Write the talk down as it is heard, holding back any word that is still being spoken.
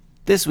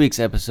This week's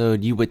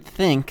episode, you would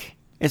think,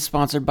 is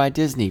sponsored by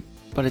Disney,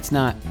 but it's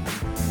not.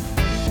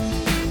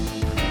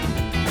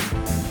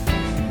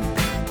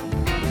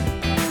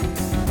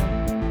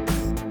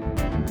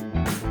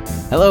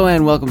 Hello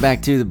and welcome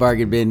back to the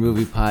Bargain Bin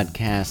Movie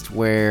Podcast,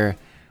 where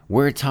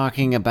we're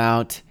talking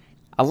about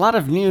a lot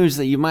of news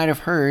that you might have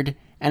heard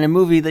and a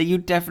movie that you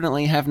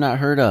definitely have not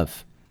heard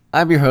of.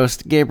 I'm your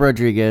host, Gabe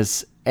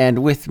Rodriguez, and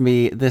with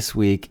me this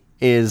week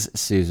is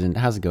Susan.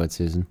 How's it going,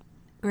 Susan?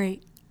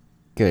 Great.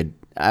 Good.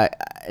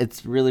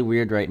 It's really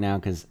weird right now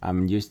because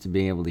I'm used to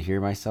being able to hear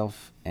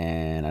myself,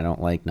 and I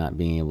don't like not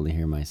being able to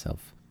hear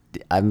myself.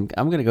 I'm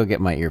gonna go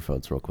get my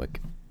earphones real quick.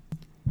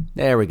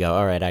 There we go.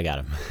 All right, I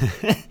got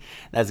them.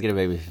 That's gonna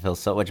make me feel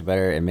so much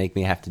better and make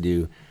me have to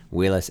do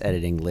way less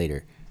editing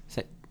later.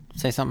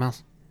 Say something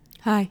else.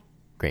 Hi.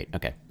 Great.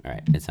 Okay. All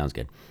right. It sounds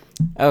good.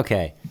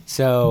 Okay.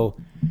 So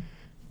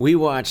we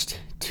watched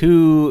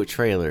two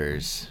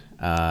trailers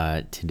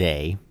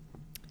today.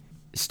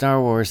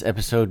 Star Wars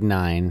Episode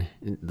 9,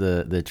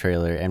 the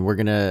trailer, and we're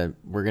gonna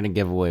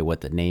give away what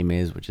the name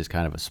is, which is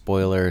kind of a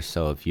spoiler.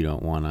 So if you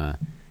don't want to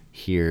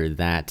hear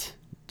that,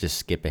 just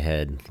skip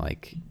ahead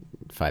like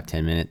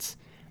 5-10 minutes.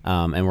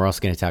 And we're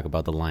also going to talk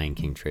about the Lion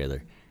King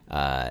trailer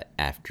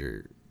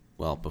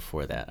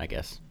before that, I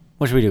guess.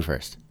 What should we do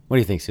first? What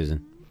do you think,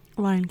 Susan?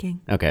 Lion King.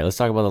 Okay, let's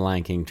talk about the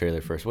Lion King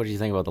trailer first. What did you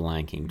think about the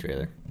Lion King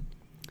trailer?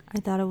 I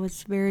thought it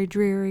was very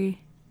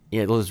dreary.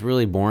 Yeah, it was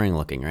really boring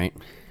looking, right?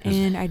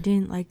 And I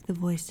didn't like the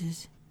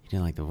voices. You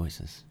didn't like the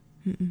voices?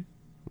 Mm-mm.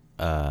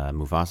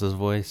 Mufasa's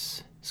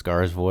voice?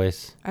 Scar's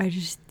voice? I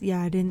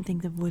didn't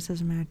think the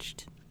voices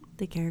matched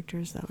the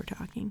characters that were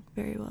talking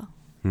very well.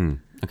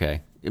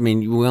 Okay. I mean,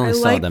 we only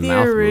saw the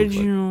mouth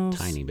move a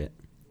tiny bit.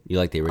 You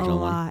like the original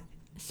one? A lot.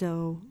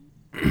 So.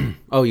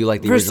 Oh, you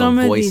like the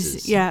original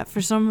voices?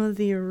 For some of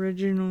the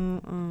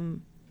original,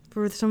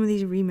 for some of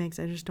these remakes,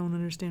 I just don't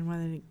understand why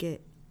they didn't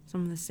get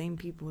some of the same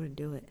people to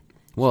do it.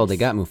 Well, they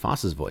got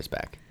Mufasa's voice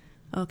back.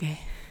 Okay.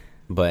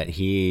 But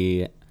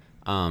he,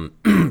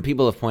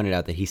 people have pointed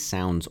out that he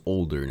sounds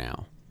older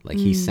now. Like,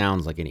 he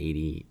sounds like an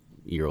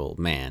 80-year-old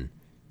man,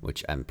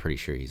 which I'm pretty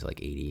sure he's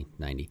like 80,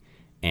 90.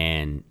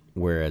 And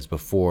whereas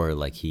before,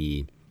 like,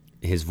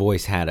 his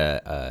voice had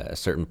a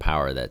certain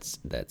power that's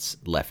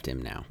left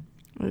him now.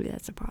 Maybe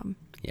that's a problem.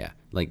 Yeah.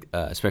 Like,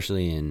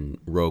 especially in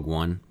Rogue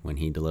One, when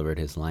he delivered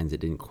his lines, it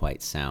didn't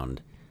quite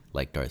sound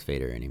like Darth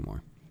Vader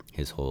anymore.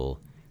 His whole,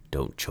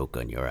 don't choke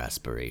on your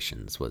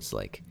aspirations was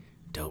like,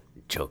 don't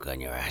choke on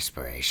your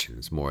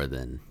aspirations, more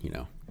than,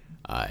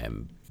 I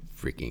am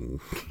freaking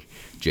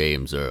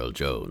James Earl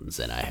Jones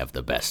and I have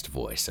the best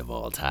voice of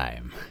all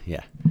time.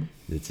 Yeah.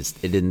 It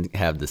didn't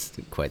have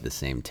quite the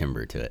same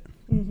timbre to it.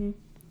 Mm-hmm.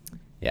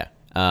 Yeah.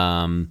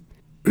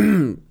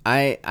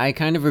 I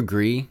kind of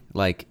agree.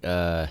 Like,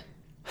 I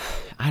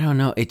don't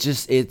know.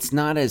 It's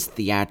not as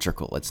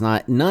theatrical.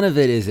 None of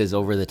it is as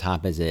over the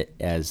top as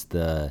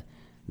the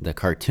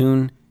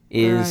cartoon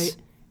is. Right.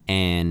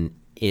 And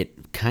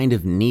it kind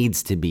of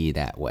needs to be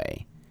that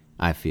way,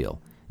 I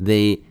feel.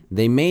 They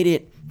made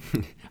it,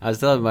 I was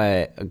telling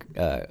my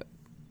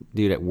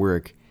dude at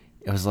work,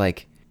 it was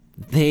like,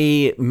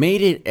 they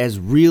made it as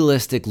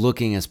realistic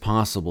looking as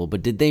possible,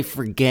 but did they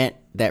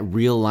forget that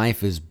real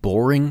life is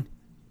boring?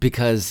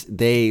 Because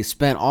they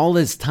spent all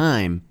this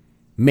time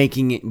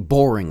making it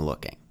boring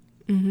looking.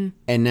 Mm-hmm.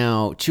 And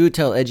now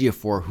Chiwetel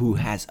Ejiofor, who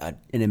has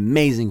an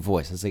amazing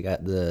voice, has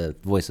got the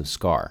voice of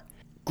Scar.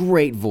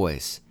 Great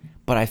voice.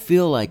 But I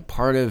feel like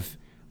part of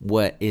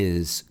what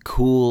is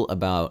cool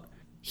about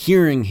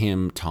hearing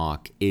him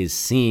talk is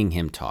seeing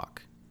him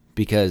talk.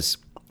 Because,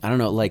 I don't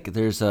know, like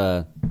there's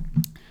a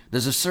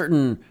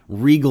certain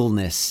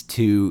regalness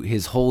to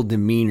his whole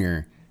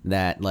demeanor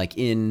that like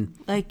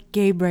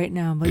Gabe right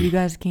now, but you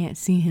guys can't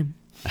see him.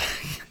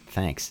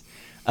 Thanks.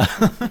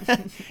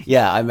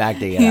 Yeah, I'm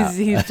acting it out.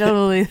 He's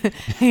totally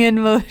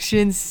hand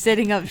motions,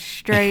 sitting up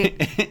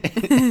straight.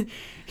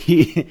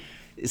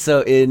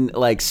 So in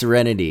like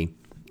Serenity,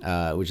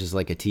 which is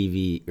like a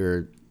TV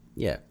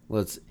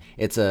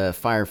it's a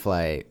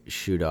Firefly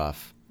shoot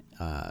off.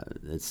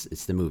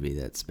 It's the movie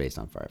that's based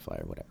on Firefly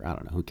or whatever. I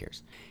don't know. Who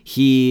cares?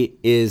 He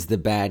is the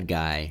bad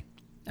guy.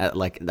 I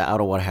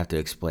don't want to have to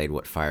explain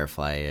what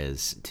Firefly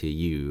is to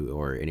you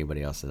or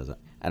anybody else that doesn't.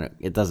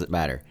 It doesn't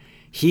matter.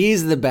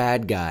 He's the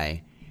bad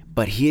guy,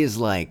 but he is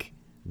like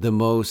the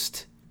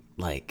most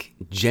like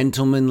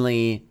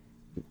gentlemanly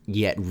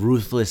yet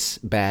ruthless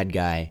bad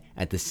guy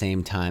at the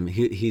same time.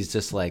 He's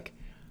just like,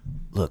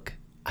 look,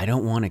 I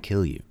don't want to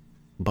kill you,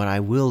 but I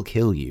will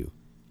kill you,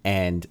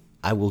 and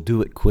I will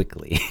do it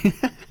quickly.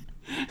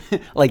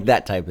 Like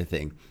that type of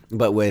thing,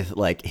 but with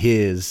like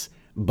his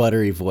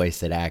buttery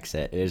voice and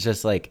accent. It's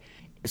just like,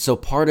 so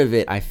part of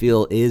it I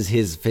feel is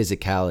his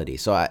physicality.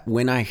 So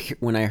when I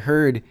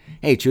heard,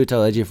 hey,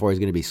 Chiwetel Ejiofor is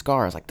going to be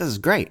Scar, I was like, this is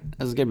great.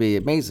 This is going to be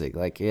amazing.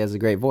 Like, he has a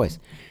great voice,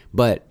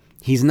 but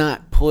he's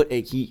not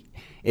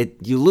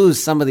you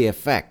lose some of the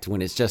effect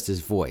when it's just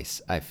his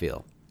voice, I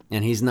feel.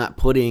 And he's not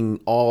putting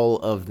all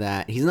of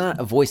that. He's not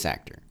a voice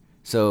actor.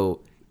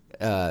 So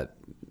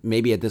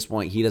maybe at this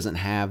point he doesn't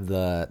have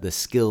the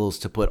skills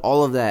to put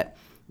all of that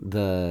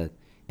the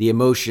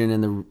emotion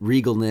and the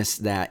regalness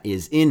that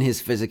is in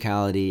his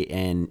physicality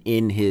and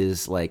in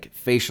his like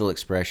facial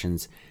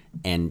expressions,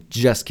 and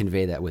just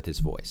convey that with his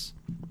voice.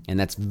 And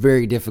that's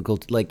very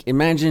difficult. Like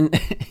imagine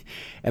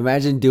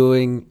imagine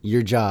doing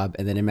your job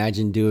and then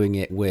imagine doing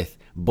it with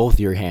both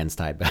your hands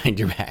tied behind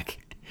your back.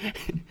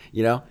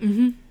 You know?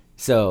 Mm-hmm.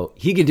 So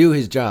he can do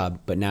his job,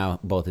 but now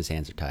both his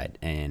hands are tied,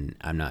 and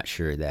I'm not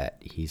sure that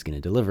he's going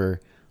to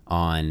deliver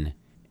on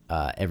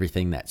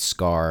everything that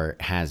Scar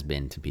has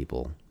been to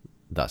people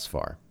thus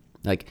far.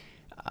 Like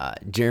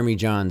Jeremy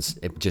Jahns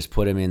just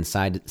put him in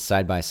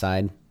side by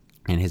side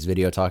in his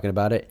video talking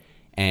about it,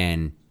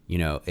 and you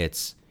know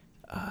it's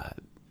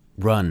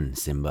run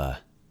Simba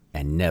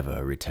and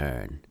never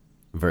return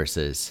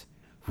versus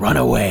run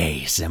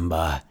away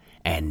Simba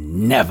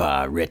and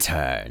never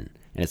return.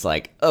 And it's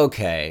like,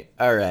 okay,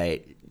 all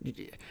right,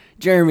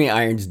 Jeremy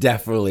Irons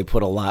definitely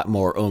put a lot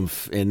more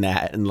oomph in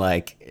that and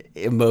like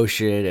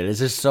emotion, and it's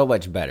just so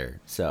much better.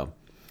 So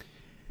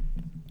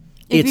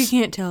if you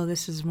can't tell,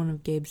 this is one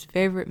of Gabe's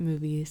favorite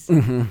movies.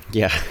 Mm-hmm,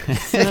 yeah.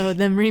 So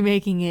them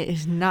remaking it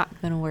is not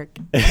going to work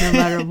no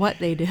matter what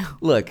they do.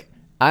 Look,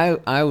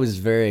 I was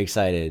very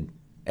excited.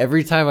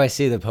 Every time I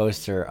see the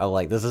poster, I'm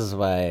like, this is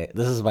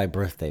my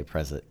birthday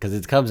present, because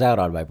it comes out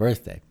on my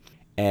birthday.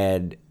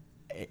 And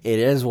it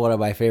is one of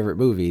my favorite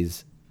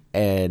movies.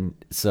 And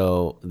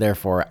so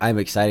therefore I'm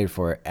excited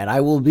for it, and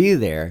I will be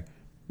there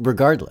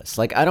regardless.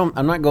 Like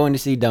I'm not going to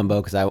see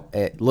Dumbo because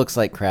it looks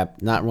like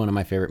crap. Not one of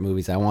my favorite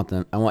movies. I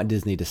want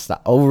Disney to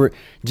stop.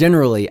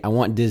 Generally, I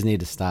want Disney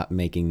to stop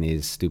making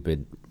these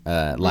stupid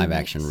live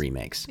action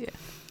remakes. Yeah.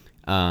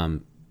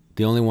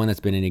 The only one that's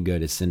been any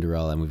good is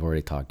Cinderella, and we've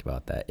already talked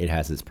about that. It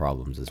has its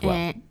problems as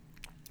well.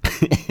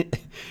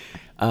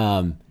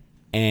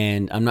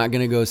 And I'm not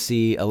gonna go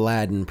see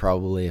Aladdin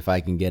probably if I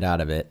can get out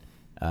of it,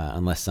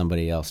 unless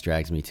somebody else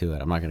drags me to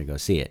it. I'm not gonna go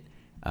see it.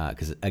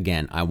 Because,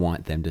 again, I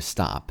want them to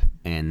stop,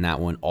 and that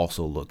one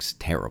also looks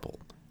terrible.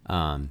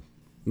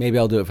 Maybe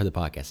I'll do it for the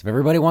podcast. If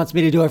everybody wants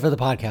me to do it for the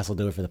podcast, I'll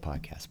do it for the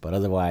podcast. But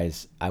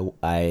otherwise,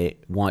 I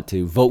want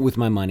to vote with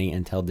my money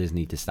and tell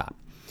Disney to stop.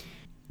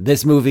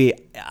 This movie,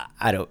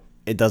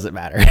 it doesn't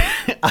matter.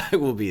 I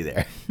will be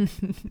there.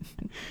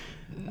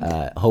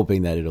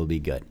 Hoping that it'll be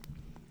good.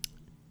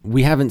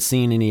 We haven't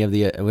heard any of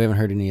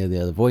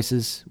the other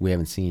voices. We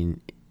haven't seen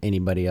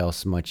anybody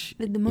else much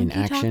Did the monkey in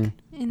action. talk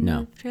in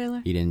the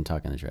trailer? He didn't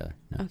talk in the trailer.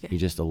 No. Okay. He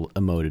just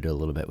emoted a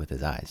little bit with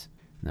his eyes.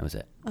 And that was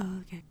it. Oh,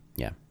 okay.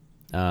 Yeah.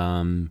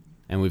 And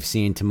we've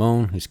seen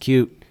Timon, who's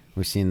cute.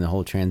 We've seen the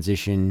whole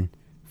transition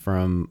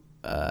from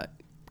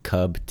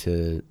cub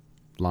to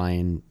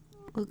lion.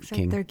 Looks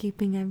king. like they're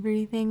keeping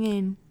everything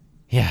in.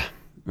 Yeah.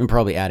 And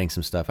probably adding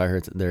some stuff. I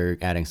heard they're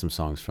adding some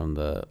songs from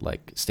the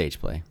stage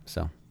play.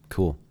 So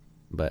cool.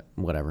 But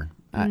whatever.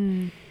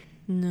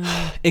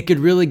 No. It could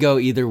really go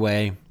either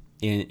way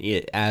in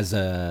it as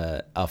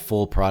a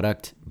full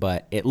product,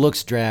 but it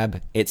looks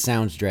drab. It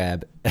sounds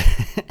drab.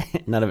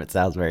 None of it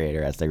sounds very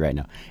interesting right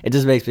now. It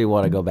just makes me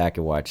want to go back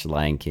and watch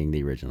Lion King,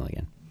 the original,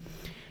 again.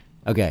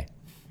 Okay.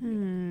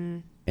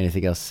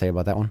 Anything else to say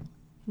about that one?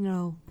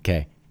 No.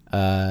 Okay.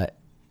 The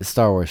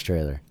Star Wars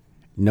trailer.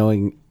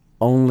 Knowing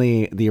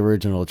only the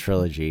original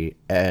trilogy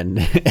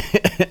and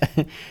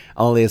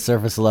only a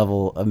surface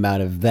level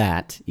amount of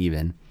that,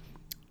 even.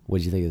 What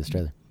did you think of this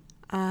trailer?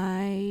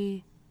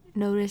 I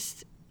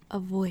noticed a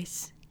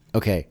voice.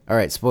 Okay, all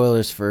right,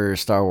 spoilers for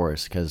Star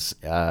Wars, because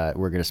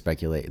we're going to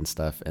speculate and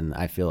stuff, and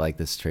I feel like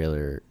this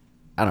trailer,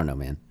 I don't know,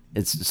 man.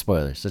 It's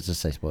spoilers. Let's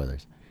just say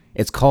spoilers.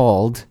 It's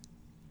called,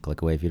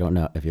 click away if you don't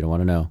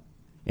want to know.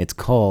 It's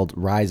called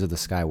Rise of the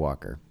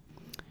Skywalker,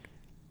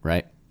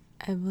 right?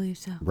 I believe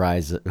so.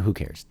 Who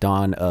cares?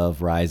 Dawn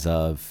of, Rise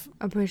of,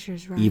 I'm pretty sure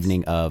it's Rise.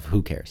 Evening of,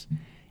 who cares?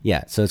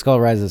 Yeah, so it's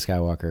called Rise of the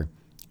Skywalker,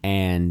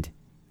 and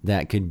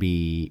that could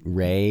be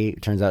Rey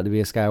turns out to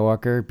be a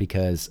Skywalker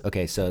because,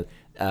 okay, so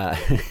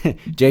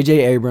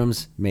J.J.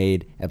 Abrams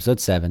made episode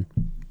 7.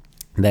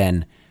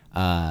 Then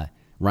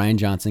Rian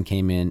Johnson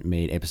came in,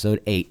 made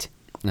episode 8,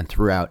 and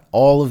threw out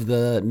all of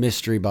the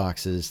mystery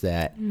boxes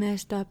that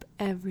messed up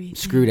everything.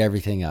 Screwed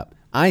everything up.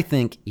 I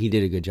think he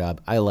did a good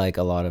job. I like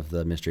a lot of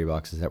the mystery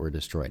boxes that were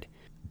destroyed.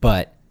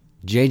 But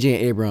J.J.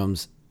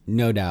 Abrams,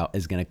 no doubt,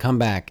 is going to come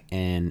back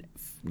and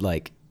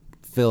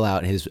fill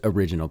out his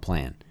original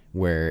plan,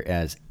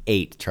 whereas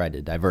 8 tried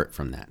to divert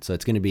from that. So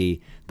it's going to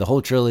be, the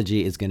whole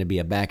trilogy is going to be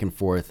a back and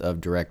forth of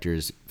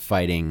directors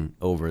fighting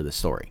over the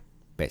story,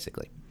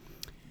 basically.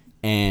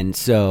 And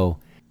so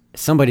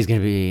somebody's going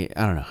to be,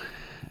 I don't know,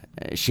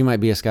 she might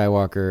be a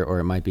Skywalker, or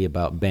it might be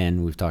about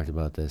Ben. We've talked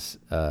about this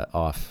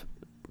off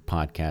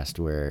podcast,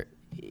 where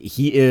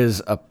he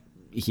is a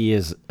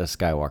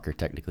Skywalker,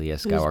 technically. He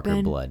has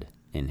Skywalker blood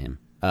in him.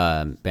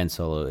 Ben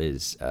Solo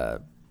is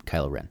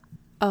Kylo Ren.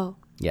 Oh.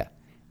 Yeah.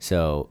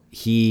 So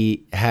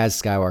he has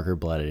Skywalker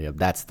blood in him.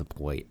 That's the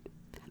point.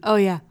 Oh,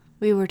 yeah.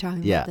 We were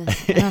talking about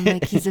this. And I'm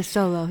like, he's a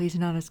Solo. He's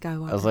not a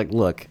Skywalker. I was like,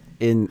 look,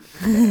 in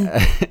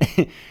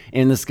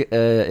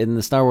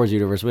the Star Wars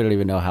universe, we don't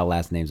even know how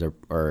last names are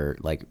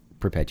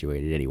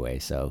perpetuated anyway.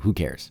 So who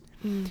cares?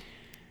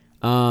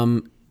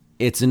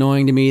 It's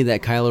annoying to me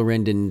that Kylo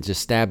Ren didn't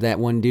just stab that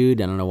one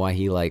dude. I don't know why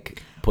he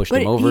like pushed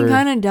But him over. he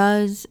kind of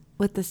does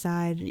with the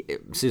side.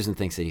 Susan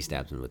thinks that he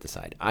stabs him with the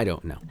side. I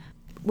don't know.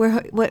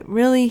 What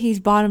really, he's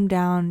bottom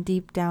down,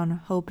 deep down,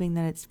 hoping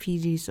that it's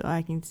PG so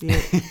I can see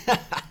it.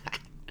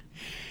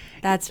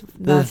 That's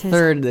The his,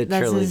 third of the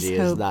that's his trilogy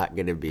is hope. not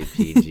going to be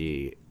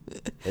PG.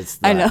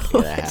 It's not I know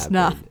gonna it's happen.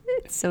 not.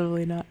 It's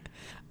totally not.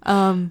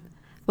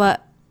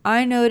 But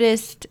I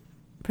noticed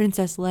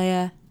Princess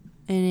Leia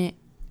in it.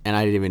 And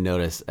I didn't even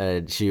notice.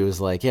 She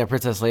was like, yeah,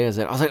 Princess Leia's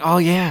dead. I was like, oh,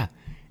 yeah.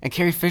 And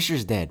Carrie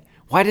Fisher's dead.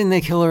 Why didn't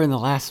they kill her in the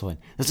last one?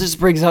 This just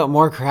brings out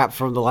more crap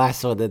from the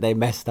last one that they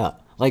messed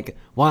up. Like,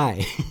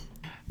 why?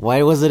 Why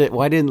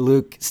didn't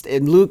Luke...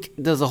 And Luke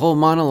does a whole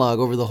monologue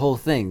over the whole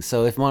thing.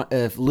 So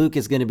if Luke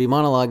is going to be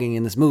monologuing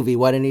in this movie,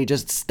 why didn't he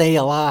just stay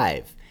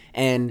alive?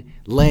 And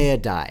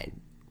Leia died.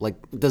 Like,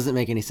 it doesn't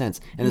make any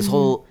sense. And this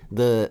whole,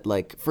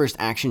 first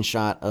action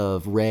shot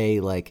of Rey,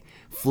 like,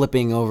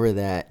 flipping over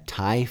that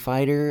TIE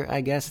fighter,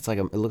 I guess.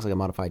 It looks like a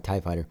modified TIE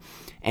fighter.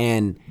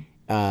 And,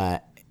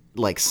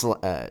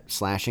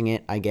 slashing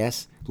it, I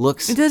guess.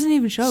 Looks It doesn't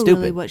even show stupid.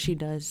 really what she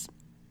does.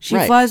 She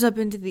Right. flies up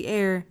into the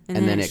air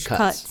and then it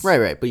cuts.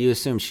 Right. But you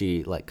assume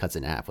she, like, cuts it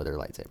in half with her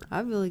lightsaber.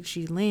 I feel like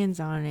she lands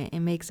on it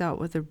and makes out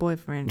with her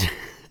boyfriend.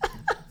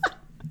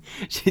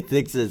 She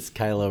thinks it's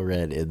Kylo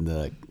Ren in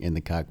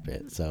the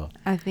cockpit, so...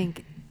 I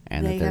think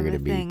And they that they're have going a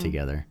to be thing.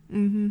 together.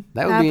 Mm-hmm.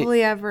 That would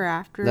Happily ever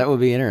after. That would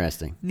be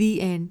interesting.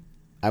 The end.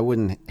 I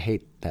wouldn't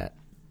hate that,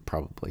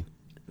 probably.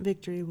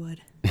 Victory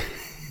would.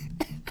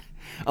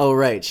 Oh,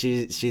 right.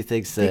 She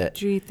thinks that...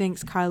 Victory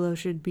thinks Kylo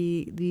should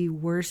be the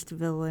worst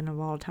villain of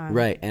all time.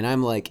 Right, and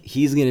I'm like,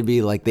 he's going to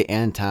be like the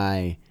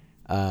anti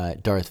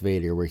Darth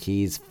Vader, where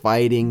he's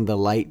fighting the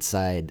light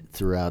side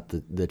throughout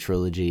the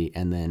trilogy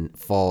and then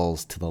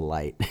falls to the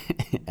light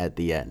at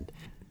the end.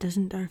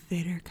 Doesn't Darth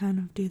Vader kind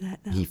of do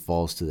that, though? He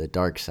falls to the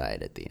dark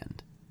side at the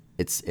end.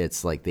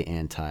 It's like the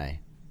anti...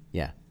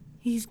 Yeah.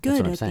 He's what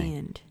good I'm at saying. the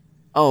end.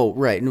 Oh,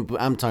 right. No, but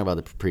I'm talking about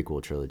the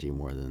prequel trilogy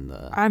more than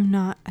the... I'm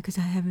not, because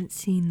I haven't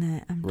seen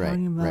that. I'm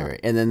talking about... Right.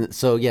 And then,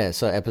 so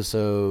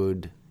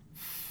episode,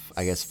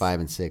 I guess,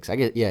 5 and 6. I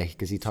guess, yeah,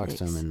 because he talks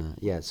to him in the...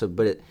 Yeah, so,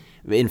 but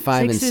in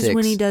 5 and 6... 6 is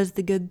when he does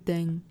the good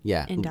thing.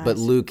 Yeah, and dies. but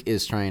Luke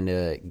is trying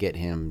to get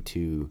him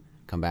to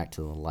come back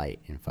to the light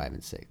in 5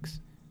 and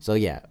 6. So,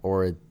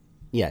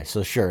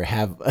 so sure,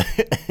 have...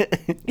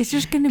 It's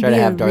just going to be try to a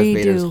have Darth redo.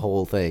 Vader's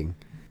whole thing,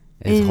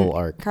 his whole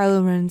arc.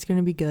 Kylo Ren's going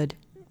to be good.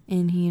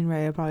 And he and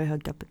Rey are probably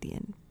hooked up at the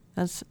end.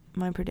 That's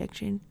my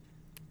prediction.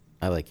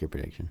 I like your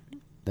prediction.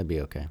 That'd be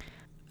okay.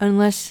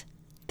 Unless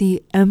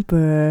the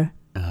Emperor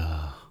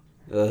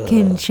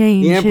can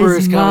change The Emperor's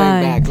his coming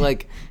mind. back.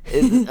 Like,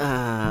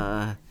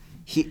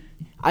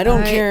 I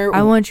don't care.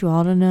 I want you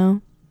all to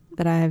know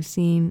that I have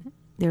seen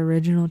the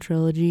original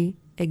trilogy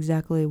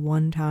exactly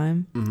one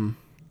time. Mm-hmm.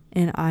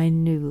 And I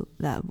knew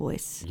that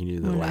voice You knew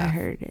the when laugh. I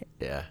heard it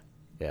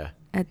Yeah.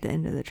 at the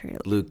end of the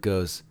trailer. Luke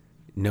goes,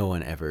 "No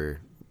one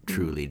ever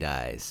truly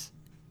dies."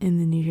 And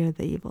then you hear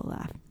the evil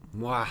laugh.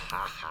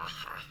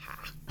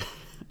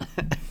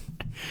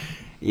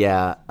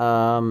 Yeah,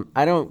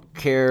 I don't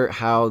care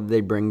how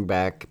they bring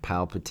back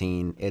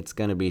Palpatine. It's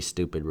going to be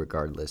stupid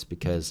regardless,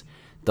 because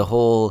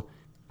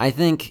I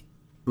think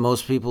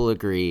most people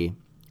agree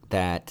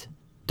that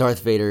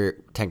Darth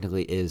Vader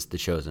technically is the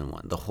chosen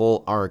one. The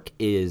whole arc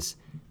is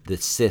the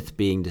Sith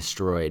being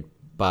destroyed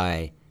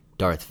by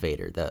Darth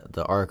Vader.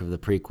 The arc of the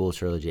prequel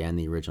trilogy and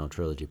the original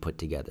trilogy put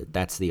together.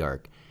 That's the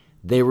arc.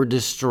 They were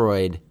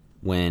destroyed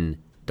when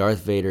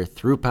Darth Vader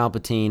threw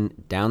Palpatine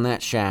down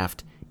that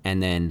shaft,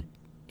 and then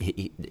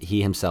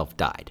he himself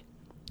died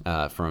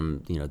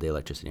from the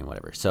electricity and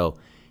whatever. So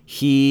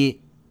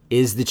he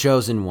is the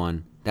chosen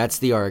one. That's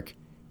the arc.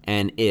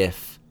 And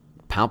if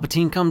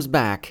Palpatine comes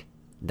back,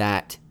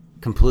 that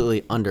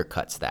completely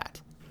undercuts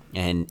that,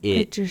 and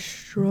It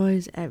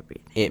destroys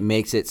everything. it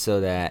makes it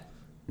so that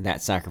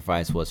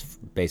sacrifice was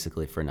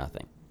basically for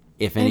nothing.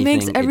 If It anything,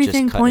 makes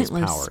everything it just cut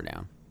pointless. his power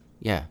down.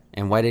 Yeah,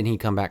 and why didn't he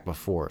come back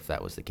before? If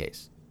that was the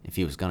case, if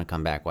he was going to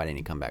come back, why didn't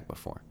he come back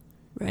before?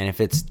 Right. And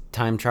if it's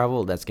time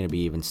travel, that's going to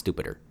be even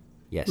stupider.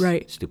 Yes,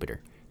 Right.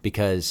 stupider,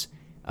 because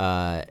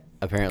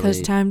apparently,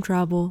 Because time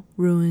travel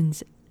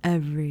ruins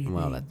everything.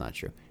 well, that's not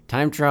true.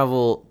 Time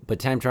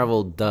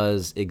travel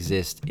does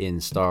exist in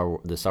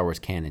the Star Wars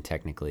canon,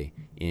 technically.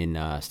 In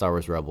Star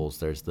Wars Rebels,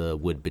 there's the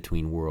Wood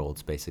Between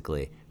Worlds,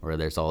 basically, where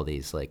there's all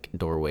these like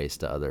doorways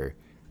to other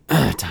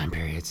time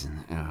periods.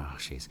 And oh,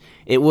 jeez,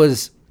 it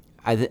was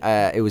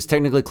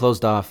technically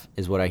closed off,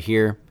 is what I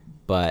hear,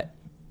 but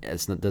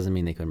it doesn't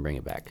mean they couldn't bring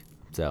it back.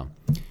 So,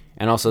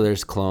 and also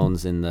there's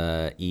clones in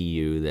the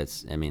EU.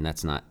 That's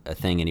not a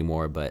thing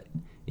anymore, but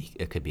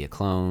it could be a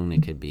clone,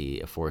 it could be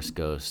a Force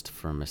ghost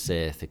from a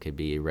Sith, it could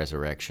be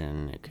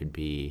resurrection, it could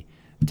be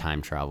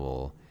time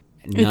travel.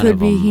 It could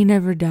be he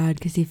never died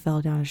because he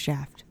fell down a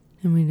shaft,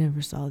 and we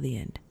never saw the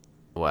end.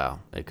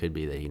 Wow, it could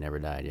be that he never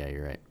died. Yeah,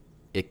 you're right.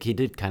 He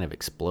did kind of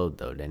explode,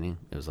 though, didn't he?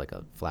 It was like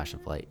a flash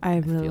of light. I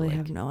feel really like.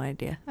 have no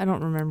idea. I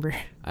don't remember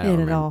I don't it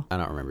remember, at all. I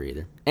don't remember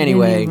either. I didn't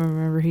Anyway, even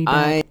remember he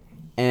died.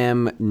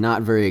 am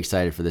not very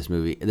excited for this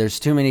movie. There's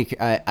too many.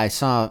 I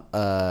saw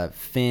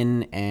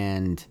Finn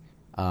and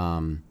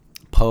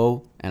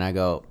Poe, and I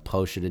go,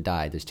 Poe should have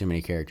died. There's too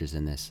many characters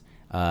in this.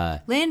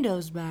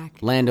 Lando's back.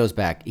 Lando's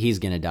back. He's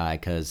gonna die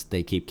because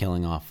they keep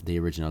killing off the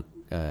original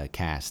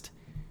cast.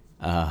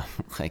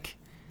 Like,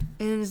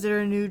 And is there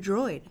a new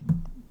droid?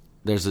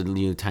 there's a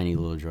new tiny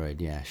little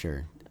droid. Yeah,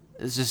 sure.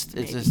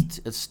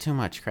 It's too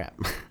much crap.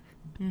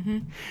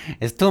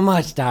 It's too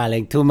much,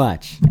 darling. Too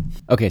much.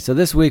 Okay, so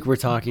this week we're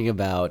talking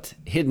about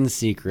Hidden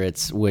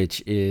Secrets,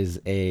 which is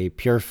a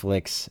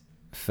PureFlix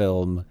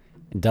film,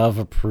 Dove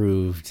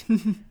approved,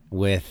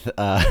 with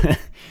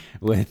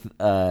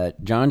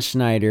John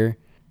Schneider.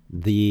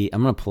 I'm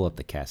gonna pull up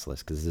the cast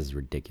list because this is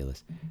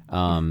ridiculous.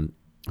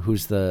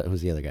 Who's the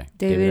other guy?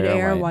 David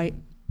Ayer White.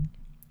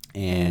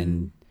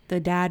 And the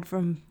dad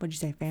from, what'd you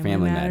say,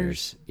 Family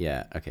Matters?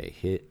 Yeah.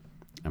 Okay.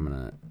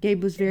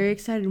 Gabe was very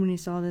excited when he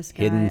saw this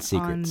guy Hidden on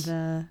Secrets.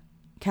 the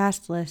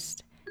cast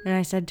list. And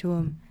I said to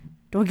him,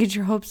 don't get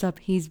your hopes up.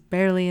 He's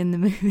barely in the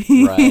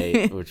movie.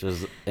 Right, which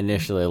was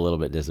initially a little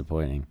bit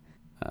disappointing.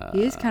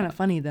 He is kind of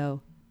funny,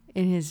 though,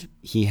 in his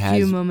He has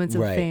few moments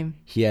of right, fame.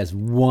 He has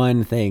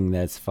one thing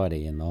that's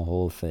funny in the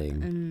whole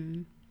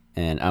thing.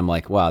 And I'm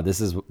like, wow,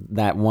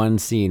 that one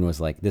scene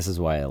was like, this is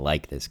why I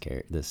like this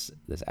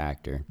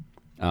actor.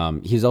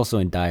 He's also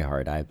in Die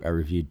Hard. I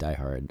reviewed Die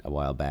Hard a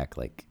while back,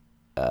 like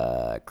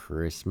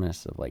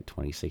Christmas of like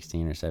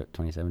 2016 or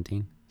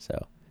 2017.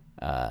 So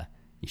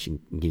you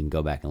can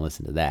go back and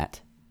listen to that.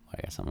 Oh,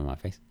 I got something on my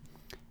face.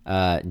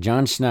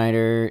 John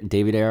Schneider,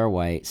 David Ayer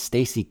White,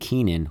 Stacy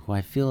Keenan, who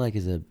I feel like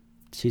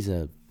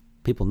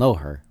people know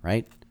her,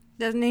 right?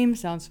 That name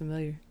sounds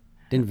familiar.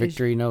 Didn't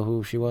Victory know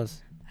who she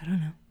was? I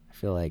don't know. I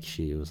feel like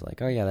she was like,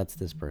 oh yeah, that's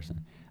this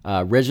person.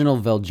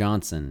 Reginald Vell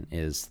Johnson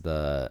is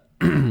the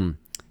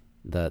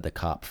the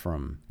cop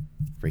from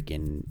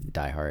freaking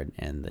Die Hard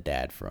and the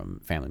dad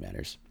from Family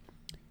Matters.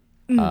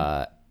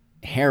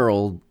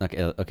 Harold,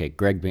 okay,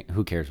 Greg,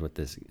 who cares what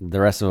this?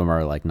 The rest of them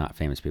are like not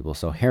famous people.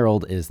 So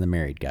Harold is the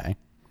married guy.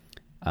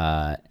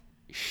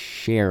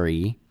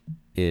 Sherry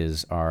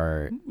is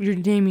our You're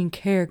naming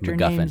character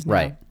MacGuffin, names now.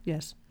 right?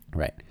 Yes.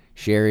 Right.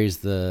 Sherry's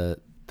the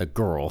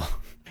girl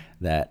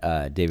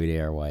that David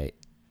Ayer White,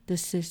 The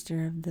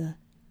sister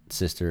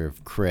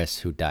of Chris,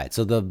 who died.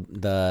 So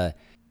the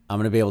I'm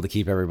gonna be able to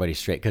keep everybody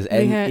straight because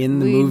We in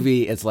the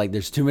movie it's like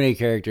there's too many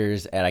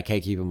characters and I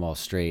can't keep them all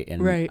straight,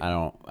 and Right.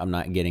 I'm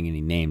not getting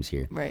any names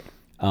here. Right.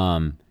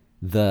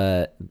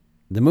 The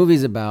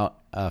movie's about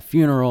a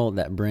funeral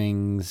that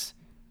brings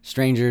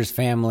strangers,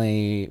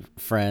 family,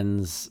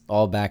 friends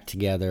all back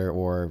together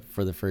or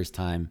for the first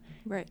time.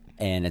 Right.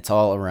 And it's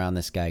all around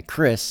this guy,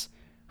 Chris,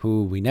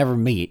 who we never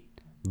meet,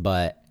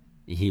 but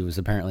he was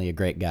apparently a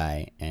great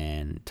guy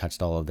and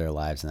touched all of their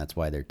lives. And that's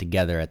why they're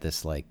together at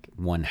this like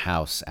one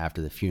house after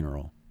the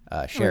funeral,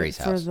 Sherry's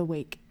For house. the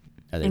wake.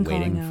 Are they and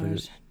waiting calling for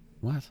hours.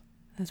 what?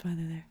 That's why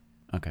they're there.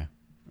 Okay.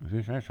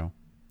 So.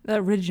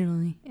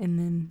 Originally, and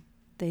then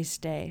they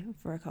stay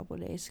for a couple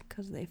of days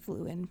because they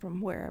flew in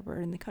from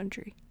wherever in the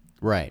country.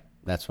 Right.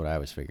 That's what I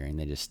was figuring.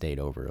 They just stayed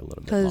over a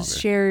little bit longer. Because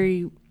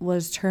Sherry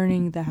was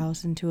turning the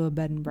house into a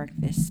bed and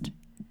breakfast.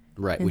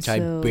 Right, and which I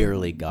so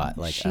barely got.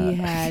 Like she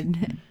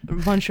had a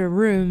bunch of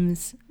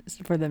rooms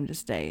for them to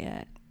stay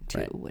at too,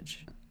 Right.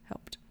 which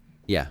helped.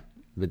 Yeah,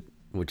 but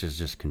which is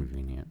just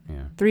convenient.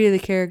 Yeah. 3 of the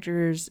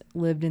characters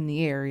lived in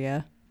the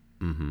area,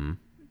 Mm-hmm.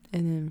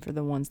 and then for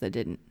the ones that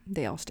didn't,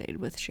 they all stayed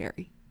with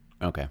Sherry,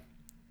 Okay.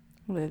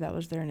 whether that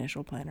was their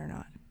initial plan or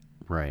not.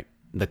 Right.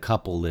 The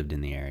couple lived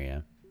in the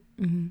area.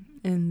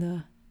 And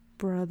the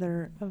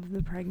brother of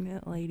the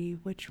pregnant lady,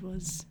 which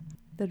was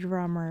the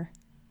drummer,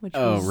 which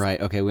was Right.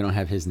 Okay, we don't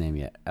have his name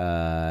yet.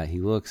 He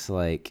looks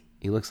like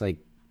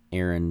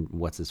Aaron.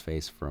 What's his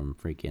face from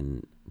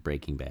freaking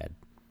Breaking Bad?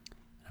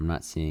 I'm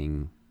not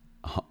seeing.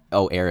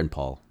 Oh, Aaron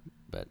Paul,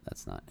 but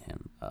that's not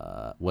him.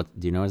 What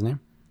do you know his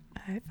name?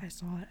 if I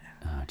saw it.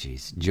 Oh,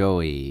 jeez,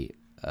 Joey.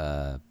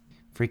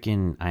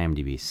 Freaking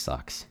IMDb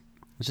sucks.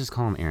 Let's just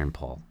call him Aaron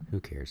Paul. Who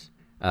cares?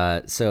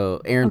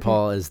 So Aaron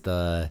Paul is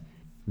the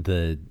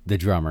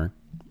drummer,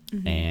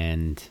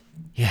 and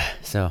yeah.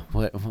 So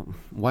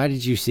why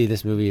did you see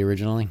this movie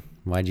originally?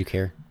 Why did you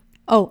care?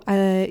 Oh,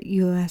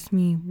 you asked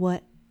me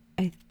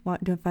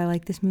if I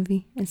like this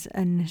movie. It's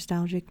a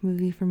nostalgic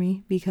movie for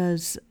me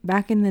because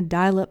back in the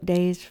dial-up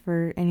days,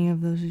 for any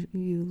of those of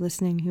you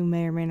listening who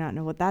may or may not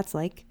know what that's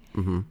like,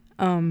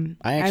 I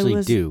actually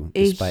was do,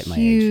 despite my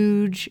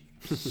age.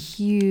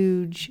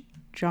 huge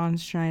John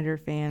Schneider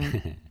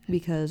fan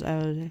because I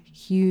was a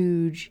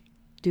huge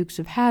Dukes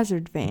of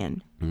Hazzard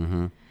fan.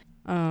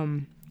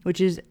 Which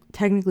is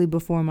technically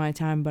before my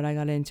time, but I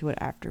got into it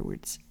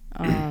afterwards.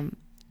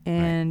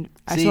 And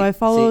so I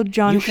followed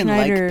John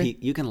Schneider.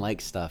 You can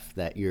like stuff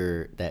that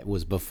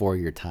was before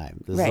your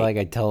time. This is Right. like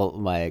I tell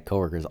my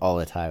coworkers all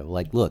the time.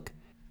 Like, look,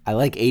 I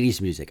like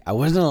 80s music. I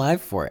wasn't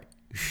alive for it.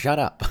 Shut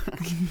up.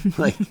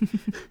 Like,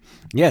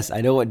 yes, I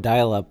know what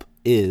dial-up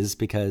is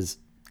because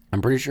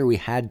I'm pretty sure we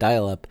had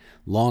dial-up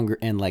longer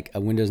and like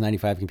a Windows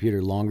 95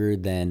 computer longer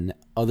than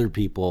other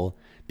people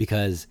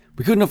because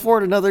we couldn't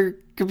afford another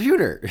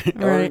computer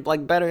or Right.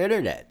 like better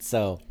internet.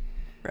 So,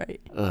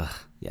 Right.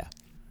 yeah.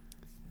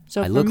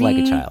 So I for look like a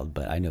me, child,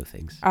 but I know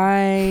things.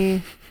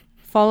 I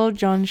followed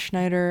John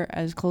Schneider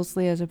as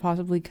closely as I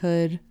possibly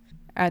could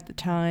at the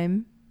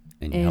time.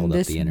 And you held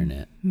up the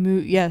internet.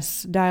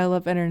 Yes,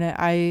 dial-up internet.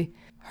 I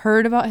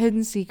heard about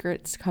Hidden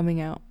Secrets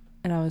coming out,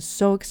 and I was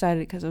so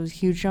excited because I was a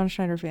huge John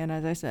Schneider fan,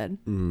 as I said.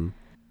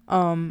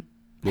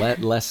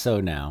 Less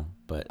so now,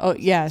 but Oh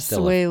yes,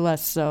 still way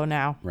less so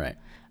now. right.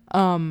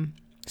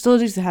 Still a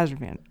Dukes of Hazzard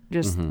fan,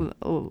 just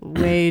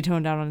way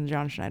toned down on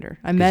John Schneider.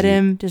 I met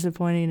him,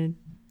 disappointing, and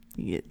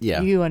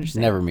you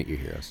understand. Never meet your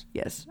heroes.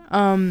 Yes.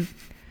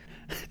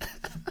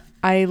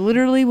 I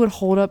literally would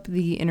hold up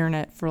the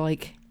internet for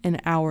like an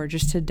hour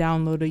just to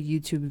download a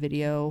YouTube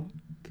video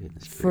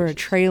Goodness for a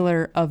gracious.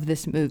 trailer of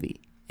this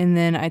movie. And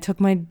then I took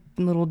my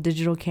little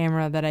digital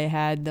camera that I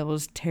had that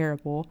was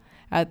terrible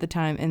at the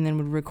time and then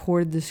would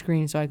record the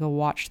screen so I could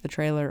watch the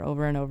trailer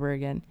over and over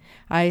again.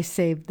 I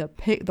saved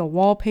the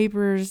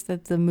wallpapers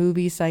that the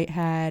movie site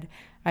had.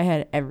 I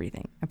had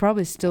everything. I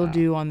probably still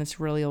do on this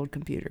really old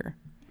computer.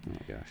 Oh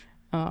my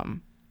gosh.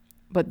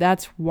 But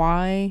that's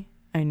why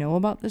I know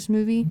about this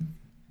movie.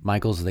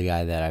 Michael's the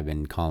guy that I've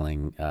been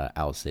calling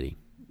Owl City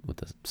with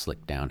the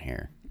slick down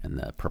hair and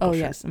the purple Oh, shirt.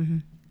 yes.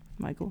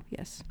 Michael,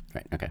 yes.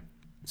 Right. Okay.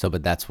 So,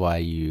 but that's why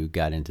you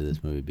got into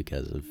this movie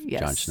because of Yes.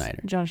 John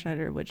Schneider. John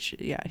Schneider, which,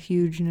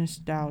 huge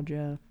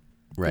nostalgia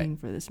Right. thing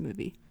for this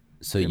movie.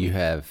 So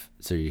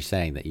you're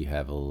saying that you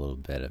have a little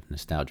bit of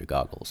nostalgia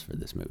goggles for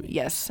this movie.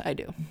 Yes, I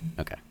do.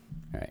 Okay.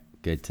 All right.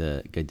 Good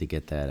to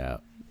get that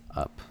out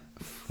up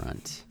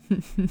front.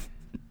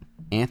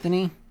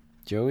 Anthony,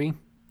 Joey,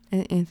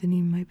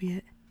 Anthony might be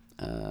it.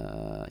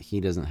 he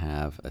doesn't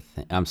have a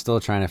thing. I'm still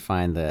trying to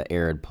find the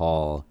Arid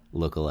Paul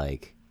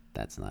lookalike.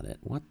 That's not it.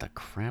 What the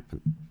crap?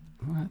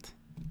 What?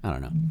 I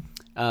don't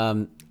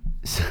know.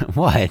 So,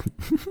 what?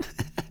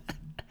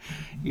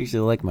 You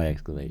should like my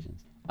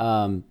exclamations.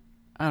 I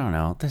don't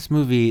know. This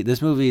movie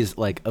is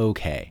like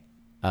okay.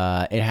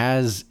 It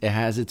has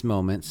its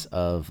moments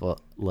of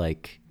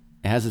like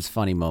it has its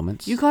funny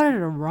moments. You called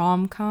it a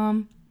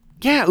rom-com?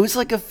 Yeah, it was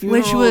like a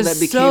funeral Which was that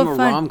became so a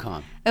fun.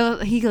 rom-com.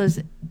 He goes,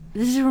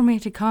 this is a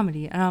romantic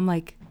comedy. And I'm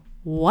like,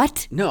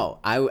 what? No,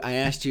 I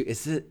asked you,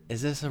 is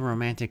this a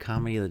romantic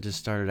comedy that just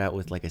started out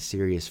with like a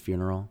serious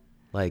funeral?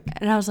 Like,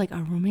 And I was like, a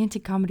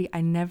romantic comedy?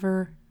 I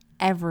never,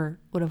 ever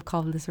would have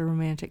called this a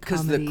romantic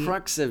because comedy. the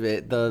crux of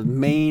it, the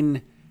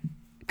main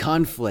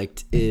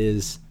conflict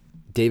is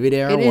David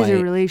A.R. It White. is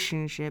a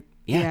relationship.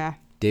 Yeah.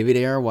 David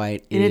A.R.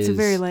 White And is... it's a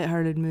very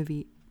lighthearted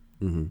movie.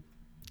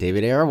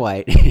 David A.R.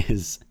 White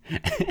is...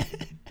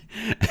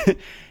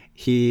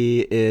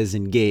 he is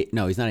engaged.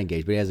 No, he's not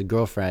engaged, but he has a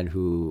girlfriend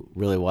who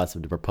really wants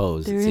him to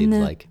propose, They're it in seems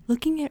the like.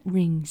 looking at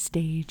ring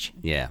stage.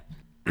 Yeah.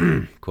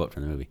 Quote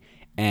from the movie.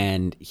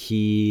 And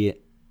he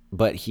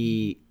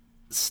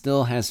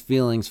still has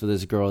feelings for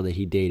this girl that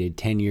he dated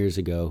 10 years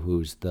ago,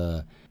 who's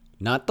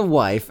not the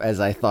wife, as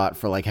I thought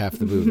for like half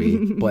the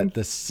movie, but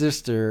the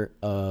sister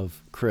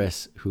of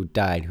Chris, who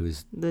died,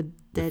 who's The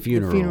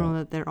funeral. funeral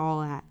that they're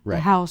all at. Right.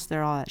 The house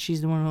they're all at.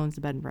 She's the one who owns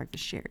the bed and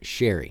breakfast, Sherry.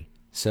 Sherry.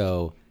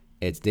 So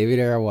it's David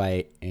A.R.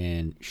 White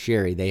and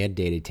Sherry. They had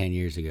dated 10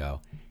 years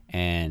ago.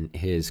 And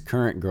his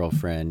current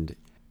girlfriend,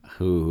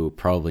 who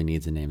probably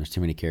needs a name, there's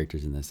too many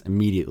characters in this,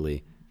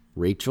 immediately,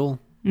 Rachel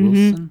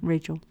Wilson.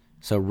 Rachel.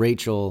 So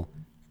Rachel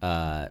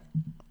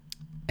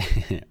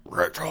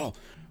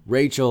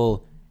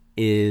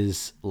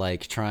is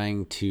like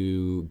trying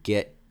to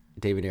get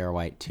David A.R.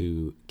 White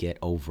to get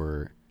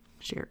over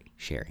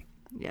Sherry.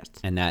 Yes.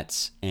 And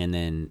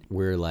then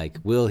we're like,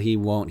 will he,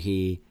 won't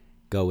he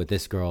go with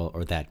this girl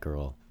or that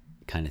girl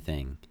kind of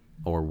thing?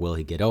 Or will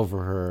he get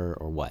over her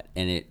or what?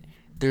 And it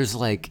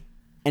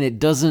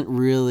doesn't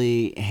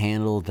really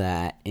handle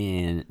that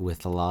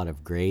with a lot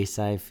of grace,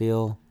 I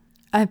feel.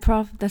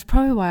 That's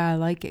probably why I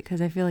like it,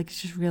 because I feel like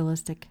it's just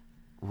realistic.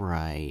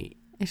 Right.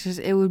 It's just,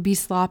 it would be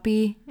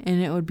sloppy,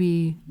 and it would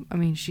be,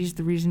 she's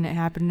the reason it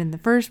happened in the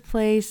first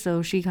place,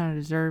 so she kind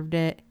of deserved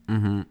it.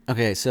 Mm-hmm.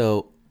 Okay,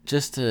 so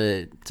just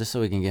so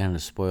we can get into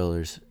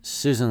spoilers,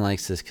 Susan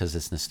likes this because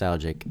it's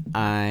nostalgic.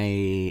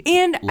 I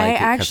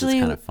like it because it's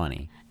kind of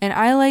funny. And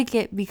I like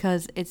it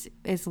because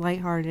it's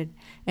lighthearted,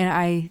 and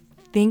I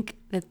think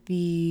that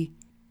the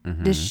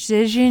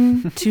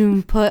decision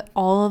to put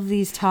all of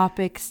these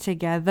topics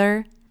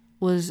together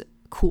was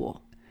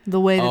cool. The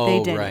way that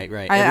they did right, it.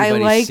 right. I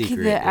Everybody's like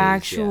secret the is,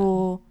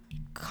 actual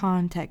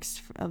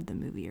context of the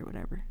movie or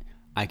whatever.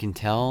 I can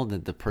tell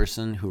that the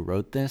person who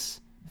wrote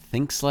this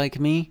thinks like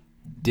me,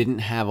 didn't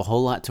have a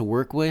whole lot to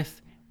work with,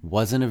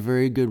 wasn't a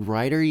very good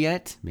writer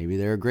yet. Maybe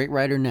they're a great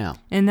writer now.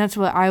 And that's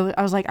what I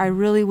was like, I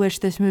really wish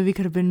this movie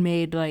could have been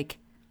made like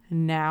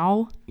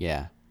now.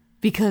 Yeah.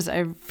 Because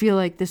I feel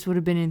like this would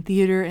have been in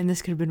theater and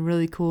this could have been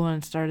really cool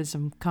and started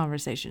some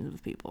conversations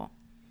with people.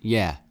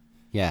 Yeah,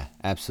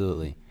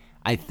 absolutely.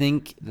 I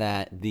think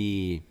that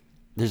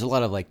there's a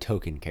lot of like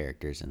token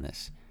characters in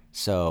this.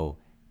 So,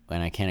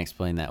 and I can't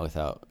explain that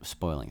without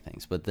spoiling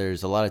things, but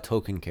there's a lot of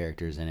token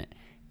characters in it.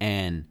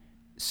 And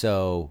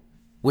so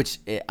which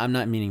I'm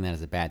not meaning that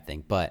as a bad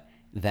thing, but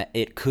that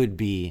it could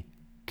be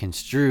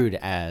construed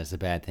as a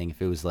bad thing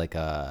if it was like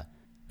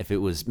if it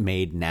was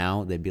made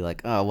now, they'd be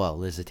like, oh, well,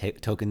 there's a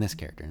token this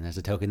character and there's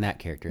a token that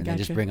character, and they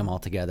just bring them all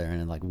together and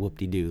then like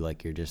whoop-de-doo,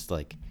 like you're just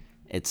like,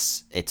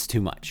 it's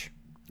too much,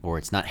 or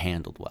it's not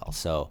handled well.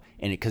 So,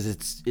 and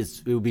because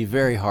it would be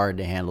very hard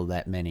to handle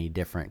that many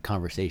different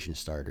conversation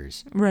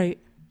starters. Right.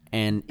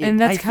 And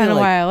that's kind of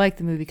why I like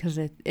the movie, because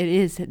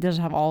it does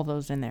have all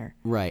those in there.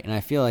 Right, and I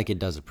feel like it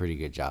does a pretty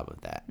good job of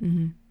that.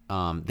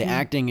 Mm-hmm. The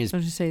acting is... I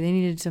was just say, they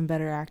needed some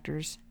better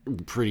actors.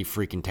 Pretty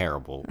freaking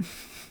terrible.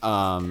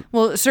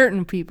 Well,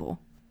 certain people.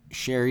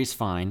 Sherry's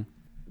fine.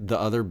 The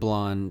other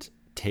blonde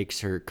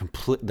takes her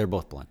complete... They're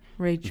both blonde.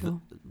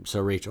 Rachel.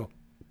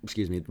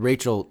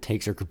 Rachel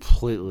takes her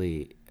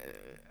completely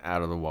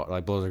out of the water,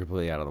 like blows her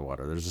completely out of the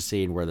water. There's a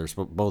scene where they're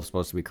both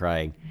supposed to be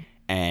crying,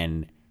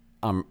 and...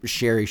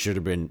 Sherry should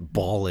have been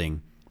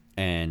bawling,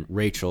 and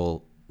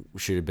Rachel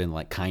should have been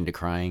like kind of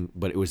crying,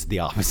 but it was the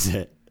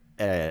opposite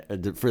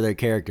for their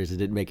characters. It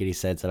didn't make any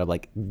sense, and I'm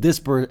like,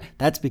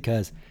 that's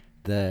because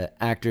the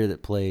actor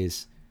that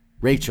plays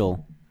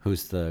Rachel,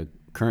 who's the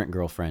current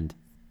girlfriend,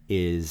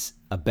 is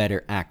a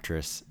better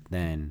actress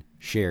than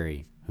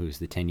Sherry, who's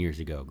the 10 years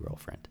ago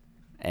girlfriend.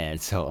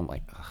 And so I'm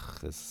like,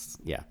 ugh,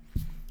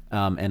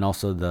 and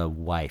also the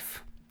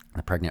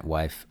pregnant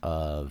wife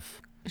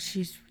of...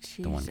 She's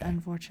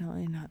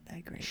unfortunately not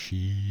that great.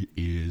 She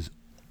is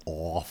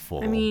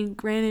awful. I mean,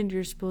 granted,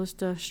 you're supposed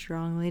to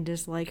strongly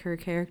dislike her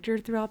character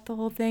throughout the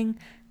whole thing,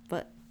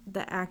 but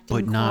the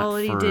acting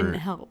quality didn't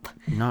help.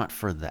 Not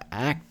for the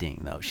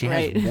acting, though. She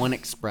has one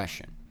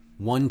expression,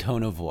 one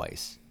tone of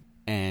voice,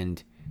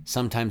 and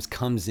sometimes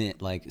comes in,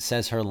 like,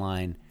 says her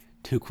line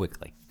too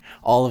quickly.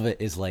 All of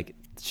it is like,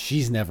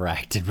 she's never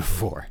acted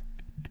before.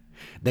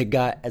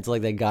 It's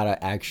like they got an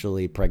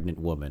actually pregnant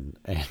woman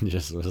and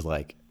just was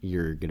like,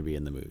 you're going to be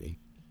in the movie.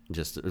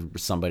 Just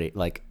somebody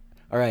like,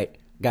 all right,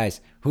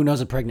 guys, who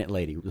knows a pregnant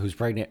lady who's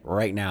pregnant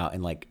right now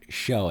and like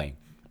showing?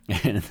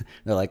 And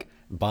they're like,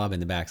 Bob in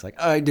the back's like,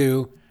 I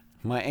do.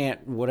 My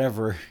aunt,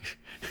 whatever.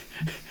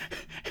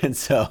 And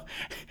so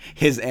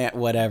his aunt,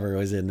 whatever,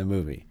 was in the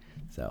movie.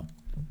 So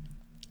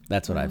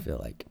that's what I feel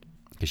like,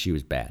 because she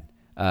was bad.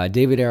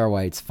 David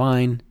Arquette's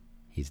fine.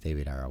 He's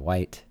David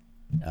Arquette.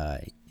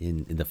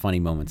 In the funny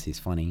moments, he's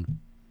funny.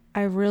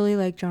 I really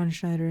like John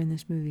Schneider in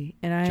this movie,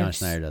 and John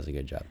Schneider does a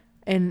good job.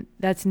 And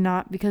that's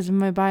not because of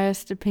my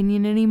biased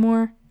opinion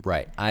anymore.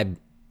 Right.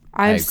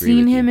 I've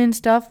seen him in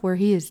stuff where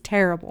he is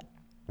terrible,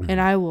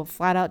 and I will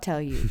flat out tell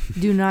you,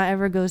 do not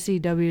ever go see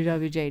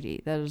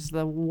WWJD. That is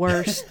the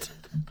worst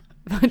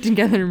put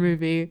together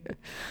movie.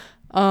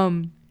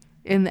 And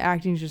the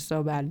acting is just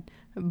so bad.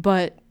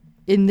 But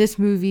in this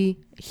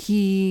movie,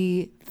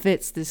 he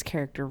fits this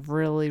character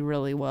really,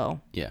 really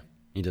well. Yeah.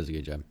 He does a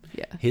good job.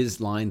 Yeah. His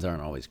lines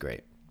aren't always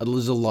great.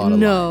 There's a lot of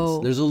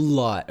lines. There's a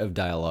lot of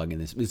dialogue in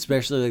this,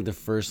 especially like the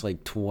first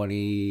like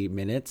 20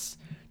 minutes.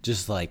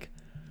 Just like,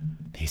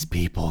 these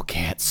people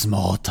can't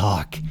small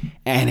talk,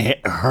 and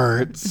it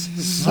hurts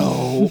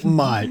so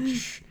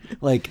much.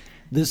 Like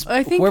this,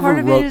 I think whoever part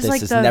of wrote it is this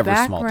like is the never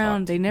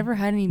background. They never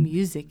had any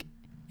music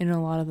in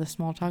a lot of the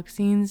small talk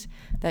scenes.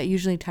 That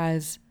usually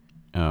ties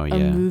a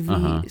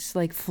movie's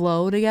like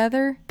flow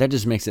together. That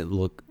just makes it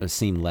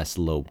seem less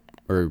low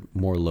or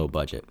more low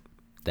budget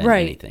than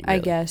anything. Really. I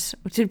guess.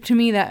 To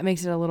me, that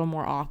makes it a little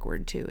more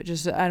awkward too. It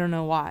just, I don't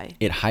know why.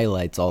 It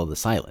highlights all of the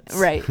silence.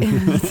 Right.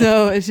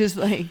 So it's just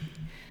like,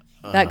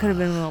 that could have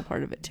been a little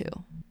part of it too.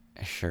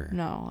 Sure.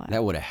 No.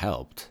 That would have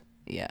helped.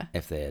 Yeah.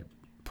 If they had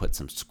put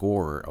some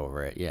score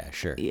over it. Yeah,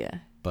 sure. Yeah.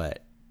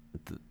 But,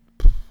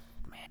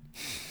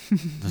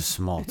 the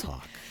small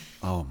talk.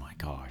 Oh my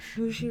gosh.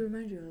 Who does she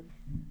remind you of?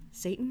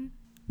 Satan?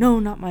 No,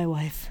 not my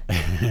wife.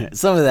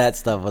 Some of that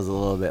stuff was a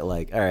little bit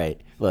like, all right,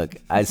 look,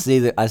 I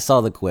saw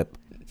the quip.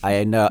 I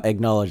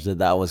acknowledge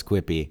that was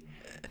quippy.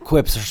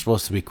 Quips are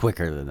supposed to be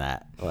quicker than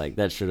that. Like,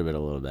 that should have been a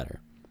little better.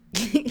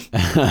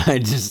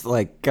 Just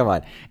like, come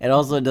on. And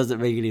also, it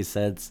doesn't make any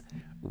sense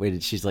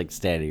when she's like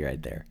standing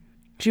right there.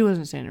 She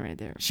wasn't standing right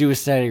there. She was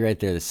standing right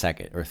there the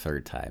second or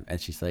third time, and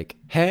she's like,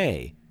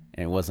 hey.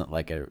 And it wasn't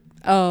like a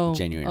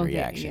genuine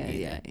reaction.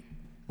 Yeah.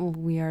 Well,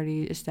 we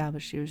already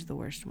established she was the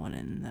worst one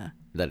in the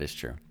That is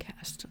true.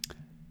 cast.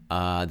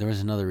 There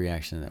was another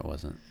reaction that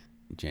wasn't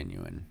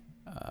genuine.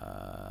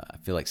 I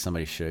feel like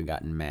somebody should have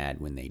gotten mad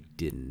when they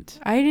didn't.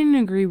 I didn't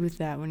agree with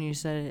that when you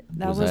said it.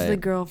 That was the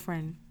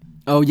girlfriend.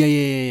 Oh,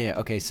 yeah.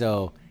 Okay,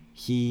 so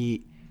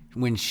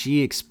when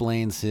she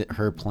explains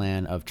her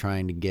plan of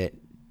trying to get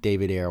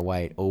David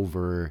Arquette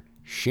over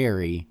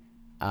Sherry,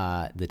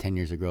 the 10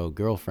 years ago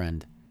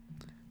girlfriend.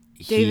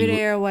 David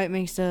Arquette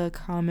makes a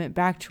comment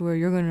back to her,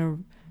 you're going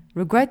to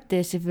regret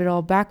this if it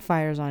all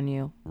backfires on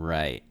you.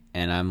 Right.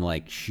 And I'm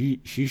like,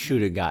 she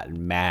should have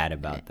gotten mad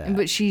about that.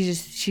 But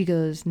she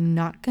goes,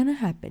 not going to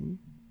happen.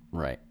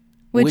 Right.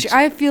 Which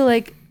I feel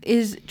like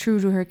is true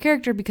to her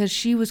character, because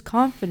she was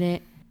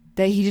confident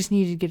that he just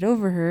needed to get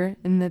over her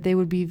and that they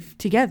would be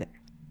together.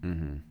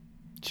 Mm-hmm.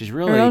 She's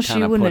really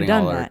kind of putting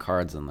all her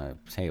cards on the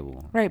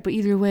table. Right. But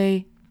either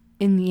way,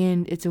 in the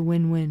end, it's a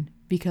win-win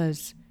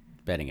because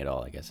Betting it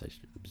all, I guess.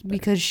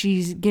 because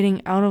she's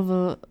getting out of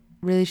a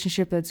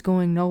relationship that's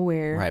going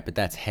nowhere. Right, but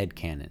that's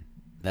headcanon.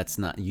 That's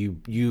not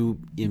you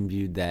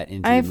imbued that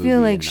into I the movie.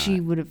 feel like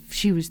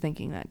she was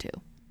thinking that too.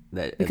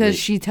 That Because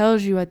she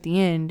tells you at the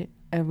end,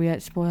 are we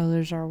at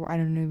spoilers or I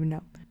don't even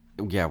know.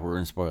 Yeah, we're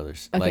in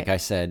spoilers. Okay. Like I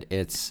said,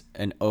 it's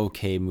an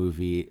okay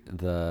movie.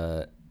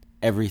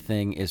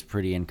 Everything is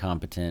pretty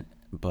incompetent,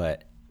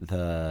 but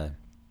the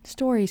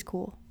Story's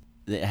cool.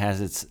 it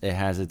has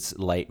its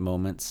light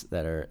moments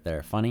that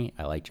are funny.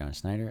 I like John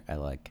Snyder. I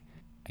like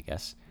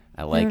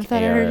Never AR.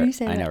 thought I heard you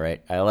say I that. know,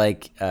 right? I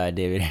like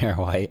David Ayer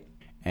White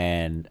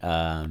and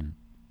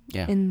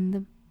yeah. And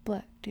the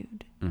black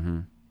dude,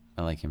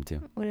 I like him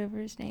too. whatever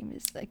his name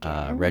is, I can't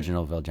remember.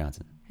 Reginald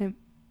VelJohnson. Him.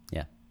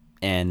 Yeah,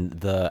 and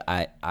the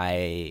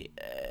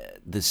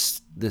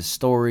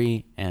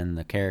story and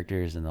the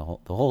characters and the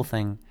whole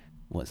thing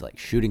was like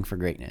shooting for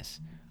greatness,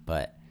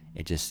 but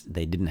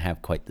they didn't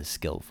have quite the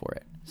skill for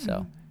it.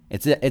 So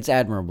it's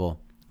admirable,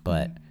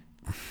 but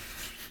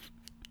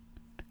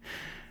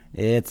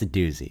it's a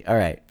doozy. All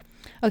right.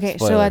 Okay,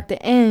 Spoiler. so at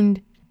the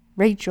end,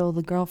 Rachel,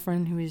 the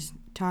girlfriend who is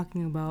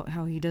talking about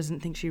how he doesn't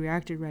think she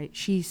reacted right,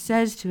 she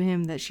says to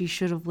him that she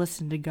should have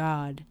listened to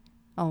God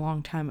a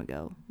long time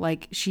ago.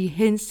 Like, she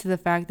hints to the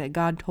fact that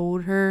God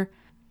told her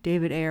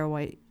David Ayer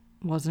White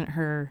wasn't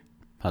her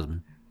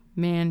Husband.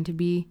 man to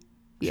be.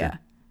 Sure. Yeah.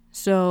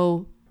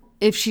 So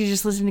if she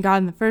just listened to God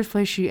in the first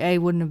place, she A,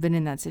 wouldn't have been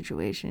in that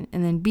situation.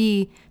 And then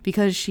B,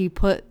 because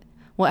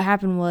what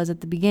happened was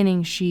at the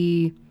beginning,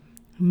 she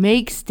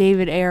makes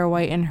David Ayer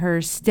White and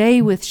her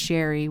stay with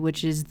Sherry,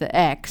 which is the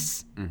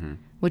ex,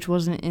 which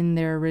wasn't in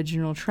their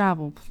original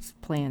travel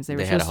plans. They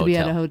were had a supposed to be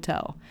at a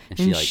hotel.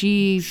 And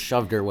she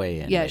shoved her way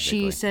in. Yeah, basically.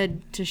 she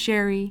said to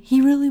Sherry,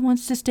 he really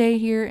wants to stay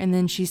here. And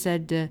then she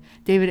said to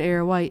David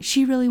Ayer White,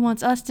 she really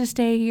wants us to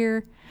stay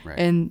here. Right.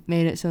 And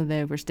made it so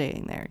they were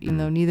staying there, even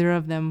though neither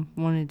of them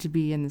wanted to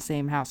be in the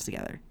same house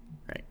together.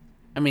 Right.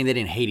 I mean, they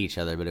didn't hate each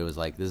other, but it was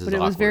like, this is awkward.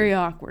 But it was very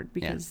awkward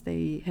because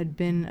they had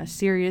been a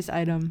serious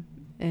item,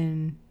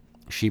 and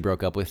She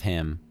broke up with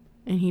him,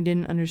 he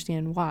didn't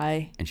understand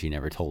why. and she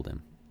never told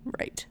him.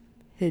 Right.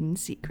 Hidden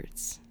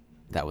secrets.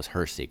 That was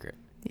her secret.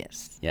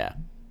 Yes. Yeah.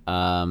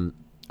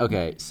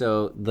 Okay,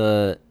 so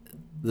the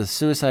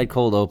suicide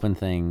cold open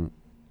thing,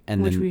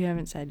 and Which then we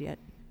haven't said yet.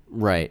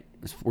 right,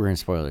 we're in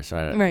spoilers,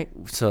 so Right.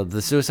 So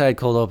the suicide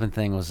cold open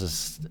thing was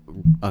just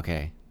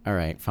okay. All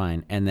right,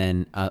 fine. And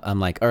then I'm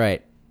like, all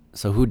right,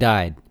 so who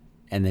died?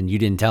 And then you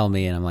didn't tell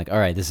me, and I'm like, all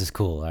right, this is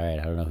cool. All right,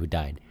 I don't know who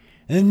died.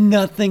 And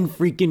nothing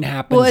freaking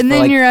happens Well, and for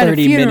then like you're at a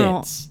 30 funeral.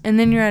 minutes. And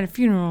then you're at a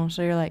funeral,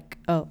 so you're like,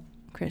 oh,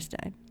 Chris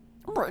died.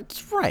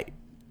 Right.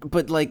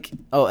 But like,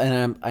 oh,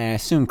 and I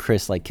assume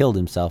Chris like killed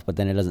himself, but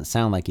then it doesn't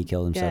sound like he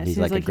killed himself. Yeah, it he's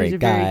seems like a great he's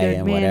guy very good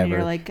and man, whatever. And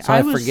you're like, So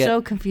I was forget.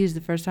 so confused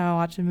the first time I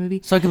watched the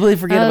movie. So I completely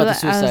forget about the I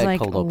suicide was like,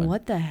 cold open.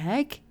 what the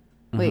heck?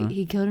 Wait,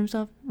 he killed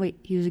himself? Wait,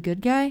 he was a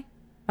good guy?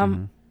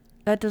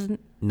 That doesn't...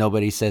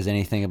 Nobody says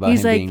anything about him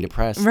like, being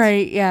depressed.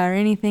 Right, yeah, or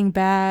anything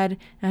bad. And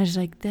I was just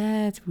like,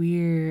 that's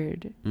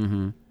weird.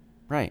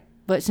 Right.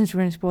 But since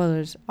we're in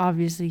spoilers,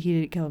 obviously he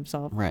didn't kill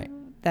himself. Right.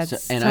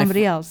 That's and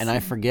somebody else. And I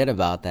forget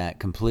about that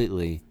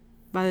completely.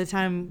 By the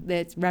time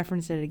that's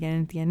referenced it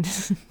again at the end.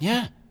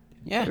 Yeah.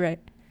 Yeah. Right.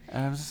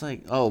 And I was just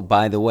like, oh,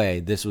 by the way,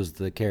 this was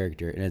the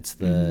character, and it's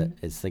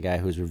the guy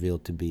who's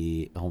revealed to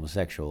be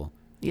homosexual.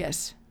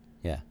 Yes.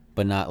 Yeah,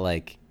 but not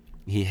like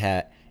he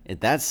had.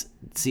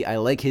 I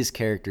like his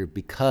character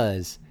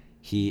because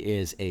he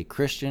is a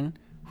Christian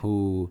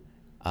who,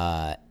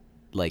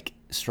 like,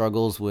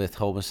 struggles with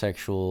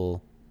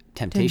homosexual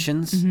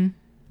temptations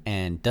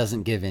and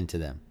doesn't give in to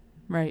them.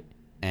 Right.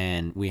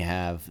 And we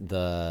have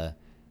the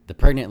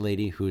pregnant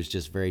lady who's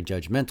just very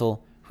judgmental,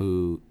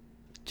 who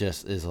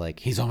just is like,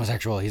 he's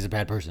homosexual, he's a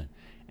bad person,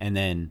 and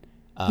then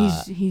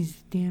he's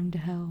damned to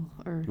hell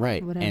or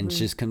right, whatever. and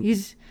just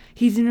he's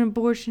an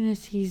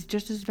abortionist. He's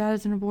just as bad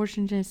as an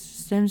abortionist.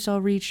 Stem cell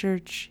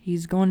research.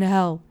 He's going to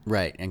hell.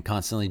 right, and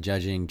constantly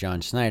judging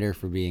John Snyder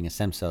for being a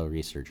stem cell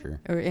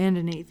researcher And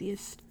an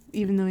atheist,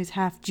 even though he's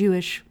half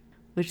Jewish,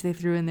 which they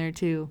threw in there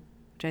too,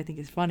 which I think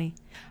is funny.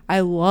 I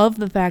love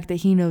the fact that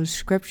he knows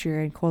scripture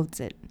and quotes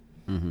it.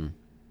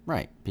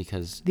 Right,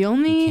 because The you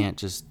only can't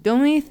just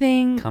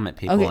thing come at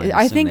people. Okay, and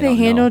I assume think they don't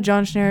handled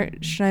know. John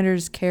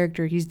Schneider's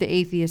character. He's the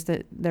atheist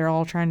that they're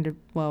all trying to.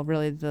 Well,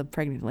 really, the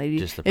pregnant lady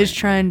Just the is pregnant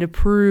trying to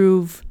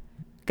prove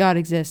God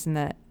exists and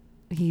that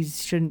he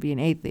shouldn't be an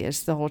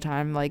atheist the whole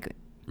time. Like,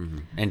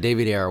 And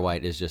David Ayer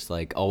White is just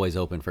like always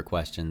open for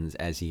questions,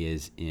 as he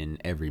is in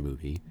every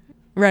movie,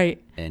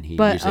 right? and he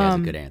But, usually has a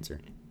good answer.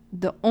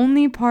 The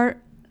only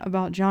part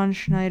about John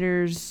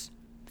Schneider's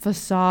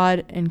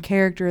facade and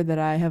character that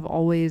I have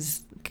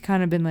always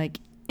kind of been like,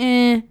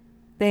 they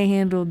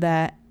handled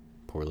that.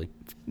 Poorly.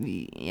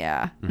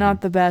 Yeah, not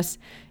the best,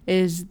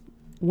 is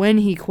when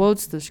he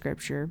quotes the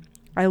scripture.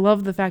 I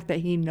love the fact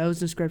that he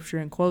knows the scripture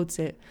and quotes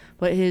it,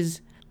 but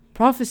his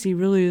prophecy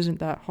really isn't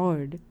that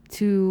hard.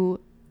 2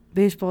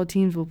 baseball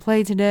teams will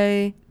play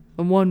today,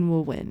 and 1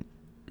 will win.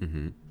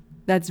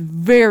 That's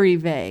very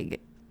vague.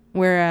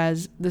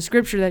 Whereas the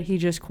scripture that he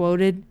just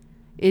quoted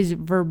is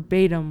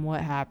verbatim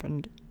what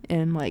happened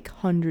in like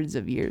hundreds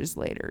of years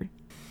later.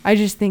 I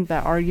just think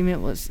that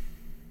argument was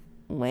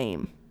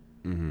lame.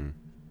 Mm-hmm.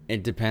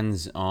 It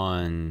depends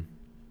on...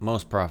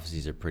 Most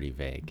prophecies are pretty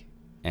vague,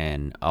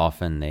 and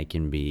often they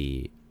can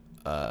be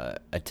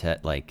not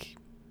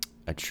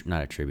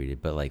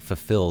attributed, but like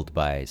fulfilled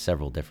by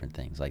several different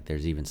things. Like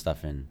there's even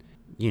stuff in,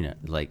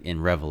 like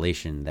in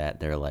Revelation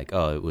that they're like,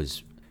 oh, it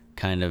was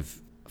kind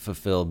of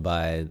fulfilled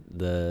by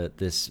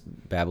this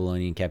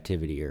Babylonian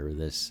captivity, or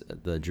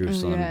the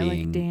Jerusalem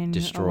being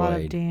destroyed. A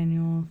lot of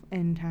Daniel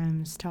end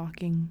times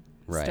talking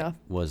stuff.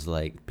 Was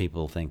like,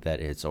 people think that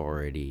it's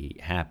already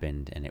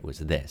happened and it was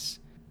this.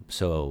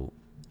 So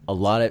a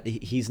lot of...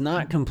 He's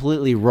not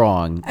completely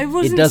wrong. I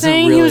wasn't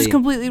saying he was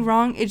completely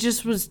wrong. It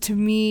just was, to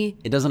me...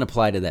 It doesn't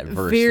apply to that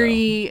verse,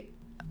 very...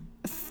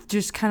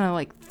 just kind of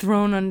like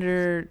thrown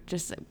under,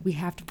 just like, we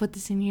have to put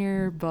this in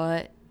here,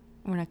 but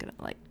we're not going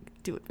to like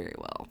do it very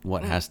well.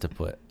 What has to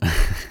put?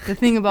 The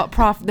thing about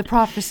the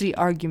prophecy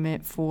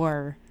argument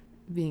for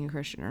being a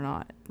Christian or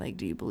not. Like,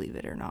 do you believe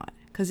it or not?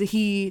 Because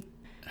he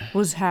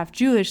was half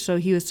Jewish, so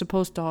he was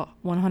supposed to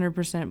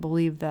 100%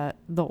 believe that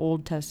the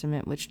Old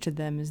Testament, which to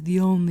them is the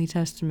only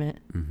testament.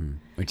 Mm-hmm.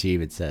 Which he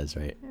even says,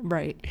 right?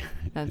 Right.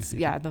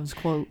 That was a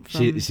quote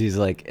from... She's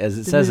like, as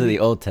it says in the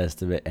Old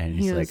Testament, and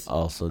he's like,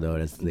 also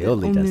known as the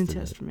only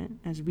Testament.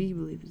 As we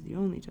believe is the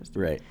only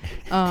Testament.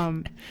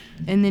 Right.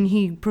 And then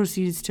he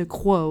proceeds to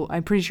quote,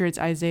 I'm pretty sure it's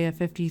Isaiah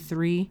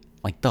 53.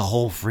 Like the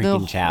whole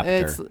freaking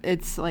chapter.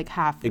 It's like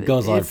half. It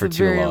goes on for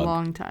too long. It's a very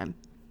long time.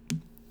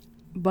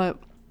 But...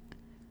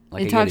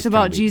 Like, it talks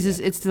about Jesus.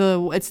 It's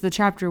the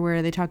chapter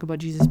where they talk about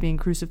Jesus being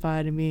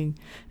crucified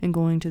and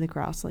going to the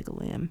cross like a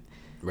lamb,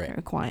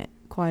 right?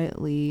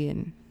 Quietly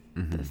and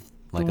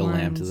like a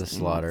lamb to the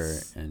slaughter,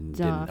 and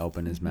didn't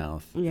open his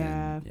mouth.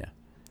 Yeah,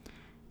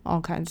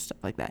 all kinds of stuff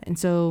like that. And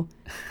so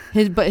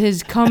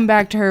his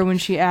comeback to her when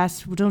she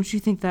asked, well, "Don't you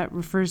think that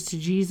refers to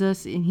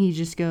Jesus?" And he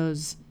just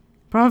goes,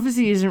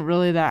 "Prophecy isn't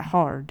really that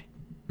hard.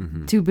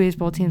 Mm-hmm. 2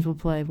 baseball teams will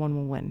play, 1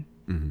 will win."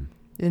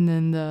 Mm-hmm. And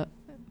then the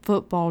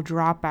football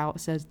dropout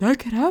says that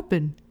could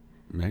happen.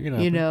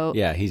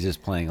 Yeah, he's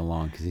just playing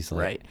along because he's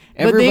like, right.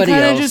 But they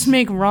kind of just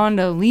make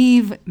Rhonda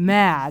leave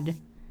mad.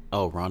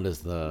 Oh, Rhonda's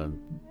the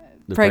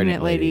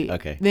pregnant lady.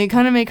 Okay. They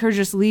kind of make her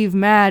just leave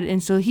mad,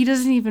 and so he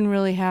doesn't even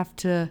really have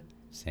to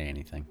say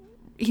anything.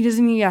 He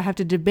doesn't even have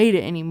to debate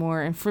it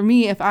anymore. And for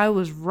me, if I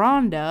was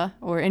Rhonda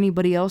or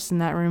anybody else in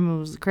that room who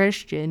was a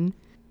Christian,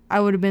 I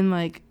would have been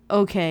like,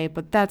 okay,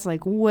 but that's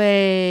like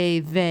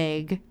way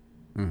vague.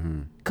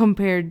 Mm-hmm.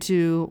 Compared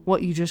to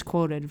what you just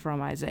quoted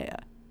from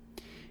Isaiah.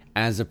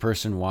 As a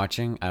person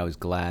watching, I was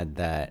glad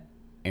that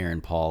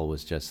Aaron Paul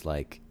was just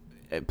like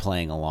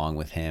playing along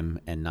with him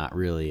and not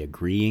really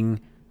agreeing,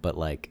 but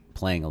like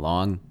playing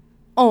along.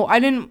 Oh, I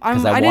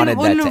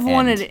wouldn't have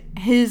wanted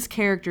his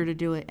character to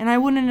do it, and I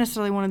wouldn't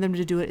necessarily wanted them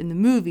to do it in the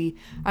movie.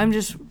 I'm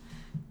just,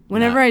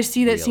 whenever I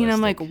see that scene,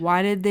 I'm like,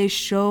 why did they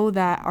show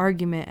that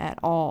argument at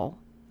all?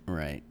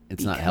 Right,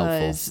 it's not helpful.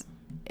 Because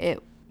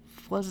it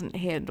wasn't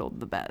handled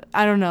the best.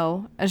 I don't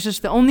know. That's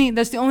the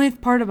only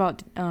part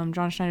about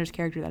John Schneider's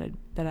character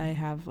that I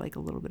have like a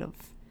little bit of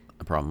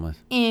a problem with.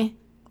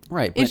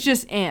 Right. It's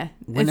just Whenever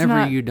it's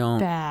not you don't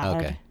bad.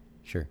 Okay.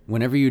 Sure.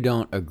 Whenever you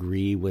don't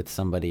agree with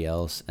somebody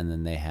else and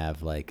then they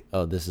have like,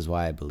 oh, this is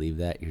why I believe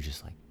that, you're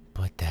just like,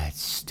 but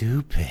that's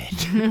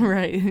stupid.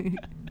 Right.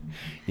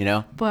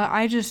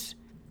 But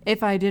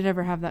if I did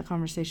ever have that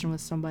conversation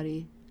with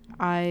somebody,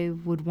 I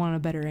would want a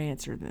better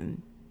answer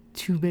than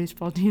 2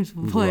 baseball teams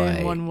will play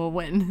and 1 will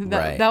win.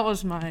 That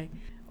was my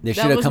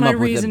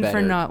reason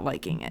for not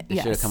liking it. They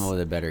should have come up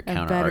with a better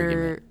counter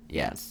argument.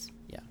 Yes.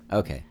 Yeah.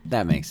 Okay.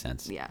 That makes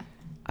sense. Yeah.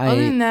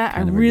 Other than that,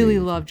 I really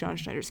love John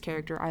Schneider's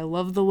character. I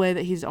love the way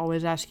that he's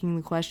always asking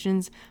the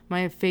questions.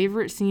 My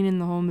favorite scene in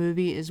the whole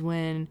movie is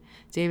when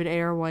David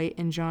A.R. White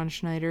and John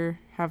Schneider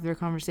have their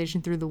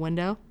conversation through the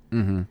window.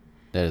 Mm-hmm.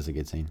 That is a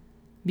good scene.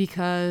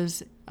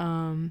 Because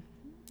John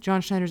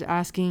Schneider's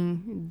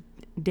asking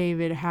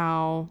David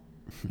how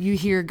you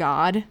hear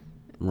God.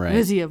 Right.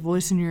 Does he have a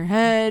voice in your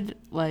head?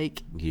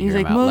 Like, he's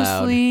like,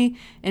 mostly. Loud.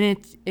 And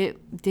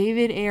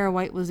David A.R.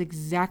 White was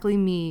exactly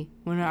me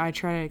when I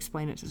try to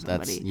explain it to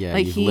somebody.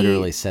 You've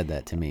literally said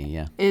that to me,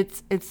 yeah.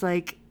 It's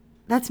like,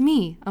 that's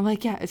me. I'm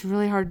like, yeah, it's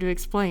really hard to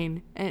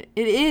explain. And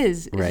it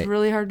is. It's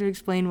really hard to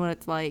explain what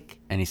it's like.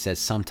 And he says,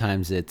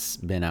 sometimes it's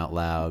been out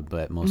loud,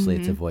 but mostly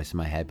it's a voice in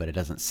my head, but it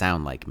doesn't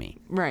sound like me.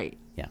 Right.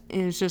 Yeah.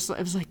 And it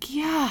was like,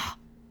 yeah.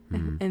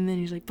 Mm-hmm. And then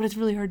he's like, but it's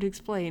really hard to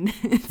explain.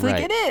 It's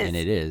like, it is. And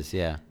it is,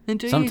 yeah.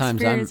 Until you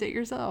experience it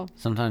yourself.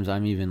 Sometimes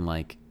I'm even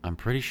like, I'm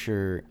pretty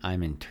sure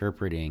I'm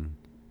interpreting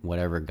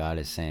whatever God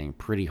is saying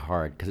pretty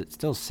hard because it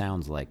still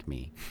sounds like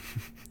me.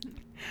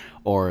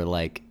 Or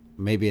like,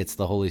 maybe it's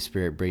the Holy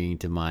Spirit bringing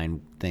to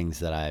mind things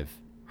that I've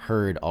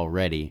heard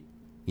already,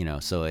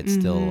 so it's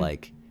still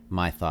like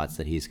my thoughts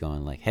that he's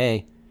going like,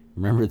 hey,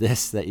 remember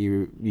this that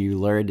you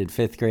learned in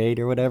 5th grade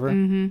or whatever?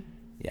 Mm-hmm.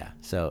 Yeah,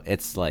 so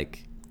it's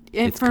like...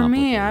 For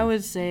me, I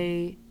would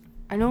say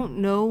I don't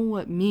know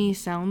what me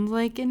sounds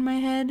like in my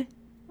head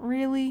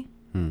really.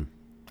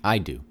 I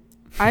do.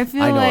 I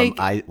feel I know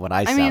like what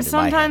I I sound mean, in my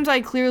sometimes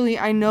head.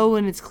 I know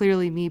when it's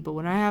clearly me, but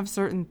when I have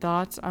certain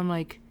thoughts, I'm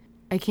like,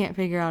 I can't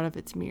figure out if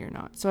it's me or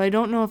not. So I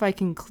don't know if I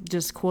can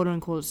just quote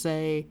unquote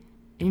say,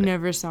 he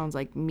never sounds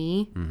like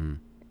me,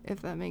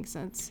 if that makes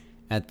sense.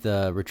 At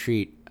the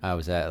retreat I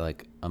was at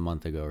like a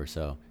month ago or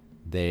so,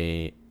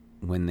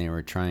 when they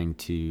were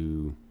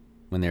given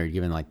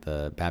like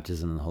the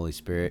baptism of the Holy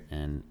Spirit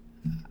and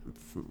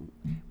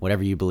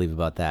whatever you believe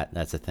about that,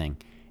 that's a thing.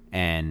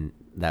 And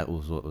that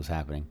was what was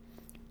happening.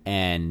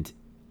 And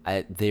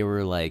they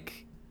were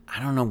like,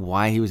 I don't know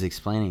why he was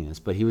explaining this,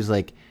 but he was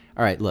like,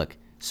 all right, look,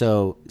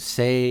 so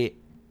say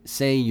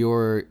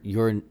your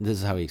this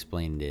is how he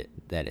explained it,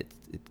 that it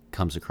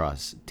comes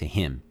across to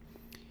him.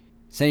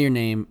 Say your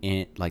name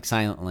in like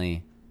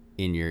silently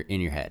in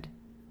your head.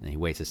 And he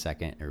waits a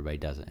second, everybody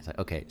does it. It's like,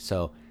 okay,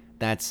 so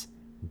that's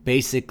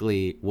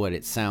basically what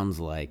it sounds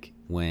like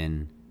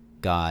when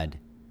God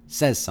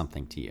says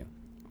something to you.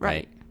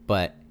 Right.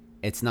 But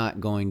it's not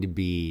going to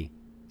be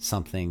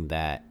something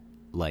that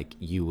like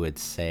you would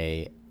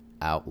say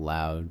out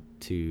loud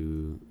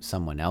to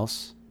someone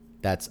else.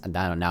 That's, I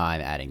don't, now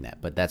I'm adding that,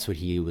 but that's what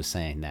he was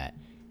saying, that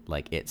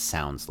like it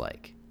sounds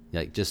like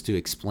just to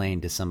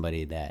explain to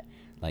somebody that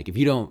like if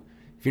you're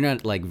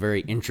not like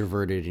very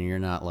introverted and you're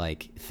not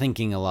like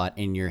thinking a lot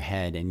in your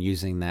head and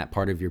using that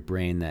part of your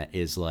brain that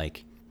is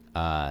like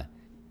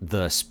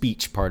the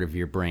speech part of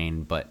your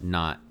brain, but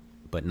not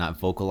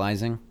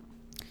vocalizing.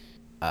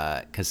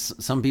 Because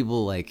some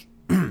people like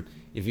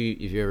if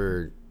you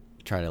ever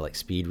try to like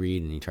speed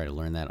read and you try to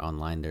learn that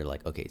online, they're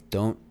like, okay,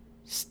 don't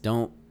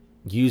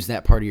use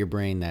that part of your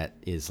brain that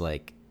is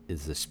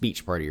the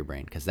speech part of your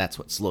brain, because that's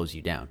what slows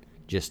you down.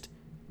 Just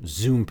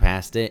zoom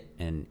past it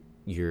and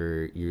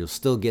you'll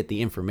still get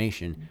the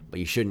information, but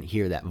you shouldn't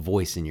hear that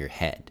voice in your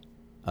head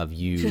of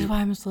you. Which is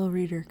why I'm a slow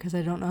reader, because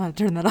I don't know how to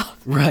turn that off.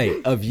 Right,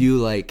 of you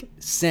like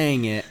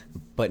saying it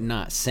but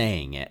not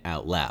saying it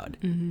out loud.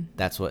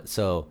 That's what.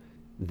 So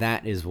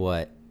that is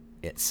what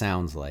it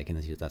sounds like,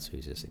 and that's what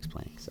he's just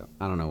explaining. So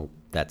I don't know.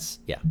 That's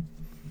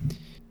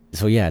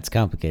So yeah, it's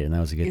complicated, and that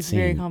was a good It's scene.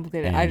 very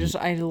complicated.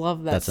 I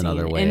love that. That's scene.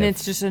 another way and of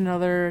it's just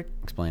another.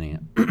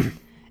 explaining it.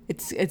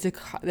 It's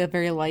a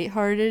very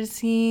lighthearted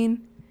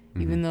scene,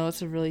 even though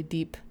it's a really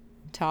deep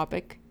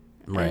topic.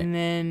 Right.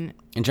 And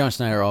John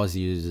Schneider always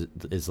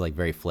is like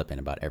very flippant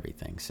about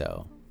everything,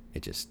 so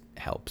it just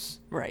helps.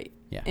 right.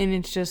 Yeah. And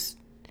it's just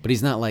But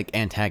he's not like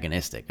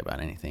antagonistic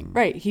about anything.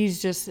 right.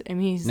 He's just. I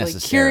mean, he's like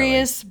Necessarily.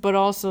 curious, but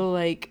also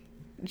like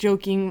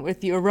joking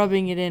with you or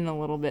rubbing it in a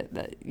little bit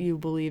that you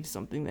believe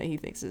something that he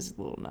thinks is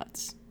a little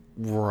nuts.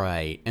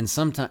 Right. And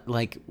sometimes,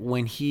 like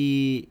when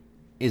he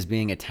is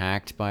being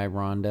attacked by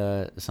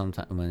Rhonda,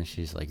 sometimes when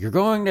she's like, "You're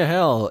going to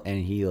hell,"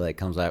 and he like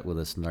comes out with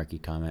a snarky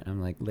comment,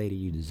 I'm like, "Lady,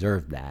 you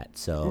deserve that."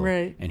 So,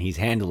 Right. And he's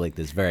handling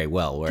this very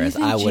well, Do you whereas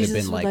think I would have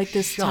Jesus been would like,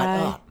 this "Shut tie?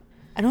 up."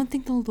 I don't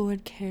think the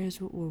Lord cares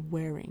what we're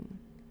wearing.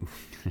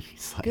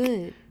 He's like,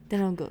 Good.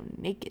 Then I'll go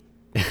naked.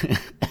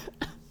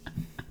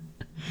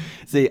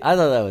 see, I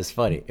thought that was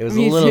funny. It was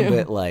Me a little too.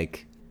 bit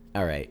like,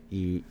 all right,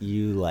 you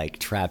like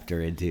trapped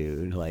her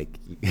into like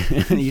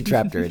you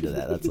trapped her into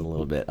that. That's a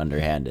little bit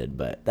underhanded,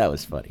 but that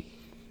was funny.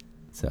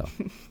 So,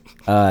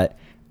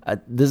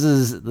 this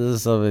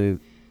is something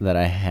that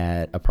I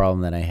had a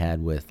problem that I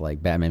had with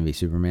like Batman v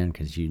Superman,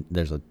 because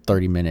there's a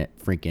 30-minute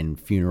freaking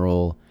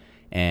funeral,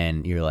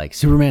 and you're like,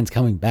 Superman's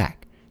coming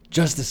back.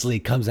 Justice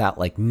League comes out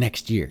like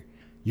next year.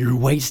 You're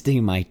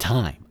wasting my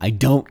time. I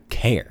don't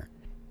care.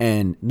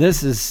 And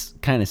this is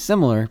kind of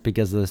similar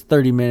because there's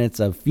 30 minutes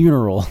of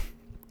funeral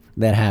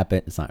that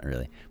happened. It's not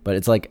really, but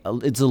it's like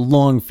it's a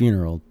long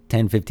funeral,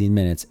 10, 15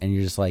 minutes, and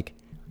you're just like,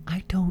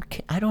 I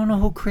don't know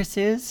who Chris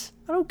is.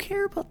 I don't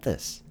care about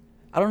this.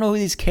 I don't know who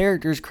these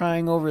characters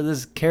crying over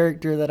this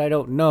character that I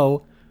don't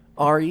know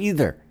are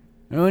either.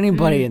 I don't know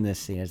anybody in this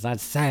scene. It's not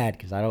sad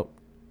because I don't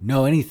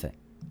know anything.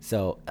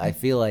 So I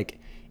feel like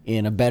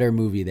in a better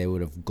movie they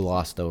would have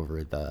glossed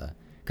over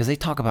because they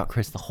talk about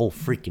Chris the whole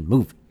freaking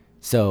movie.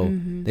 So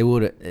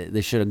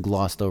they should have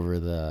glossed over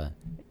the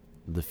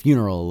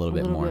funeral a little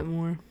bit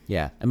more.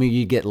 Yeah, I mean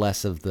you get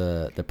less of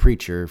the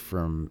preacher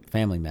from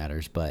Family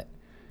Matters, but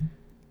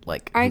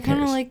like I who kind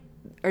of cares? like.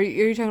 Are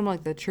you talking about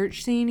like the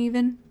church scene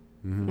even?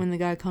 When the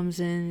guy comes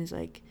in, he's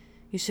like,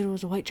 "You said it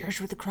was a white church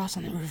with a cross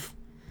on the roof."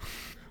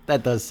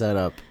 That does set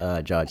up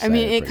Judge. I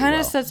mean, Snyder it pretty kind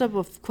of well. sets up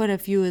with quite a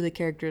few of the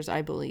characters,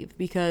 I believe,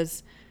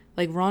 because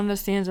like Rhonda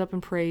stands up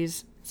and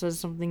prays, says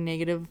something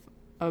negative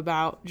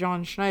about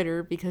John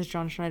Schneider because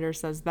John Schneider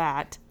says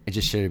that. It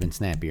just should have been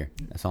snappier.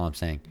 That's all I'm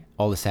saying.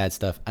 All the sad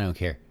stuff, I don't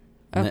care.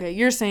 And Okay,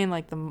 you're saying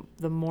like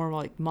the more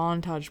like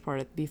montage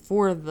part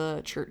before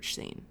the church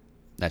scene.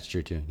 that's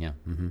true too. Yeah.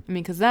 Mm-hmm. I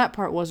mean, because that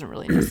part wasn't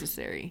really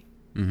necessary.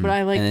 But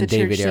I like And then the church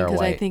David scene Ayer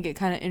because I White. think it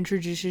kind of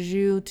introduces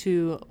you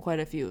to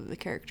quite a few of the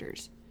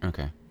characters.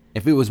 Okay.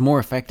 If it was more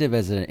effective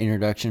as an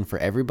introduction for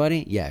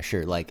everybody, yeah,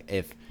 sure. Like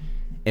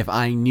if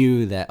I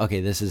knew that, okay,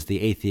 this is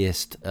the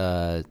atheist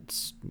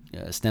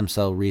stem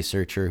cell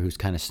researcher who's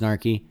kind of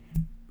snarky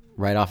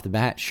right off the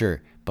bat,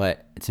 sure.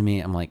 But to me,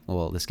 I'm like,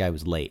 well, this guy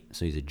was late,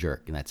 so he's a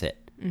jerk, and that's it.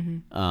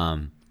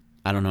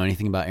 I don't know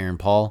anything about Aaron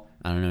Paul.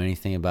 I don't know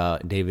anything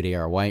about David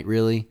A.R. White,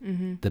 really.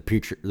 The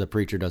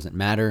preacher doesn't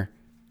matter.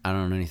 I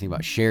don't know anything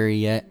about Sherry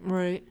yet.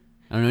 Right.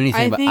 I don't know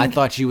anything about. I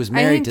thought she was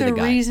married to the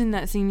guy. The reason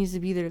that scene needs to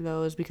be there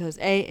though is because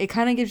it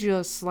kind of gives you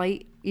a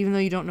slight, even though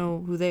you don't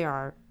know who they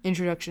are,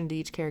 introduction to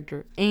each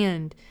character,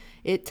 and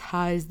it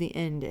ties the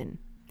end in.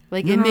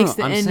 Like it makes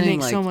the end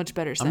make so much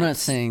better sense. I'm not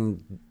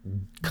saying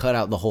cut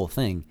out the whole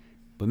thing,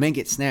 but make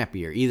it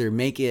snappier. Either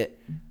make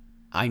it,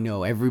 I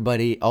know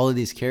everybody, all of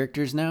these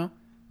characters now.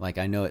 Like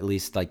I know at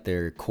least like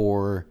their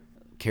core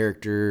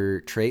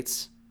character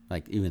traits,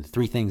 like even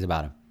 3 things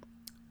about them.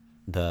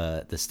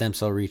 The stem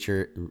cell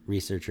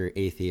researcher,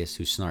 atheist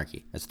who's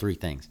snarky. That's 3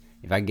 things.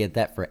 If I get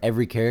that for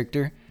every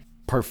character,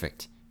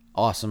 perfect.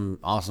 Awesome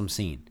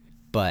scene.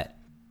 But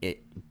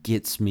it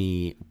gets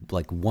me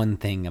like one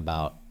thing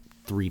about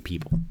 3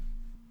 people.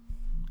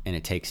 And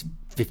it takes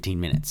 15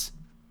 minutes.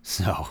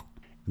 So,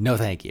 no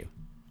thank you.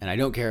 And I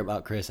don't care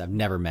about Chris. I've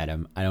never met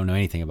him. I don't know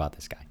anything about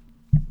this guy.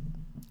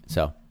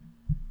 So,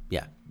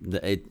 yeah.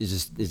 It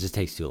just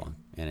takes too long.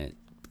 And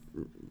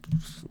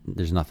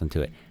there's nothing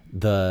to it.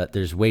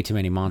 There's way too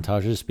many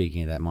montages.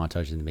 Speaking of that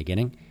montage in the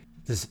beginning,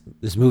 this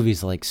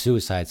movie's like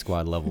Suicide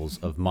Squad levels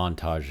of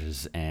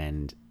montages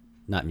and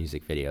not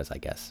music videos, I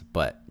guess,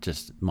 but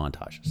just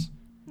montages.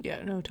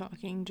 Yeah, no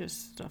talking,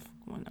 just stuff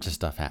going on. Just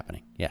stuff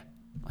happening. Yeah,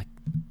 like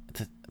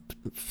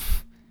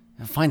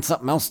find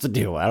something else to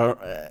do. I don't.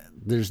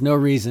 There's no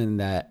reason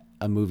that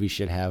a movie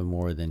should have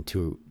more than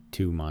two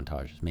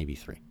montages, maybe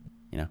 3.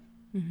 You know,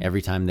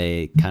 every time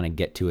they kind of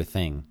get to a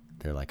thing,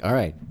 they're like, "All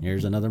right,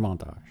 here's another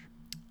montage."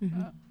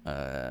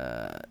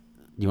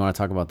 You want to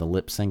talk about the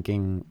lip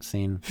syncing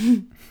scene?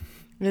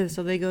 Yeah,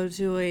 so they go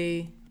to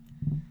I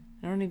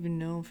don't even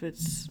know if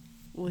it's,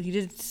 well, he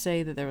did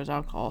say that there was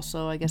alcohol,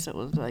 so I guess it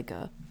was like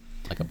a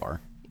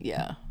bar.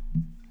 Yeah.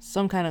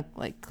 Some kind of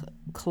like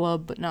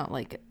club, but not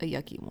like a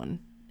yucky one.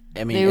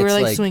 I mean, they were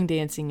like swing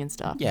dancing and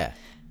stuff. Yeah.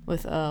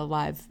 With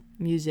live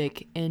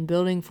music, and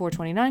Building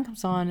 429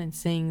 comes on and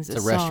sings a song.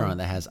 It's a restaurant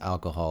that has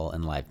alcohol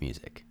and live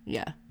music.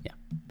 Yeah. Yeah.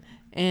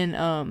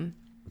 And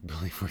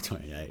Building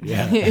 429.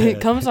 Yeah. it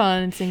comes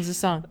on and sings a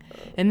song.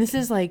 And this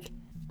is like,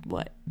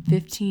 what,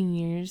 15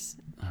 years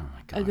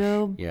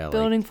ago? Yeah,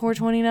 Building like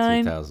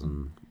 429?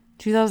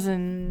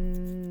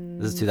 2000.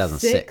 This is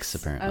 2006,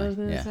 apparently. I was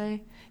going to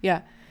say.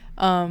 Yeah.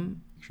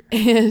 Sure.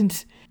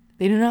 And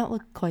they do not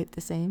look quite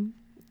the same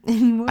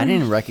anymore. I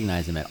didn't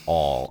recognize him at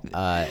all.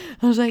 I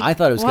was like, I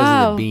thought it was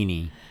because of the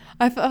beanie.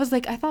 I was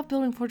like, I thought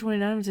Building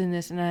 429 was in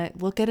this, and I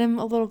look at him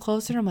a little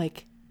closer, and I'm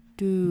like,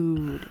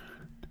 dude.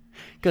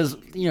 Because,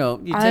 you know,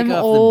 you take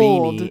off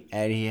the beanie,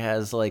 and he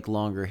has, like,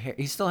 longer hair.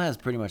 He still has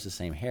pretty much the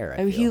same hair, I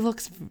feel.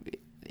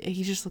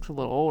 He just looks a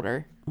little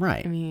older.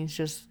 Right. I mean, he's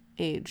just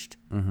aged.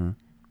 Mm-hmm.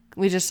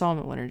 We just saw him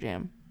at Winter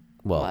Jam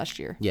last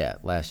year. Yeah,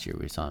 last year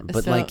we saw him.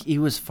 But, like, he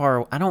was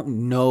far... I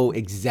don't know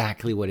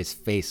exactly what his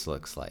face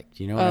looks like.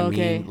 Do you know what I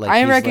mean? Like,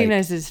 I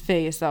recognize his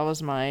face. That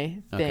was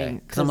my thing.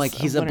 Because I'm like,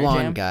 he's a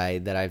blonde guy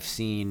that I've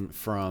seen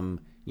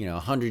from...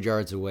 100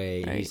 yards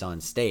away, and he's on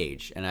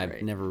stage, and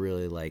I've never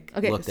really looked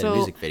at a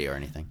music video or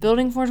anything.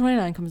 Building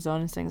 429 comes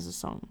on and sings a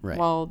song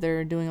while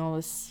they're doing all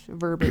this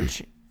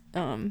verbiage,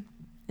 and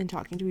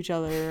talking to each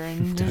other,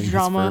 and there's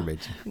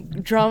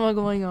drama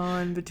going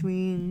on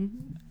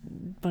between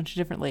a bunch of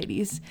different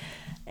ladies,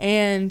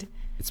 and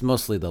it's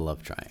mostly the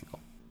love triangle,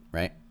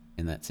 right?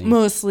 In that scene,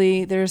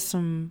 mostly there's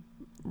some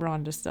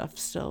Rhonda stuff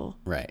still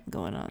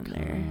going on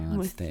there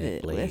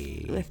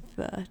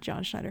with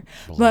John Schneider,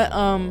 but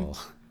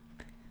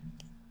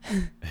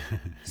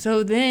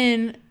So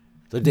then...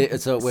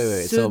 So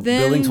wait. So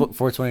Building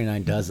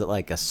 429 does it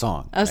like a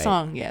song, A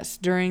song, yes,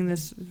 during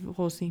this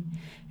whole scene.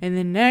 And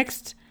then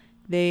next,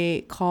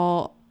 they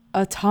call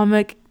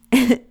Atomic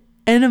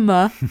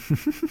Enema.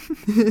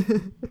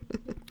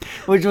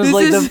 Which was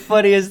the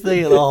funniest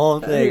thing of the whole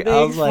thing.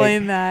 They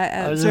explained that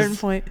at a certain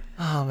point.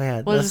 Oh,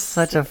 man, that's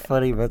such a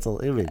funny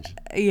mental image.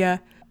 Yeah.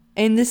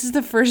 And this is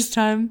the first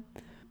time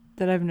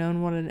that I've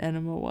known what an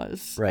enema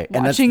was. Right.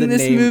 And watching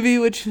this movie,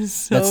 which was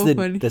so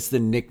funny. That's the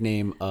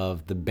nickname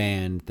of the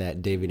band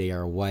that David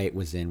A.R. White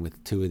was in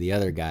with 2 of the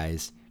other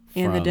guys.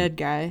 And the dead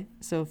guy.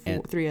 So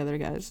 3 other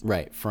guys.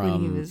 Right. From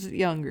when he was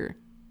younger.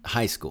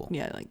 High school.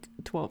 Yeah, like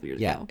 12 years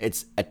ago. Yeah,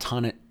 it's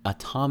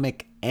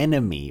Atomic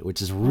Enemy,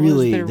 which is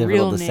really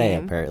difficult to say,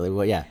 apparently.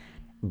 Well, yeah.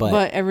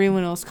 But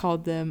everyone else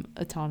called them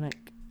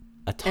Atomic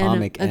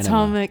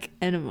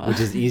Enema. Which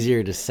is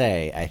easier to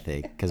say, I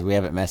think, because we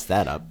haven't messed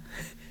that up.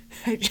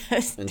 I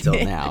just until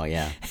did. Now,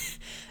 yeah.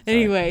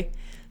 Anyway,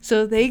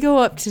 so they go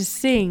up to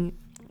sing,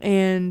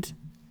 and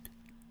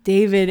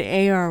David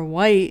A.R.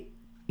 White,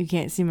 you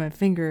can't see my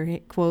finger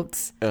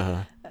quotes,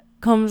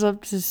 comes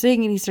up to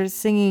sing, and he starts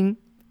singing,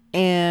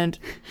 and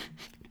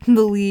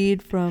the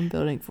lead from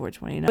Building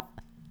 429.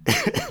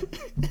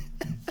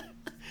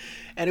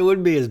 And it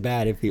wouldn't be as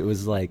bad if it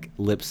was like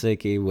lip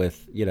syncing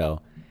with,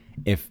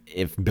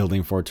 if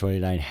Building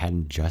 429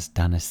 hadn't just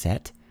done a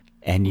set.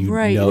 And you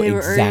know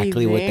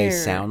exactly what they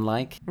sound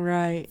like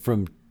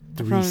from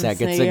 3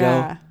 seconds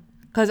ago.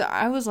 Because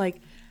I was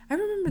like, I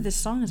remember this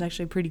song is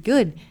actually pretty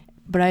good,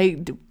 but I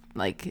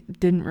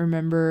didn't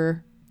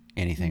remember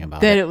anything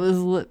about that it. it was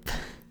lip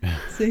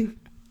sync.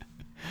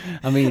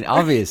 I mean,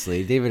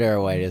 obviously, David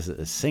Arrow White is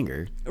a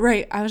singer.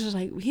 Right. I was just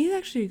like, he's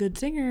actually a good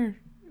singer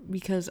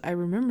because I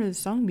remember the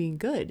song being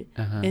good.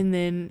 And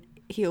then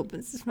he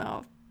opens his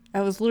mouth.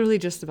 I was literally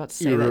just about to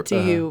say that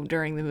to you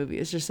during the movie.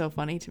 It's just so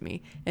funny to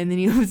me. And then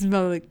he opens his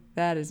mouth like,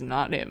 that is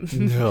not him.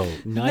 No,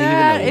 not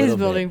that even a little is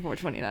Building bit.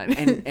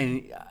 429.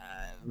 And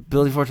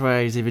Building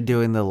 429 is even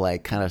doing the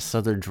like kind of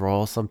southern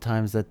drawl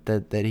sometimes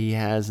that he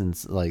has, and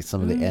like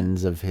some of the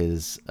ends of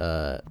his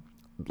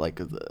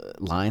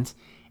lines,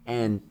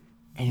 and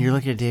you're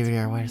looking at David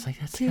Arrow White. It's like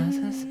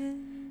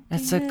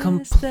that's a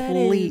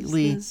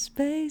completely the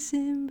space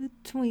in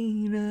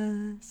between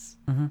us.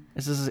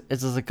 It's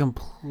just a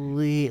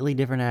completely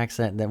different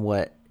accent than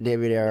what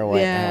David Arrow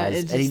White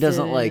has, and he just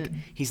doesn't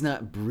he's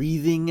not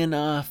breathing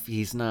enough.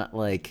 He's not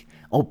like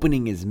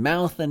opening his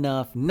mouth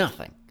enough.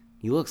 Nothing.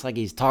 He looks like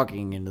he's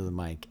talking into the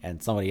mic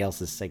and somebody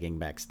else is singing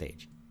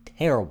backstage.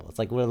 Terrible. It's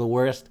like one of the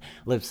worst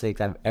lip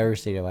syncs I've ever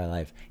seen in my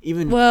life.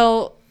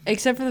 Well,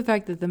 except for the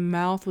fact that the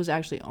mouth was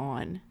actually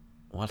on.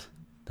 What?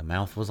 The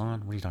mouth was on?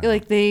 What are you talking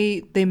about?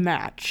 They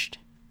matched.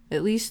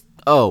 At least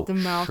the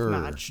mouth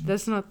matched.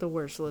 That's not the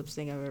worst lip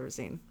sync I've ever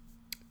seen.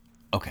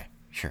 Okay.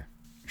 Sure.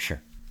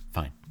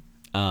 Fine.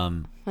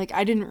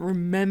 I didn't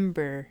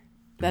remember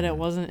that it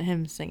wasn't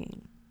him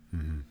singing.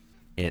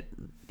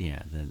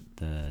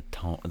 The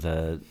tone,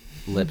 the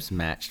lips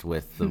matched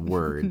with the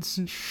words.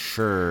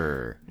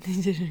 Sure.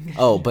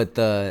 Oh, but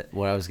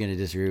what I was going to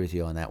disagree with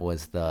you on that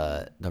was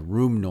the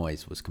room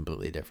noise was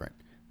completely different.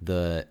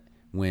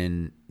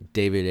 When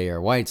David A.R.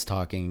 White's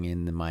talking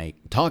in the mic,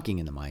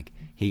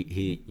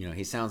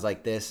 he sounds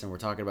like this, and we're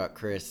talking about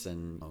Chris,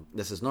 and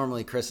this is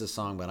normally Chris's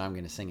song, but I'm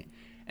going to sing it.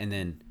 And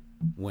then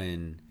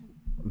when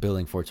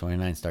Building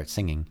 429 starts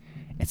singing,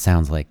 it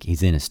sounds like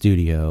he's in a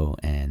studio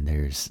and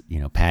there's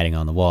padding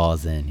on the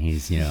walls, and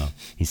he's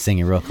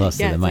singing real close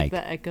to the mic. Like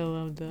the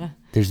echo of the.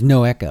 There's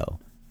no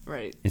echo.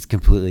 Right. It's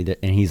completely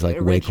and he's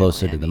like way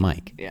closer to the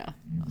mic. Yeah.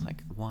 I was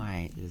like,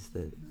 why is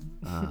the?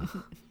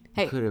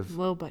 Hey, could've,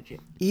 low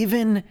budget.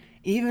 Even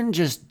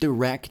just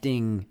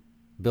directing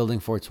Building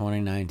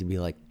 429 to be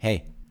like,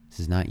 hey, this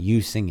is not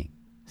you singing.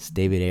 It's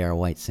David A.R.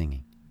 White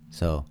singing.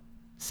 So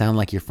sound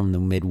like you're from the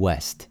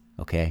Midwest,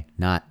 okay?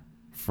 Not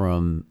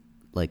from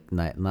not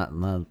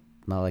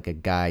like a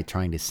guy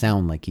trying to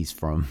sound like he's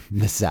from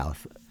the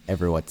South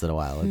every once in a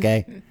while,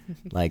 okay?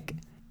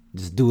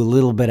 Just do a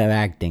little bit of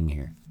acting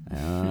here. I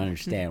don't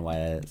understand why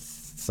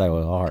that's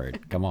so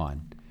hard. Come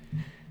on.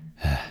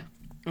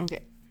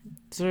 Okay.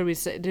 So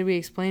did we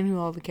explain who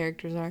all the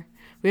characters are?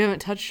 We haven't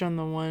touched on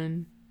the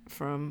one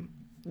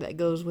that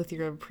goes with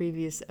your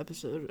previous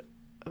episode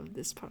of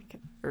this podcast,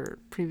 or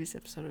previous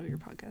episode of your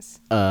podcast.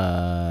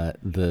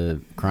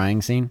 The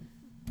crying scene.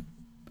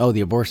 Oh,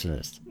 the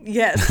abortionist.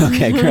 Yes.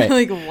 Okay, great.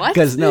 Like what?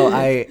 Because no,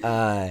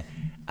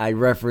 I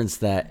referenced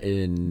that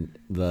in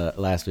the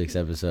last week's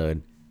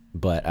episode,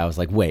 but I was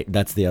like, wait,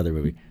 that's the other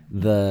movie.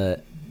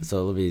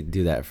 So let me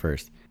do that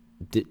first.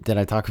 Did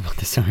I talk about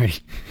this already?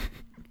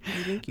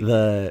 I think you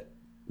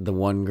The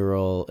one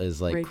girl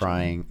is like Rachel.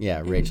 Crying.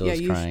 Yeah, Rachel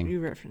is crying. You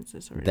referenced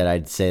this already. Did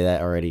I say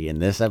that already in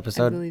this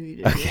episode? I believe you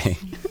did. Okay.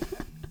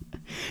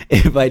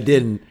 If I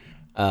didn't,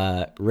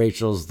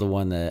 Rachel's the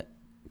one that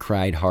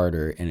cried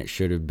harder, and it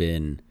should have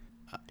been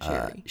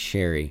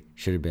Sherry.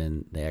 Should have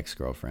been the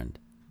ex-girlfriend.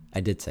 I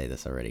did say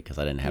this already because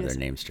I didn't have their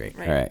names straight.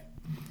 Right.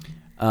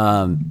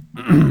 All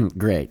right.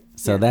 Great.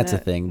 So that's a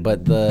thing.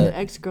 But the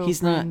ex-girlfriend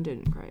he's not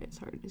didn't cry as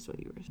hard as what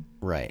you were saying.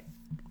 right.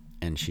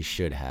 And she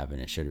should have, and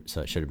it should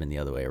have been the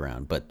other way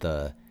around. But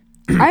the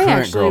I current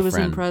actually was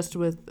girlfriend- impressed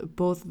with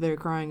both their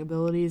crying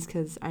abilities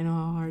because I know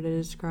how hard it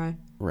is to cry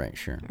Right,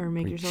 sure. or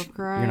make yourself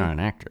cry. You're not an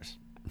actress.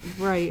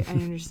 Right, I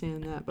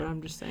understand that, but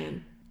I'm just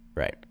saying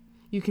Right.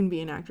 you can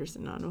be an actress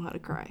and not know how to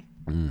cry.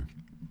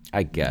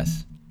 I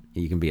guess.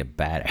 You can be a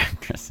bad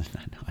actress and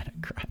not know how to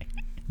cry.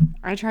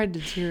 I tried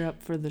to tear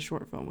up for the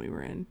short film we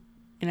were in,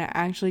 and I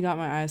actually got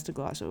my eyes to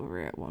gloss over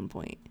at one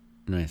point.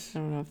 Nice. I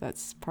don't know if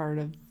that's part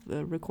of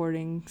the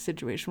recording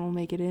situation we'll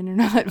make it in or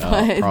not, but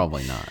Oh,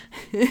 probably not.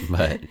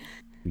 But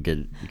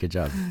good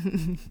job.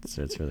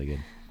 So it's really good.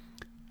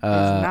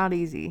 it's not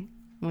easy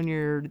when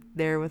you're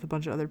there with a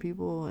bunch of other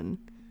people and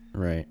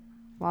Right.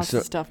 lots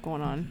of stuff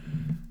going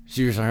on.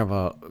 So you're talking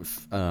about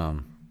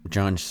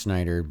John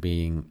Schneider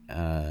being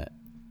an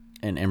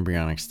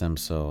embryonic stem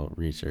cell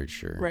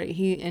researcher. Right.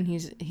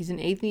 He's an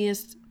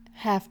atheist,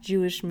 half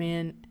Jewish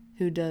man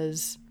who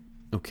does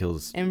Who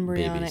kills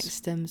embryonic babies.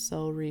 stem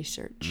cell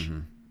research. Mm-hmm.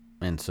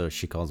 And so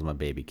she calls him a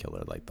baby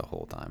killer like the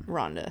whole time.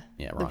 Rhonda.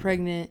 Yeah, The Rhonda.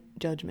 pregnant,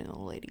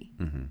 judgmental lady.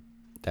 Mm-hmm.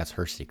 That's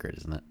her secret,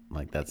 isn't it?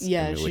 Like that's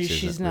Yeah, which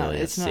she's isn't not.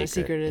 really It's not a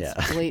secret. It's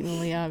Yeah.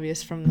 blatantly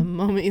obvious from the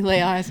moment you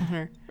lay eyes on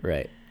her.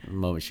 Right. The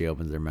moment she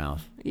opens her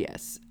mouth.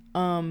 Yes.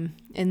 And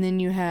then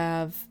you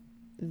have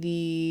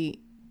the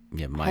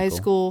Yeah, Michael. high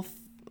school.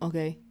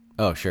 Okay.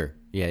 Oh, sure.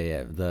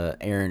 Yeah.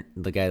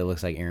 The guy that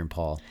looks like Aaron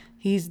Paul.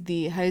 He's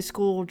the high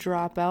school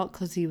dropout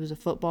because he was a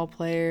football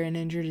player and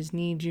injured his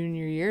knee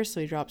junior year, so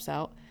he drops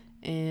out.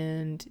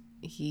 And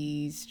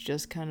he's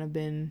just kind of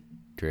been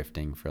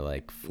Drifting for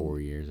like 4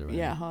 years or whatever.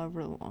 yeah,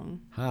 however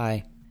long.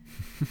 Hi.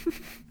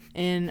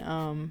 And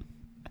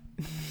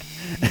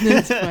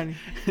that's funny.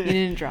 He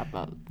didn't drop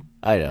out.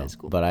 I know,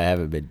 but I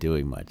haven't been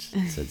doing much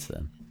since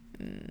then.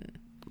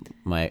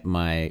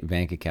 My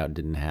bank account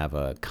didn't have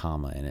a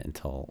comma in it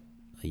until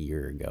a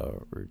year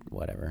ago or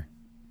whatever.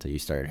 So you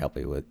started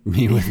helping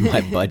me with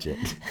my budget.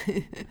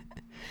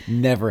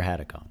 Never had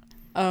a comma.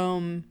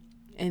 And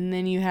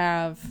then you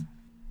have,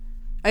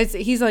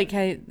 he's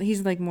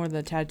like more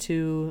the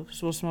tattoo.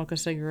 So we'll smoke a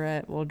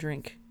cigarette, we'll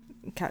drink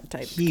cat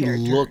type. He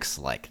character. looks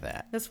like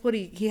that. That's what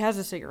he has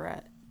a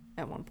cigarette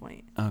at one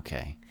point.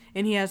 Okay.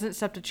 And he hasn't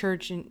stepped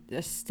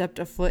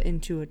a foot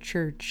into a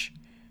church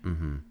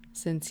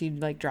since he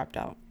like dropped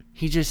out.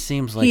 He just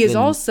seems like he is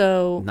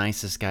also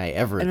nicest guy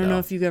ever. I don't know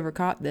if you've ever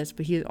caught this,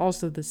 but he is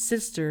also the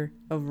sister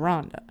of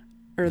Rhonda,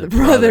 or the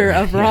brother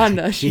of Rhonda.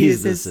 Yeah, she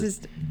is his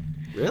sister.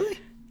 Really?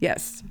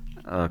 Yes.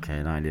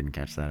 Okay, no, I didn't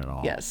catch that at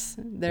all. Yes,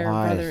 their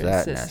Why brother is and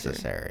that sister.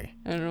 necessary?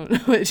 I don't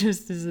know. It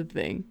just is a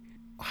thing.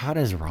 How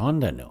does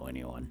Rhonda know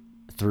anyone?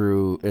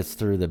 It's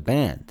through the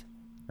band,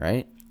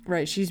 right?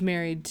 Right. She's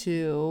married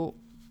to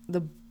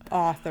the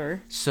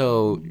author.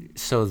 So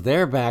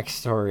their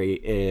backstory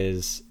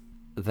is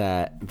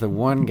that the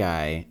one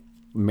guy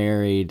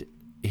married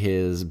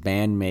his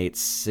bandmate's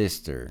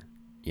sister.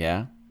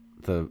 Yeah,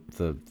 the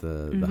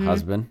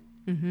husband.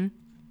 Mm-hmm.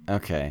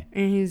 Okay.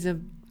 And he's a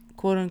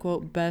quote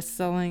unquote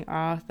best-selling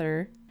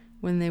author.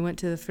 When they went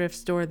to the thrift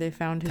store, they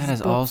found his that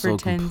is book also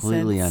for 10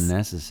 completely cents.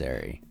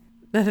 unnecessary.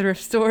 The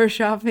thrift store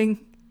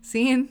shopping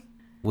scene.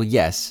 Well,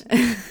 yes.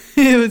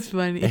 It was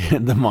funny.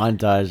 The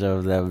montage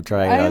of them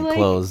trying on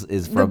clothes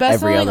is from every other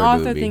movie. The best-selling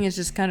author thing is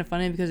just kind of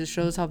funny because it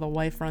shows how the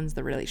wife runs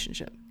the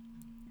relationship.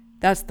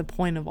 That's the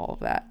point of all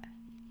of that.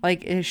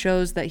 Like, it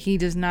shows that he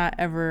does not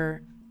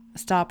ever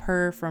stop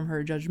her from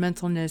her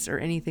judgmentalness or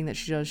anything that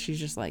she does. She's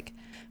just like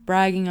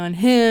bragging on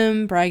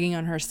him, bragging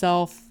on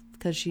herself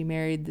because she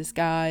married this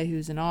guy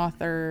who's an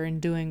author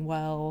and doing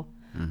well.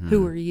 Mm-hmm.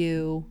 Who are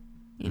you?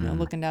 You know,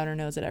 looking down her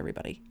nose at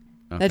everybody.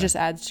 Okay. That just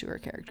adds to her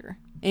character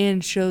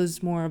and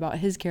shows more about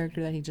his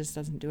character that he just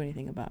doesn't do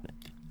anything about it.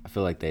 I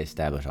feel like they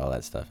establish all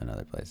that stuff in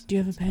other places. Do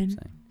you have a pen?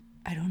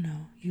 I don't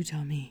know. You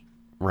tell me.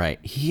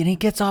 Right. He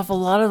gets off a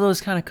lot of those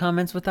kind of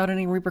comments without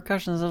any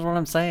repercussions, is what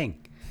I'm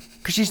saying.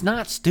 Because she's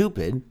not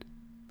stupid.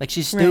 Like,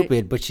 she's stupid,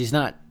 right. But she's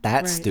not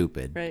that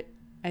stupid. Right.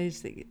 I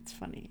just think it's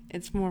funny.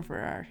 It's more for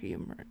our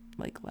humor,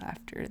 like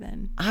laughter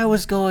than... I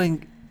was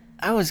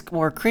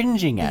more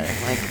cringing at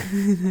it.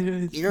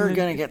 Like, you're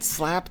going to get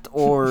slapped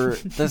or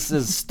this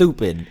is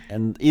stupid.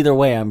 And either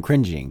way, I'm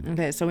cringing.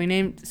 Okay, so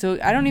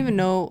I don't even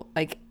know,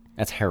 like...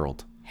 That's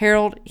Harold.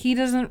 Harold, he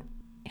doesn't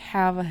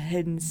have a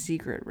hidden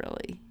secret,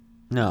 really.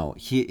 No,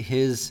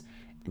 his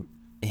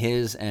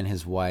and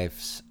his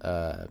wife's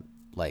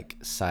like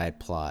side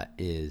plot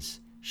is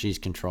she's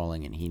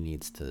controlling and he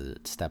needs to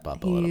step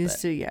up a little bit. He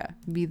needs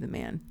to be the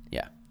man.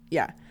 Yeah.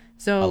 Yeah.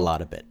 So a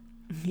lot of it.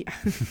 Yeah.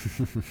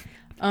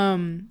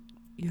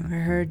 You ever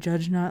heard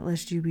 "Judge not,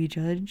 lest you be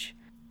judged"?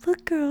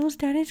 Look, girls,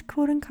 Daddy's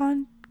quoting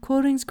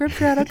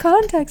scripture out of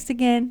context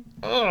again.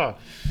 Oh,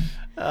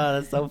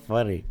 that's so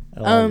funny. I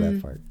love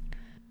that part.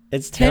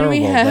 It's terrible,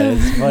 but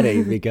it's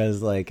funny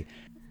because like.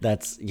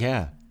 That's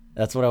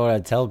what I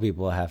want to tell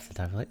people half the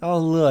time. Like, oh,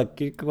 look,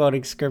 you're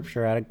quoting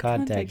scripture out of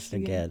context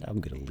again. I'm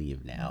going to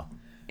leave now.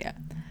 Yeah.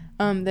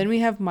 Then we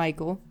have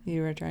Michael,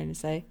 you were trying to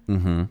say.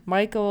 Mm-hmm.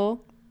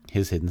 Michael.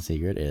 His hidden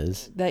secret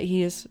is? That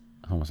he is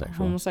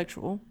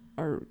homosexual.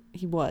 Or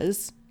he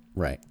was.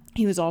 Right.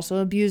 He was also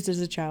abused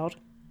as a child.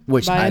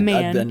 By a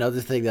man.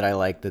 Another thing that I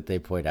like that they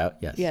point out,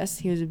 yes. Yes,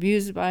 he was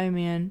abused by a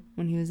man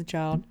when he was a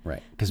child.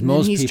 Right. Because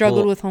most people... He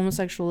struggled with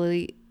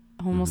homosexuality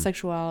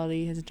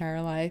his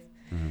entire life.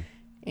 Mm-hmm.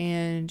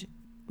 And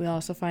we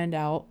also find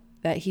out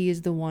that he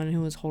is the one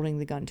who was holding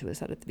the gun to his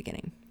head at the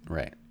beginning.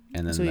 Right.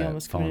 And then so he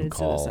almost committed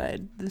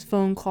suicide. This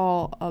phone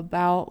call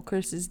about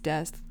Chris's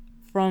death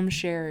from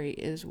Sherry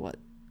is what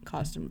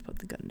caused him to put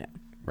the gun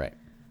down. Right.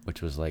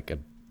 Which was like a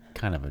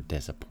kind of a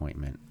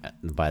disappointment.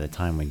 By the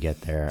time we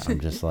get there, I'm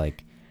just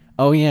like,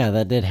 oh yeah,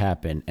 that did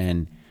happen.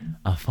 And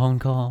a phone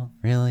call?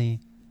 Really?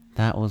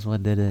 That was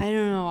what did it? I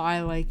don't know.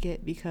 I like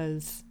it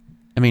because...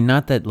 I mean,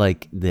 not that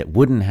like that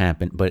wouldn't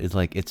happen, but it's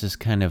like it's just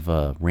kind of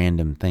a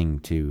random thing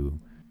to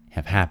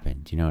have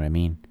happened. You know what I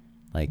mean?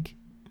 Like,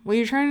 well,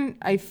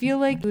 I feel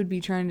like you would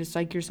be trying to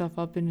psych yourself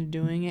up into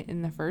doing it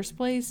in the first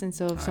place, and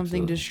so if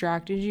something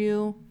distracted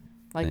you,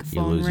 like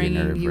phone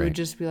ringing, you would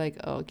just be like,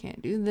 "Oh, I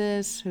can't do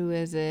this. Who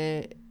is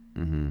it?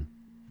 Mm-hmm.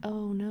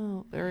 Oh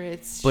no, or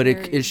it's." But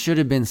it should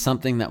have been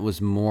something that was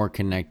more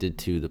connected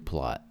to the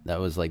plot. That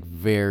was like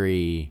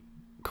very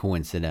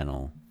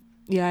coincidental.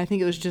 Yeah, I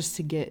think it was just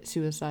to get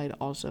suicide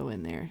also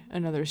in there.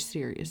 Another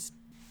serious.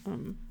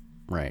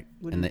 Right,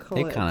 and they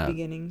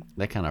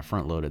kind of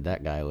front loaded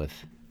that guy with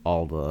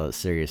all the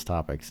serious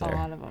topics there. A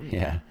lot of them.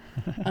 Yeah.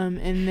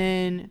 And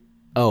then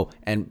Oh,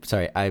 and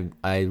sorry,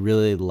 I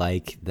really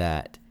like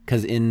that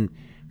because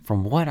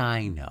from what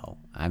I know,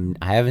 I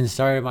haven't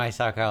started my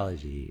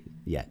psychology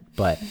yet,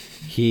 but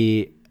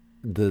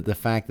the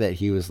fact that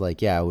he was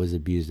like, yeah, I was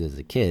abused as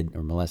a kid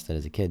or molested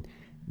as a kid,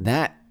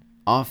 that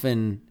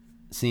often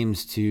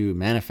seems to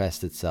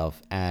manifest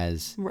itself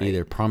as Right.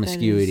 either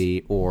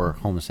promiscuity or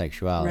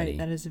homosexuality. Right.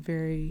 That is a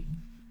very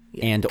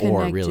and or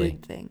connected really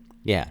thing.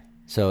 Yeah.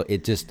 So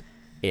it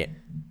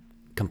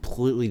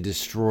completely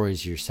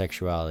destroys your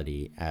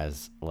sexuality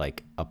as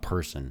like a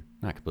person.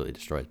 Not completely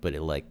destroys, but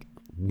it like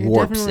It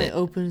warps definitely it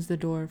opens the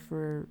door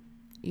for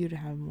you to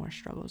have more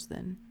struggles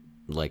than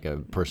like a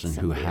person who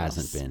somebody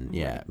hasn't else.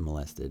 been Right.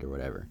 molested or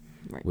whatever.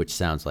 Right. Which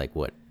sounds like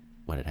what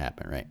had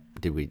happened, right?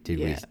 Did we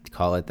Yeah.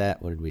 call it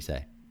that? What did we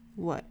say?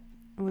 What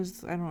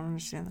was? I don't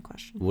understand the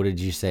question. What did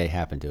you say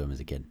happened to him as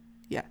a kid?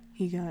 Yeah,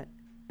 he got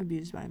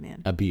abused by a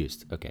man.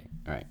 Abused. Okay.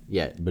 All right.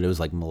 Yeah, but it was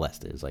like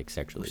molested. It was like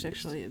sexually abused.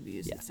 Sexually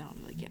abused. Yeah. It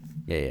sounded like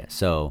Yeah.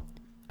 So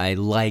I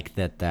like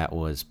that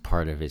was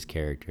part of his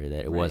character,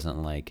 that it Right.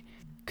 wasn't like,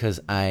 because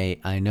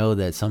I know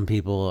that some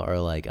people are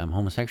like, I'm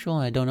homosexual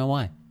and I don't know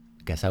why.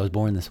 I guess I was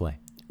born this way.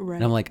 Right.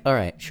 And I'm like, all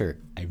right, sure.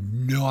 I have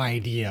no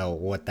idea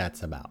what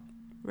that's about.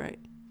 Right.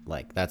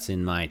 Like, that's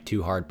in my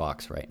too hard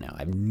box right now. I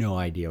have no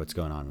idea what's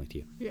going on with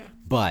you. Yeah.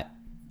 But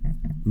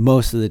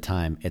most of the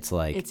time, it's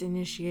like, It's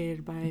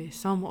initiated by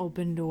some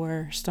open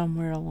door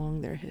somewhere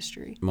along their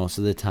history. most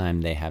of the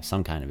time they have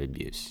some kind of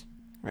abuse.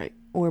 Right.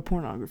 Or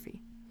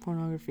pornography.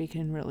 Pornography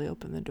can really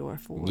open the door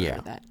for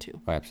that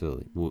too. Oh,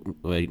 absolutely.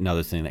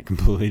 Another thing that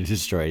completely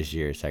destroys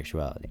your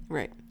sexuality.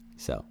 Right.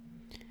 So,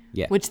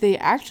 yeah. Which they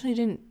actually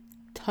didn't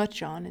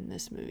touch on in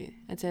this movie.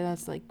 I'd say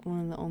that's like one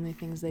of the only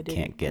things they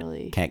didn't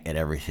Can't get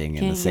everything in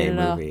Can't the get same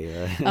it all. movie.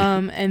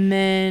 And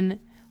then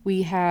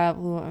we have,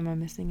 am I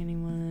missing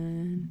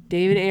anyone?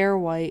 David Ayer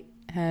White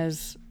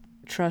has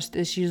trust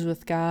issues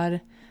with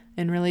God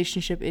and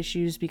relationship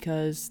issues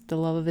because the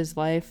love of his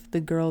life,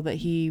 the girl that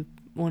he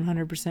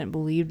 100%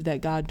 believed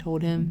that God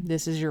told him,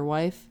 this is your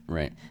wife,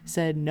 Right.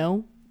 said,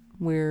 no,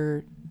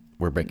 we're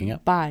breaking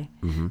up. bye.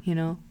 Mm-hmm. You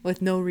know,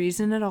 with no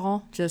reason at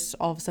all. Just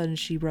all of a sudden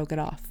she broke it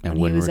off. And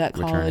when he was at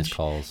return his college.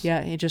 calls. Yeah,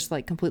 it just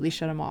like completely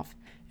shut him off.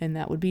 And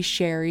that would be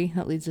Sherry.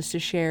 That leads us to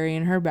Sherry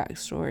and her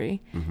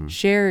backstory. Mm-hmm.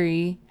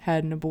 Sherry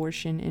had an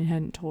abortion and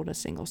hadn't told a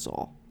single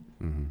soul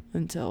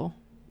until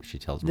She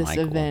tells this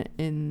Michael. event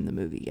in the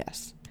movie,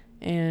 yes.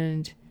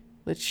 And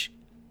which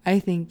I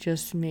think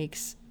just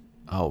makes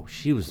Oh,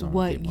 she was the one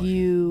with the what abortion.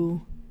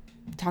 you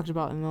talked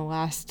about in the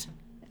last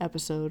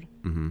episode.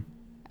 Mm-hmm.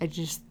 I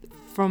just,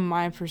 from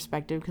my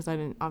perspective, because I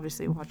didn't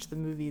obviously watch the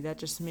movie, that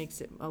just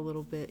makes it a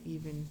little bit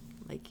even,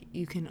 like,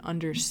 you can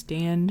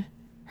understand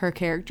her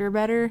character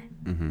better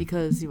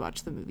because you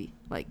watch the movie,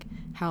 like,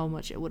 how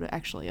much it would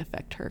actually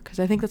affect her. Because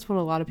I think that's what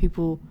a lot of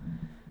people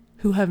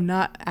who have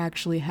not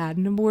actually had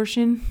an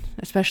abortion,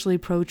 especially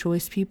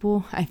pro-choice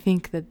people, I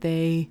think that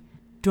they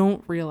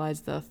don't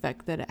realize the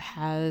effect that it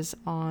has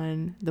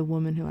on the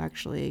woman who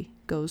actually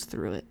goes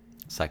through it.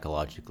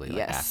 Psychologically,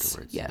 like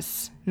afterwards.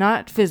 Yes.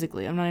 Not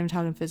physically. I'm not even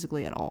talking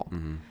physically at all,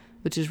 Mm-hmm.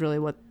 which is really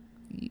what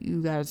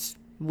you guys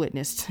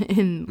witnessed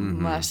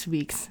in last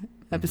week's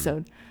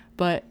episode.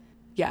 But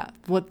yeah,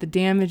 what the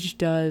damage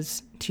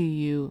does to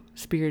you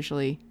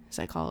spiritually,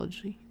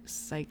 psychologically,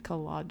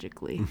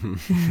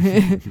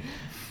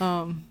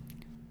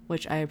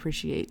 which I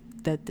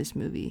appreciate that this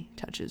movie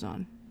touches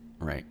on.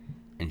 Right.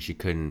 And she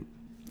couldn't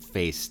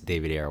face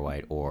David Ayer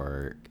White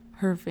or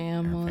Her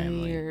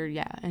family.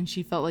 And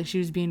she felt like she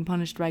was being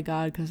punished by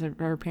God because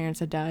her parents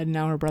had died and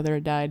now her brother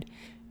had died,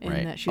 and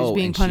Right. that she was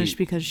being and punished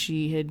because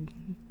she had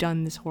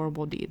done this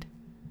horrible deed.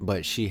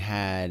 But she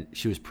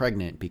was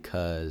pregnant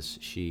because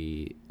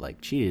she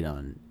like cheated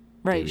on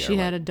Right, David she Ayer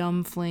had White. a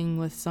dumb fling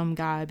with some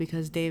guy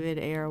because David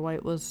Ayer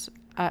White was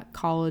at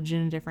college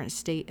in a different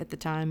state at the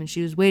time, and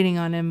she was waiting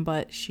on him,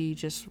 but she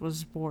just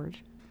was bored.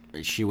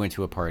 She went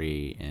to a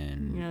party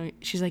and You know,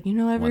 she's like,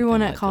 everyone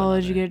thing at led to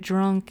college, you another. get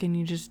drunk and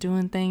you're just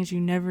doing things you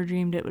never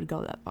dreamed it would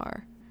go that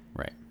far.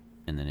 right,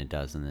 and then it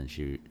does, and then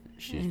she's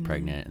And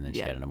pregnant, and then she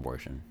yeah. had an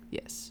abortion.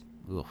 Yes.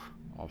 Ugh,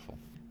 awful.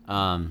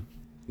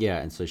 Yeah,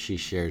 and so she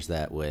shares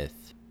that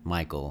with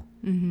Michael,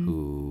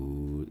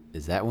 who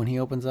is that when he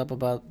opens up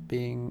about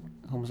being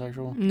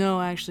homosexual?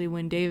 No, actually,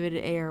 when David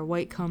Ayer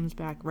White comes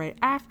back right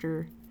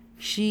after,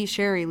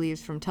 Sherry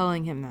leaves from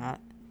telling him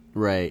that.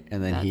 Right,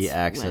 and then he That's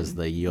acts when- as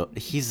the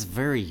he's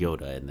very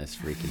Yoda in this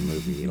freaking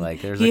movie.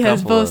 Like there's He a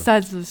has couple both of,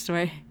 sides of the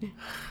story.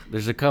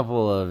 there's a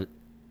couple of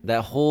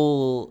that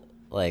whole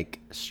like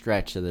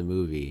stretch of the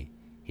movie.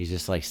 He's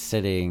just like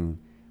sitting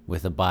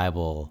with a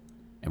Bible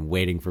and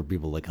waiting for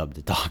people to come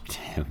to talk to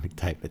him,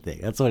 type of thing.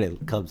 That's what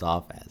it comes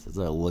off as. That's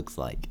what it looks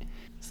like.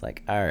 It's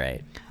like, all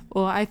right,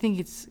 Well, I think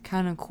it's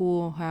kind of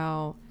cool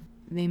how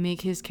they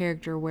make his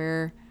character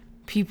where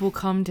people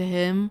come to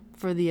him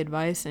for the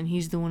advice, and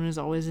he's the one who's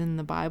always in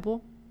the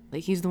Bible.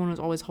 Like, he's the one who's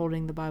always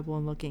holding the Bible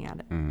and looking at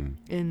it.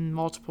 In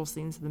multiple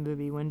scenes of the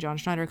movie, when John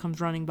Schneider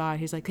comes running by,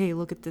 he's like, hey,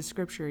 look at this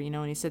scripture,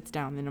 and he sits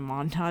down in a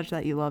montage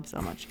that you love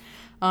so much.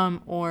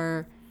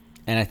 Or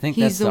And I think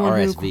He's that's the the one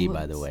who RSV,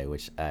 by the quotes. way,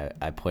 which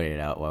I pointed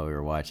out while we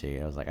were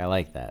watching. I was like, I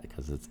like that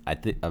because it's I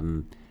think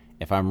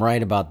if I'm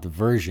right about the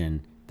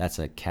version, that's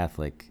a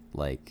Catholic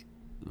like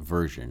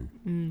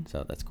version.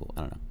 So that's cool.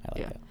 I don't know. I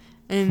like Yeah. that.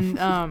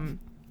 And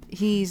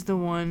he's the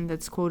one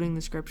that's quoting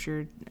the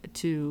scripture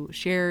to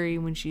Sherry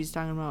when she's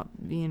talking about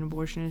being an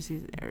abortionist.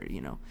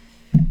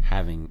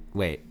 Having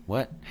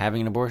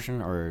an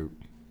abortion or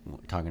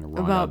talking to Rhonda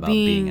About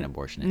being an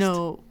abortionist?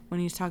 No, when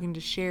he's talking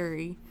to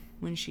Sherry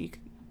when she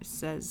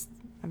says,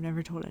 "I've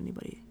never told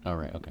anybody," Oh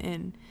right, okay.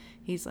 and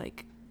he's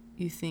like,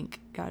 "You think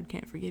God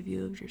can't forgive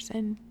you of your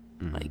sin?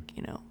 Like,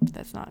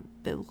 that's not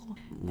biblical."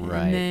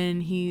 Right. And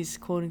then he's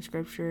quoting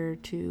scripture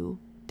to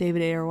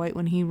David A.R. White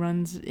when he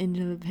runs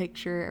into the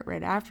picture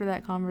right after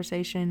that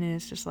conversation, and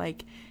it's just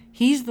like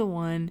he's the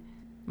one.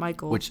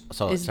 Michael,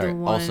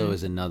 also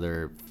is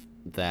another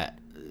that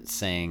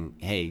saying,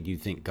 "Hey, do you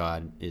think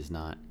God is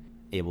not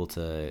able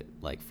to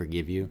like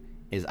forgive you?"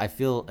 Is I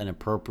feel an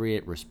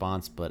appropriate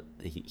response, but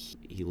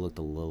he looked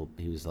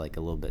he was like a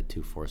little bit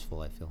too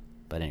forceful. I feel,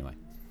 but anyway.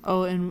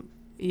 Oh, and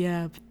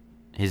yeah,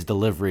 His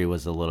delivery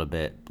was a little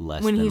bit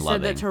less when than he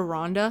loving. said that to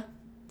Rhonda,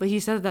 but he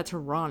said that to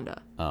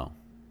Rhonda Oh.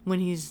 when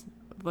he's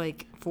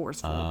like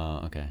forceful.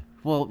 Oh, okay.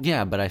 Well,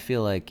 yeah, but I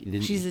feel like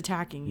She's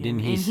attacking him, didn't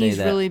he and say he's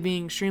that- really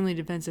being extremely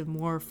defensive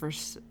more for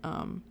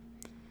John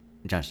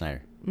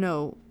Schneider,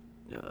 no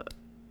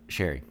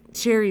Sherry.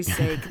 Sherry's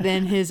sake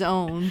than his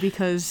own,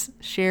 because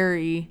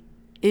Sherry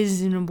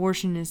is an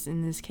abortionist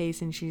in this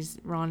case, and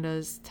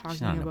Rhonda's talking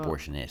She's not an about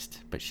abortionist,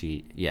 but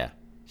she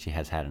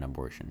has had an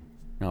abortion.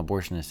 No,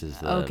 abortionist is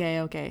the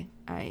Okay,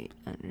 I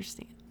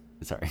understand.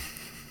 Sorry.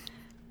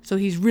 So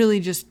he's really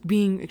just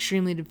being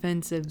extremely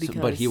defensive because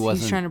but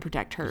he's trying to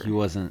protect her. He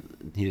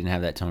didn't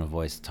have that tone of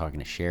voice talking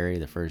to Sherry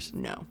the first.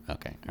 No.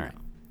 Okay. All right.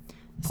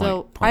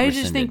 So Point I just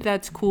rescinded. think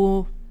that's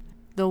cool,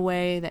 the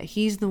way that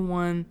he's the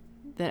one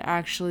that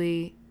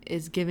actually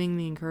is giving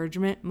the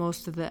encouragement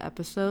most of the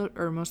episode,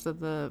 or most of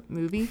the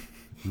movie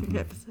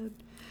episode,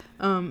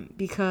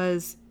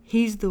 because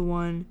he's the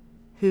one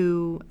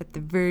who at the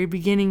very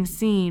beginning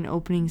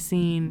opening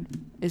scene,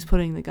 is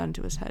putting the gun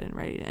to his head and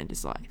ready to end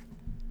his life.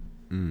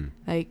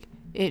 Like,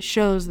 it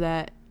shows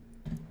that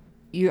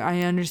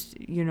I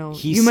understand,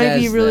 He you might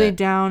be says really that-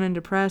 down and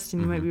depressed,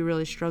 and you might be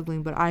really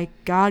struggling, but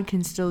God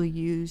can still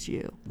use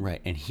you.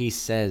 Right, and he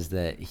says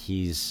that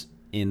he's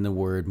in the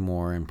Word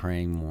more and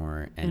praying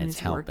more, and it's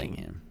helping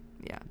working. him.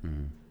 Yeah.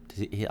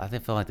 I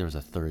feel like there was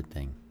a third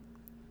thing.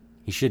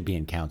 He should be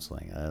in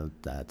counseling.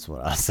 That's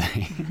what I'll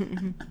say.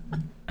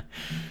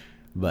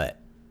 But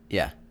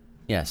yeah.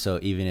 So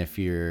even if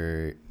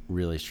you're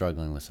really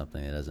struggling with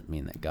something, that doesn't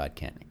mean that God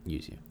can't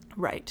use you.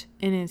 Right.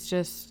 And it's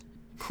just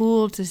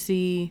cool to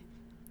see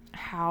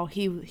how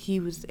he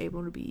was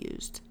able to be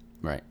used.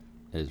 Right.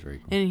 It is very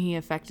cool. And he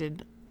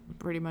affected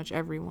pretty much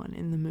everyone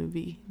in the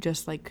movie,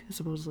 just like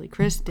supposedly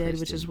Chris did,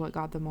 which is what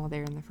got them all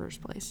there in the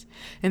first place.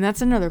 And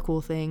that's another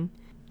cool thing.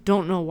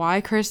 Don't know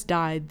why Chris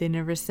died. They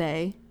never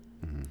say.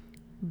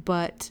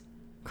 But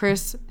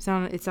Chris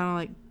sounded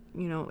like,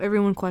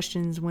 everyone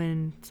questions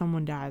when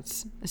someone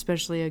dies,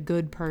 especially a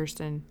good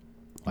person.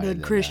 Why did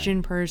The they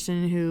Christian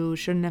person who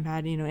shouldn't have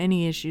had,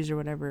 any issues or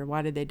whatever.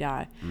 Why did they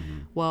die?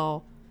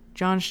 Well,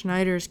 John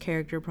Schneider's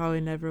character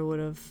probably never would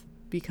have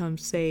become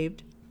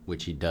saved.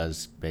 Which he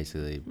does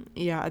basically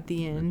Yeah, at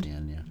the end. at the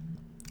end,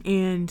 yeah.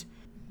 And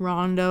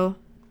Rhonda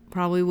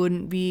probably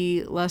wouldn't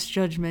be less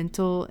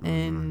judgmental,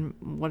 and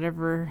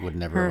whatever Would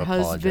never her have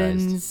apologized.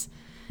 husband's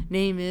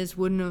name is,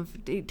 wouldn't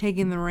have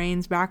taken the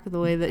reins back the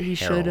way that he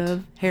should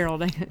have.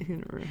 Harold.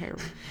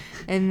 Harold.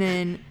 And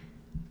then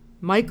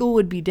Michael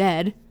would be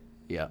dead.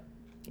 Yeah.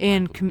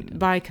 And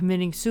by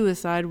committing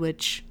suicide,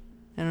 which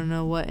I don't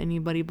know what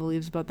anybody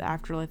believes about the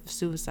afterlife of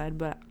suicide,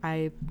 but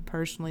I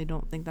personally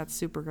don't think that's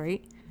super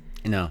great.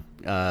 No,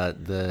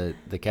 the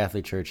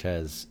Catholic Church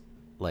has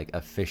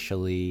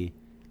officially,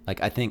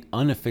 I think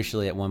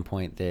unofficially at one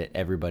point that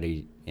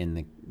everybody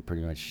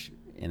pretty much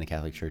in the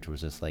Catholic Church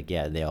was just like,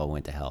 yeah, they all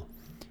went to hell.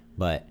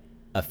 But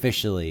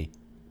officially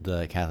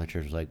the Catholic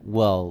Church was like,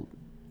 well,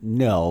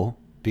 no,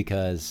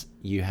 because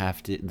you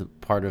have to,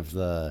 part of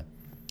the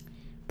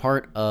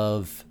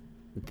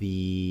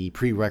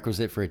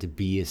prerequisite for it to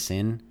be a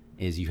sin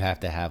is you have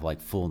to have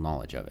full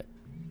knowledge of it.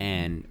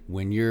 And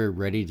when you're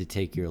ready to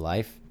take your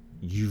life,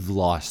 you've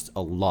lost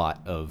a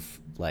lot of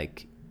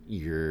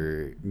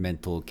your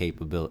mental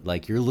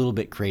capability. You're a little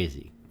bit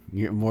crazy.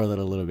 You're more than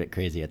a little bit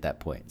crazy at that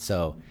point.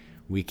 So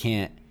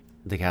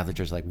the Catholic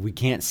Church we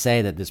can't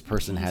say that this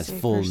person has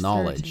full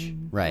knowledge,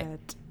 right?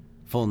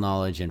 Full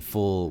knowledge and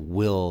full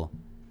will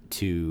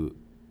to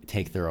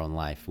take their own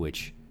life,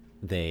 which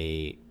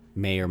they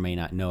may or may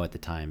not know at the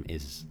time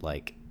is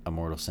a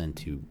mortal sin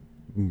to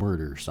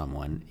murder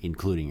someone,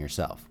 including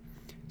yourself.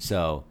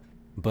 So,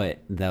 but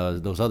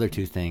those other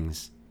two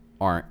things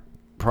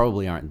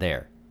probably aren't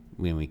there.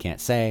 We can't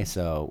say,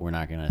 so we're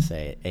not going to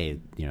say, hey,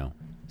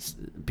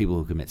 people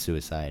who commit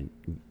suicide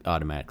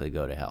automatically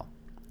go to hell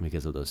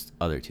because of those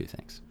other two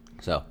things.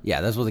 So,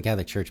 yeah, that's what the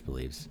Catholic Church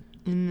believes.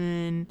 And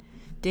then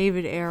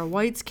David Ayer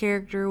White's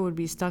character would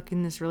be stuck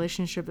in this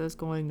relationship that's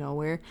going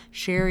nowhere.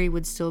 Sherry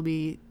would still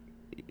be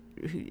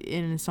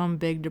in some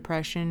big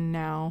depression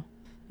now.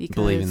 Because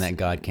believing that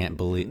God can't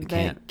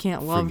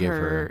love forgive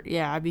her.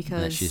 Yeah,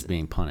 because that she's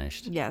being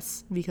punished.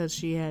 Yes, because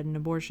she had an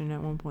abortion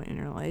at one point in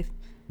her life.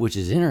 Which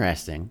is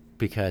interesting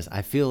because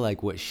I feel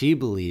like what she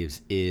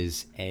believes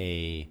is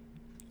a.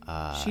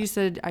 She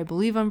said, "I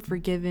believe I'm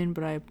forgiven,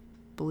 but I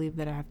believe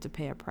that I have to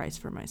pay a price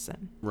for my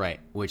sin." Right,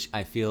 which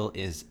I feel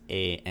is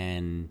a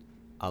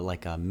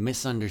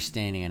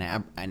misunderstanding,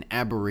 an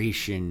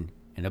aberration,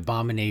 an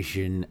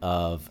abomination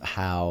of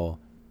how,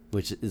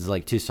 which is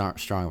like too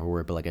strong of a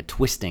word, but like a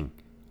twisting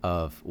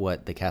of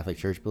what the Catholic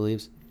Church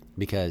believes,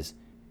 because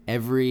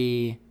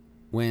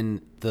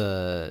when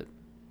the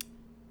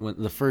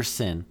first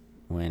sin,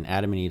 when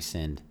Adam and Eve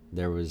sinned,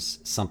 there was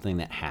something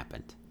that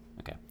happened.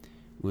 Okay,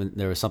 when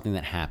there was something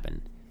that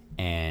happened,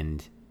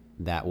 and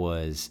that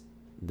was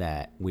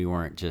that we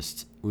weren't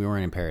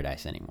in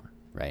paradise anymore,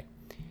 right?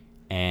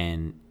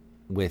 And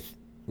with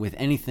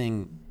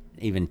anything,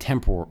 even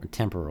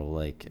temporal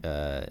like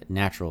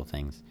natural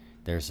things,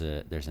 there's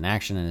an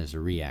action and there's a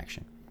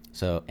reaction.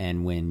 So,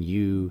 and when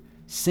you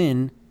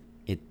sin,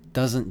 it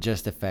doesn't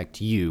just affect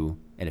you,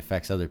 it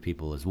affects other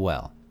people as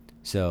well.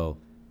 So,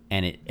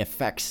 and it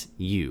affects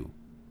you,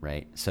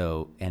 right?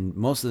 So, and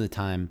most of the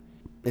time,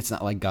 it's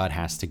not like God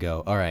has to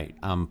go, all right,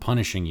 I'm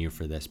punishing you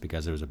for this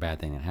because there was a bad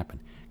thing that happened.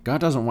 God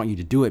doesn't want you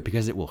to do it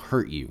because it will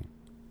hurt you.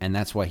 And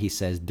that's why he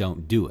says,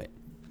 don't do it.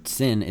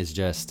 Sin is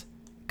just,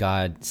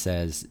 God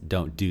says,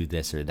 don't do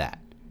this or that.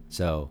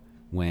 So,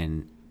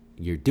 when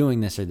you're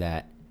doing this or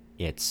that,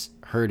 it's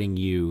hurting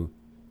you,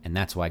 and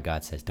that's why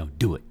God says don't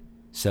do it.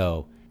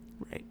 So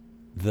right.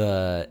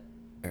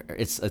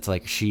 It's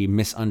like she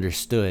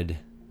misunderstood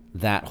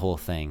that whole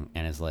thing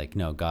and is like,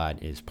 no, God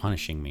is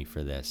punishing me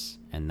for this,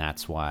 and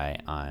that's why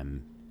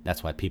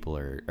people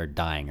are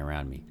dying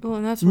around me. Well,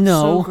 and that's what's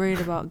so great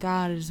about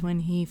God is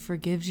when he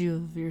forgives you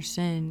of your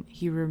sin,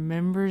 he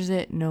remembers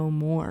it no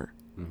more.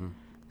 Mm-hmm.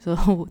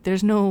 So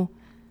there's no,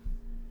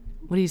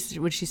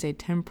 what'd she say,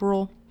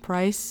 temporal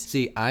price?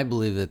 See, I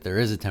believe that there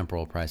is a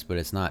temporal price, but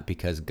it's not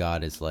because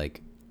God is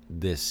like,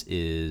 this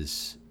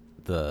is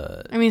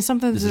the... I mean,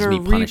 sometimes there are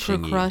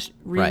repercussions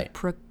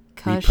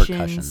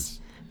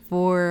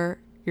for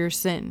your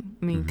sin.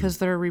 I mean, because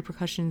there are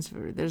repercussions,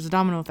 there's a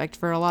domino effect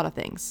for a lot of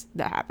things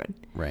that happen.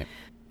 Right.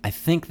 I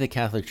think the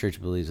Catholic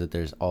Church believes that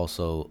there's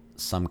also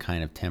some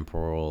kind of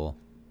temporal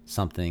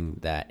something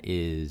that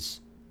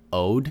is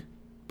owed,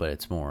 but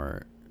it's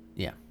more,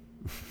 yeah.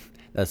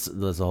 that's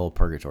the whole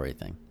purgatory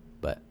thing.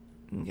 But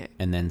okay.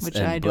 And then which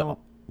I don't.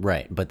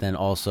 Right, but then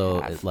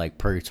also like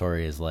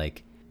purgatory is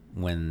like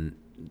when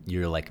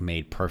you're like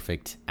made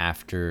perfect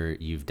after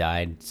you've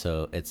died.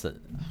 So it's I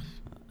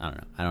don't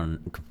know. I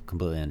don't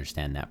completely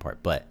understand that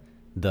part, but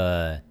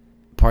the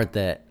part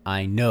that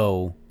I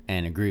know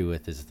and agree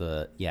with is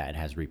it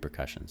has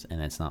repercussions,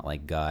 and it's not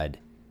like God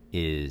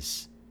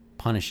is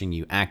punishing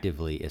you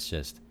actively. It's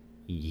just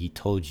he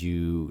told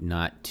you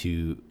not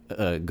to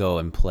go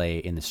and play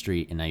in the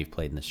street, and now you've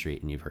played in the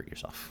street and you've hurt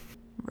yourself.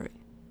 Right.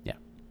 Yeah.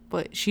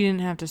 But she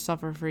didn't have to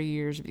suffer for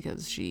years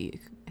because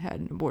she had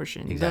an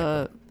abortion. Exactly.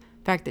 The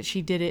fact that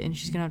she did it and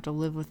she's gonna have to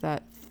live with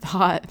that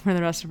thought for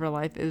the rest of her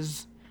life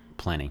is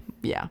plenty.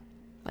 Yeah.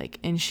 Like,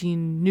 and she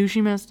knew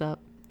she messed up.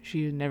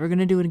 She was never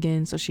gonna do it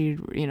again, so she,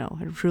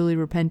 had truly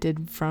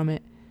repented from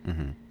it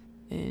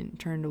and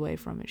turned away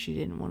from it. She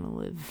didn't want to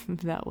live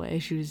that way.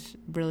 She was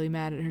really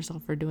mad at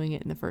herself for doing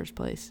it in the first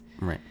place.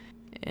 Right.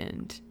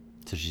 And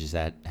so she just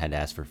had to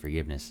ask for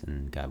forgiveness,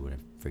 and God would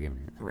have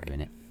forgiven her.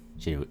 Right. It.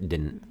 She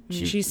didn't.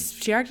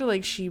 She acted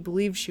like she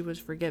believed she was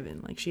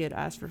forgiven, like she had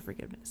asked for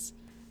forgiveness,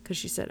 because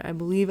she said, "I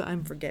believe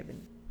I'm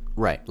forgiven."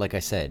 Right. Like I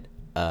said,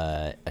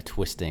 a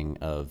twisting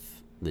of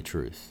the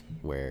truth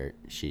where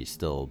she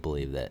still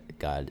believed that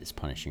God is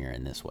punishing her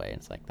in this way.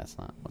 It's like, that's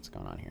not what's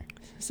going on here.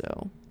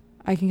 So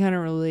I can kind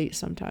of relate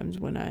sometimes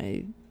when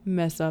I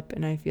mess up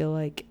and I feel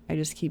like I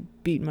just keep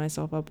beating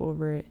myself up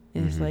over it.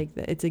 And it's like,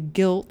 it's a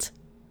guilt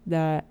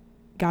that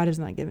God has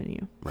not given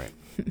you. Right.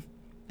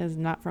 It's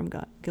not from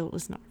God. Guilt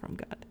is not from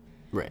God.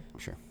 Right.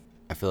 Sure.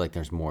 I feel like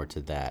there's more to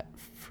that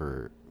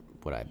for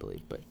what I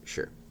believe, but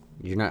sure.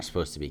 You're not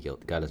supposed to be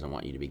guilty. God doesn't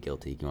want you to be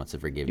guilty. He wants to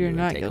forgive you and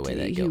take away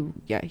that guilt.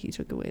 He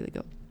took away the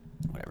guilt.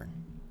 Whatever.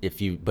 If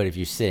you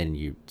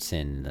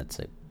sin, that's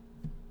a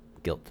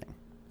guilt thing.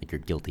 Like you're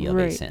guilty of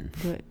a sin.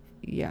 But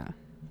yeah.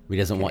 He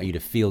doesn't want you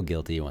to feel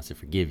guilty. He wants to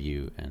forgive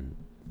you and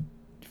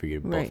for you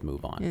to both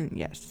move on. And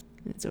yes,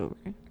 it's over.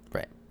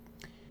 Right.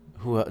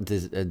 Who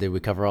did we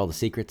cover all the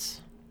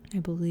secrets? I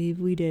believe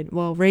we did.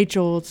 Well,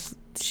 Rachel, this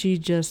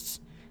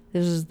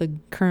is the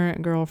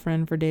current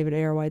girlfriend for David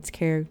Ayer White's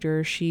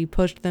character. She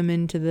pushed them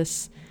into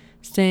this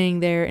staying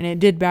there, and it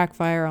did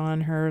backfire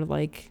on her.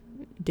 Like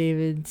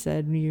David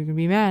said, you're going to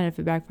be mad if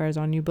it backfires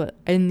on you. But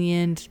in the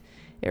end,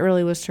 it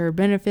really was to her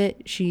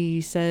benefit.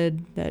 She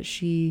said that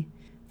she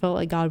felt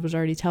like God was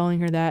already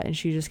telling her that, and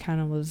she just kind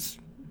of was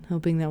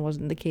hoping that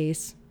wasn't the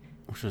case.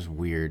 Which was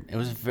weird. It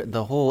was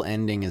the whole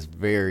ending is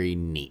very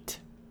neat.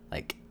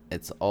 Like,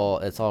 it's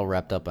all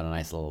wrapped up in a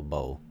nice little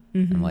bow.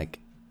 I'm like,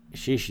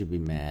 she should be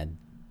mad.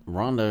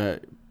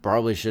 Rhonda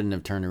probably shouldn't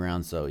have turned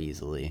around so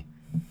easily,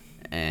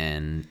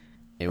 and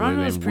it would Rhonda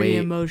have was been pretty way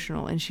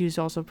emotional, and she was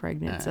also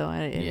pregnant, so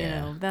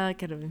yeah. that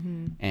could have.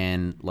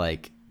 And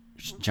like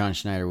John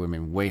Schneider would have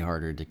been way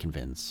harder to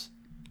convince.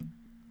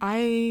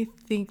 I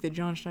think the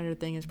John Schneider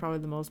thing is probably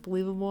the most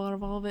believable out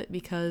of all of it,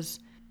 because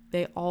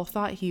they all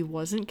thought he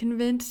wasn't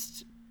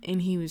convinced,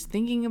 and he was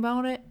thinking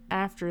about it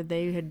after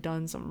they had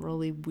done some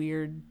really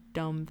weird,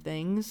 dumb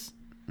things.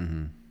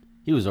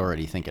 He was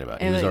already thinking about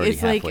it. He And was already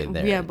it's halfway like,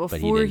 there. yeah, but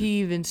before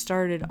he even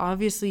started,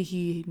 obviously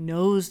he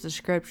knows the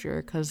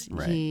scripture because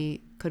Right.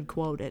 he could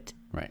quote it.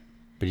 Right.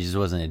 But he just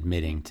wasn't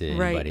admitting to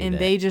anybody. Right, and that,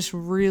 they just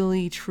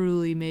really,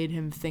 truly made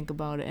him think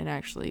about it and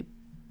actually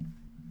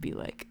be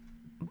like,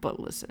 but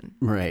listen.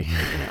 Right.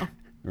 You know?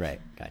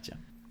 Right. Gotcha.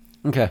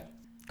 Okay.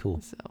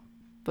 Cool. So,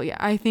 but yeah,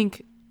 I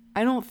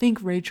don't think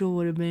Rachel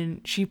would have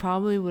been, she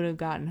probably would have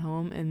gotten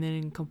home and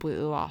then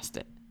completely lost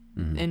it.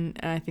 And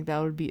I think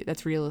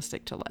that's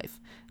realistic to life.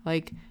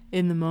 Like,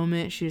 in the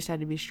moment, she just had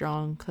to be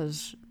strong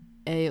because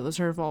A, it was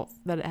her fault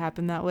that it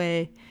happened that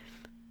way.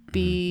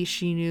 B,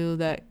 she knew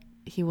that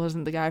he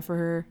wasn't the guy for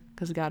her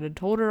because God had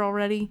told her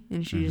already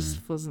and she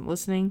just wasn't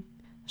listening.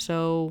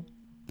 So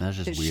That's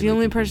just the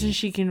only person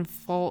she can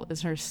fault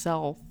is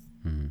herself,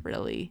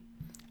 really.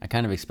 I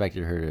kind of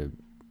expected her to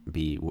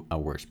be a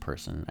worse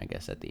person, I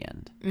guess, at the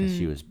end. Because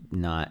she was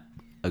not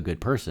a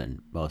good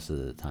person most of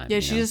the time. Yeah,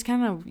 she just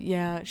kind of,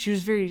 she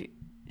was very...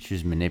 She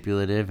was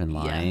manipulative and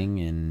lying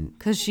and...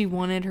 Because she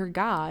wanted her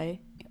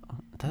guy.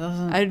 That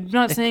doesn't I'm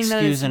not saying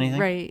that it's anything.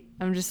 right.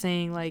 I'm just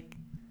saying, like,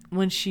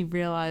 when she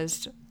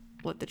realized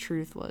what the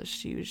truth was,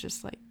 she was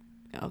just like,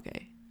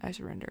 okay, I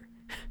surrender.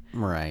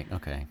 Right,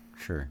 okay,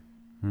 sure.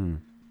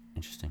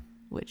 Interesting.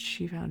 Which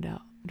she found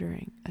out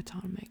during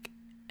atomic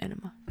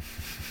enema.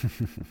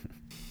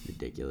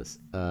 Ridiculous.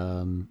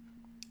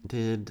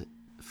 Did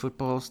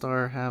football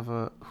star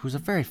have who's a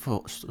very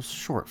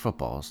short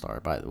football star,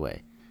 by the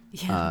way.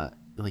 Yeah.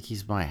 Like,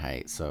 he's my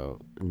height, so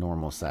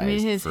normal size. I mean,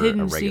 his for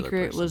hidden a regular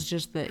secret person. was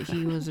just that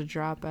he was a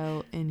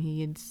dropout and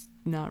he had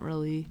not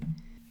really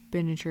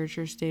been in church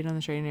or stayed on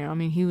the straight and narrow. I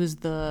mean, he was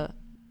the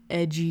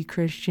edgy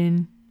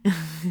Christian.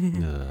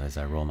 As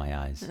I roll my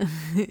eyes.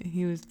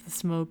 He was the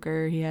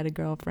smoker. He had a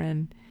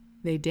girlfriend.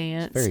 They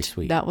danced. Very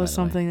sweet. That was by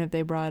the way. something that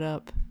they brought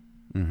up.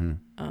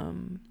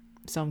 Mm-hmm.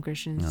 Some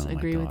Christians Oh my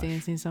agree with gosh.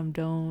 dancing, some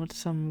don't.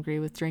 Some agree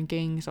with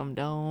drinking, some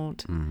don't.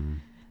 Mm-hmm.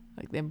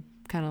 Like, they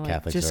kind of like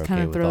Catholics just are kind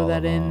okay of with throw all that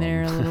of in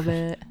there a them. little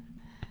bit.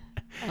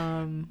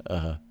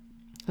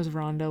 Because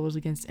Rhonda was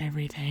against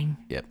everything.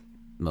 Yep.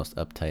 Most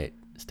uptight,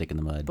 stick in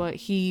the mud. But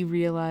he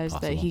realized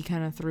that Possible. he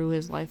kind of threw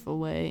his life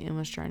away and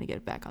was trying to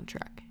get back on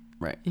track.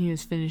 Right. And he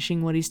was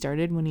finishing what he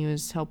started when he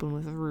was helping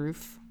with the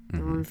roof.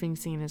 The roofing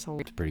scene is whole.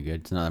 It's pretty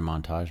good. It's another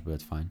montage, but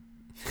it's fine.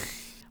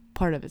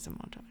 Part of it's a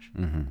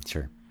montage.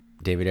 Sure.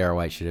 David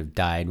Arrowhite should have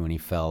died when he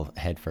fell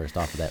headfirst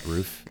off of that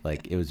roof.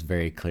 Like, it was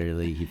very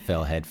clearly he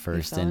fell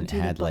headfirst fell and into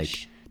the had like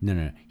bush.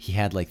 no. He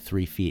had like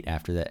 3 feet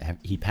after that.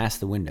 He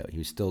passed the window. He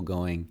was still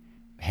going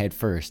head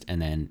first,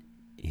 and then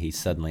he's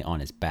suddenly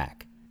on his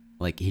back.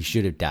 Like, he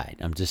should have died.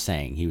 I'm just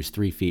saying, he was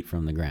 3 feet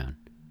from the ground,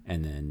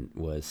 and then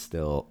was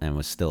still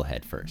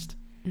head 1st.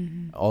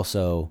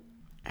 Also,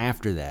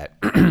 after that,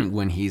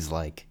 when he's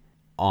like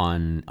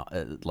on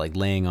like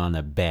laying on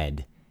a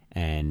bed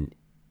and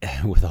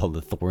with all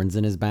the thorns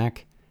in his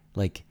back,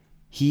 like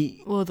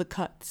Well, the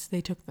cuts.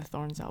 They took the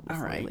thorns out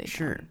before all they right, laid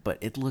sure, down. but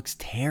it looks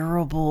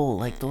terrible.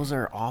 Like, those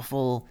are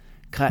awful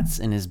cuts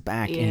in his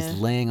back, and he's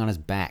Yeah. laying on his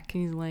back.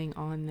 He's laying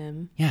on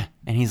them. Yeah,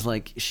 and he's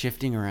like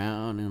shifting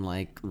around and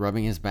like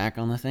rubbing his back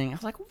on the thing. I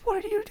was like,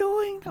 what are you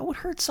doing? That would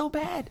hurt so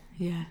bad.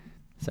 Yeah.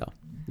 So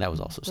that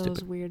was also That was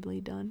stupid. weirdly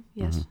done.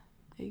 Yes,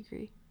 I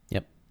agree.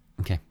 Yep.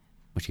 Okay.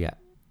 What you got?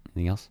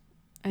 Anything else?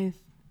 I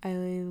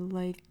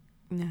like...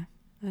 Nah,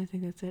 I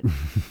think that's it.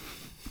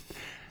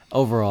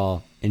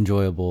 Overall,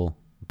 enjoyable,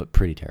 but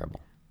pretty terrible.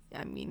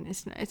 I mean,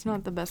 it's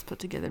not the best put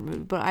together movie,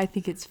 but I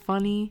think it's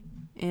funny,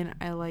 and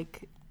I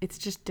like... It's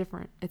just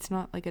different. It's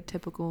not like a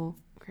typical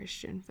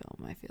Christian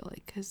film, I feel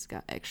like, because it's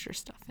got extra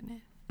stuff in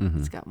it.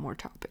 It's got more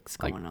topics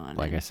going on.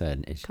 Like and I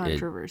said,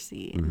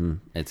 controversy.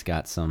 it's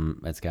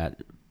got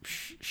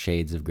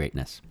shades of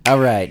greatness. All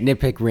right,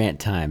 nitpick rant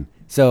time.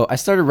 So I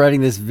started writing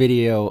this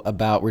video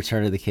about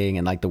Return of the King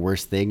and like the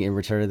worst thing in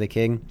Return of the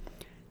King.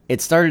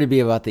 It started to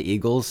be about the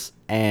Eagles,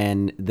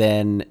 and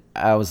then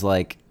I was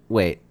like,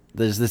 wait,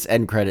 there's this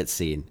end credit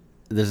scene.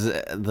 There's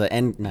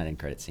end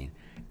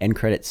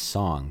credit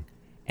song.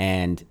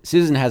 And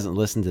Susan hasn't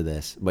listened to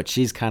this, but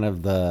she's kind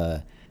of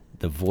the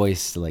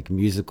voice, like,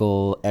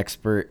 musical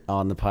expert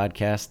on the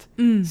podcast.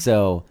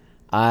 So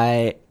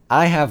I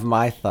have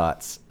my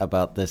thoughts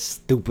about this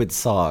stupid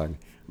song,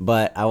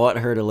 but I want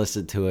her to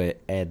listen to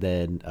it and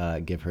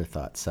then give her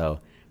thoughts. So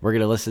we're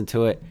gonna listen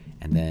to it,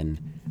 and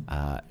then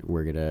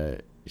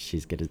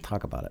she's gonna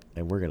talk about it,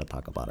 and we're gonna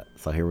talk about it.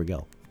 So here we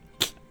go.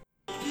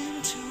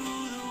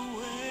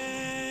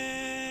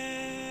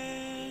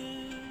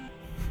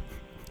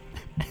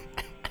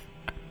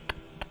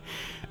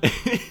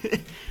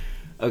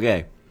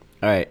 Okay.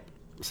 All right.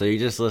 So you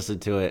just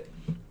listened to it.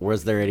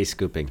 Was there any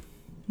scooping?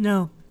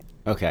 No.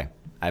 Okay.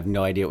 I have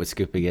no idea what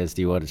scooping is.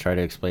 Do you want to try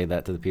to explain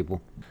that to the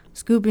people?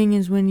 Scooping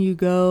is when you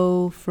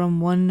go from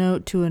one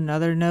note to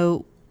another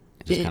note.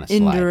 Just kind of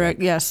Indirect.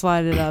 slide. Yeah,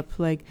 slide it up.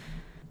 Like,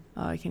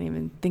 I can't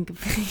even think of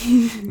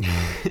See,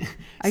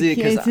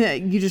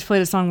 you just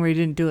played a song where you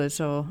didn't do it,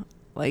 so,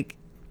 like.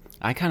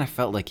 I kind of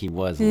felt like he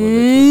was a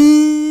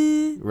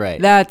little bit. Right.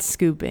 That's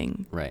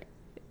scooping. Right.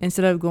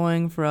 Instead of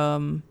going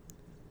from.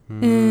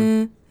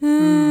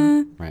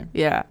 Right.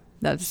 Yeah,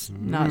 that's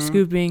not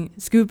scooping.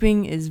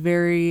 Scooping is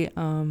very.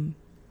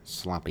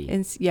 Sloppy.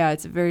 It's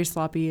very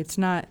sloppy. It's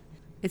not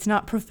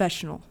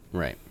professional.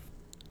 Right.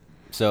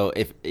 So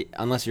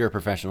unless you're a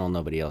professional,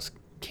 nobody else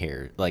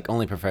cares. Like,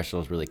 only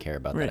professionals really care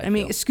about Right. that. I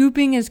mean,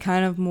 scooping is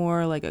kind of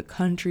more like a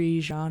country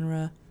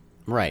genre.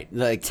 Right.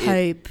 Like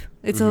type.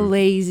 It's a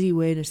lazy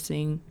way to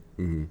sing,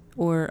 Mm-hmm.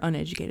 or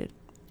uneducated.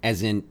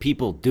 As in,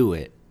 people do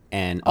it,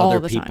 and All other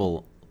the time.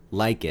 people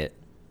like it.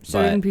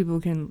 Certain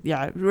people can,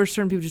 or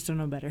certain people just don't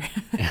know better.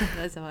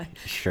 That's how I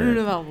Sure. don't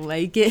know about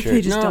like it. Sure.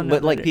 They just don't know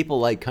but like better. people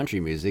like country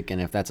music,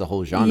 and if that's a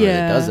whole genre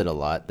that does it a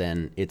lot,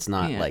 then it's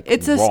not like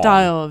it's a wrong.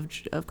 style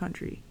of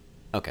country.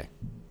 Okay,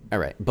 all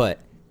right, but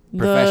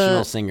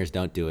professional singers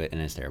don't do it, and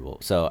it's terrible.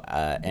 So,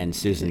 and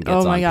Susan gets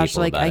Oh my on gosh,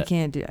 people like about I it.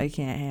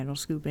 can't handle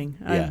scooping.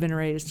 Yeah. I've been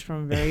raised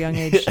from a very young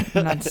age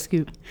not to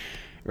scoop.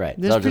 Right.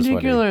 This so I'm just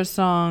particular wondering.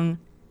 song,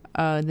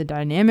 the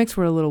dynamics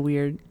were a little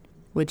weird,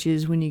 which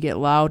is when you get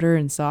louder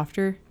and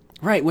softer.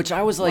 Right, which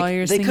I was while like,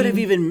 you're they could have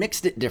singing. even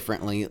mixed it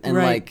differently and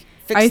Right. like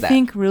fixed I that.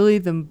 think really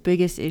the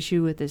biggest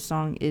issue with this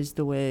song is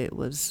the way it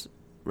was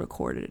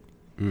recorded.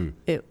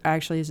 It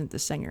actually isn't the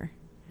singer.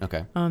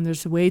 Okay.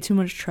 There's way too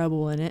much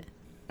treble in it.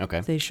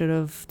 Okay. They should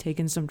have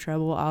taken some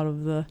treble out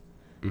of the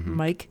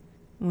mic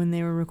when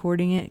they were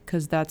recording it,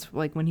 because that's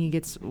like when he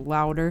gets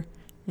louder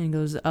and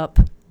goes up.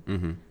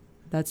 Mm-hmm.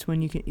 That's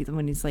when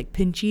when he's like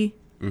pinchy.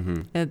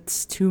 Mm-hmm.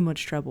 It's too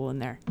much treble in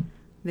there.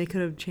 They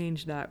could have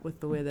changed that with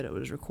the way that it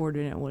was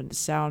recorded, and it wouldn't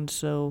sound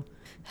so.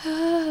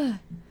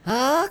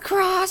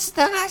 Across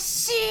the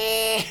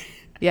sea.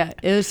 Yeah,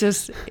 it was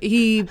just,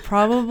 he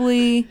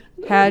probably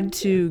had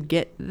to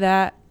get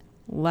that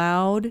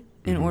loud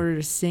in order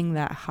to sing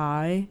that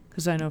high.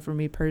 Because I know for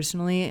me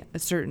personally, a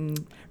certain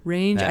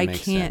range, That I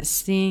makes can't sense.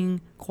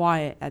 sing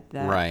quiet at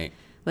that. Right.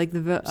 Like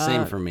the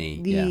Same for me,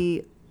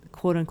 The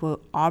quote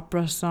unquote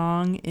opera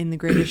song in The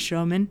Greatest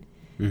Showman.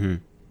 Mm-hmm.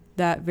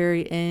 That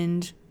very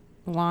end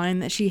line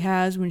that she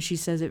has when she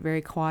says it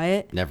very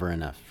quiet. Never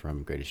enough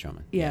from Greatest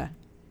Showman. Yeah.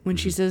 When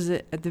she says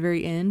it at the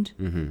very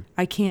end,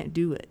 I can't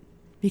do it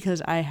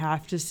because I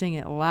have to sing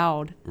it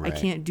loud. Right. I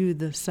can't do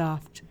the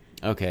soft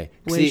Okay.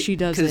 way she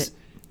does it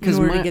in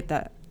order to get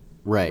that.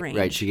 Right, range.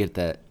 right. She get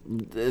that,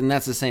 and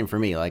that's the same for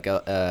me. Like,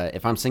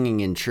 if I'm singing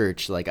in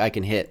church, like I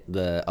can hit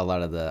a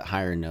lot of the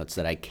higher notes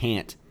that I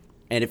can't.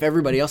 And if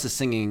everybody else is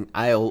singing,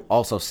 I'll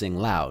also sing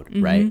loud,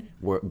 right?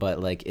 But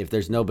like, if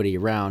there's nobody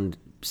around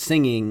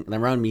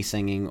me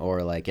singing,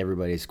 or like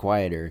everybody's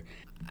quieter,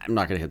 I'm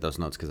not gonna hit those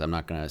notes because I'm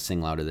not gonna sing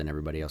louder than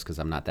everybody else because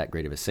I'm not that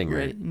great of a singer,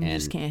 Right. And you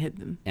just can't hit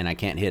them. and I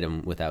can't hit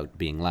them without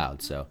being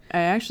loud. So I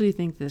actually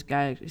think this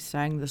guy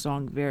sang the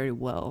song very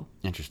well.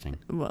 interesting,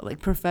 Well, like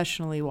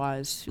professionally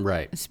wise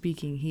right?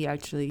 speaking, he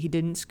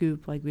didn't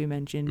scoop like we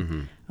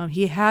mentioned.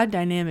 He had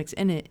dynamics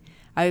in it.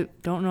 I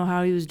don't know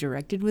how he was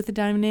directed with the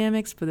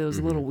dynamics, but it was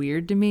a little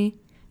weird to me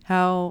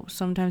how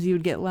sometimes he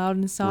would get loud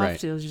and soft.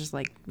 Right. It was just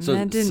like, So-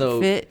 that didn't so-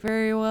 fit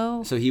very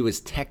well. So he was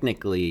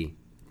technically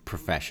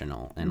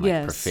professional and like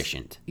Yes.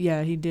 proficient.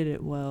 Yeah, he did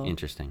it well.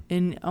 Interesting.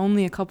 And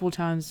only a couple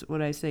times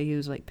would I say he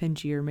was like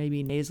pinchy or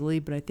maybe nasally,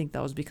 but I think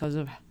that was because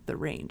of the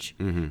range.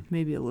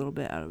 Maybe a little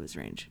bit out of his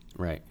range.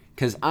 Right.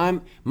 Because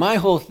my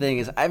whole thing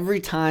is every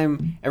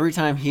time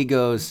he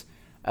goes,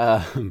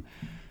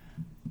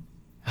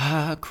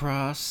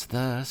 across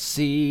the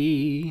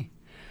sea,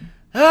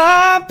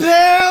 a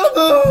pale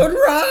moon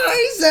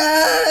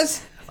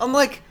rises. I'm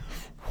like,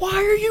 why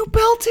are you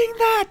belting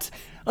that?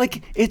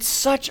 Like, it's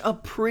such a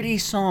pretty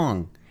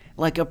song,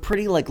 like a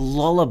pretty like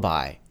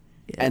lullaby,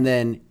 and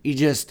then he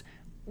just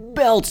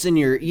belts in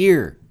your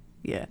ear.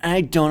 Yeah. And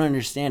I don't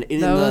understand it.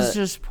 That was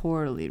just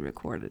poorly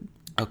recorded.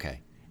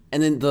 Okay.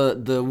 And then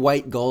the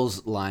white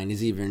gulls line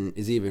is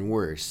even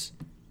worse.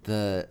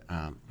 The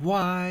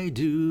why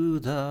do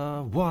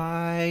the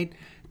white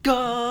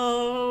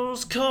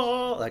gulls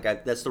call?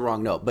 That's the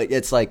wrong note, but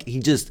it's like he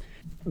just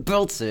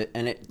belts it,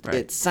 and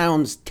it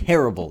sounds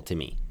terrible to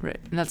me. Right.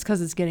 And that's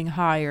because it's getting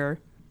higher.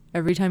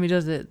 Every time he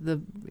does it,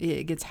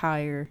 it gets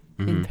higher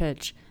in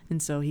pitch,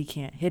 and so he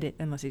can't hit it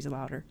unless he's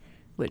louder,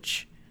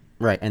 which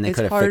Right, and they it's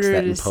could have fixed harder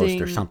that in to post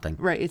or sing- something.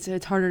 Right,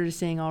 it's harder to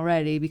sing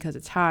already because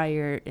it's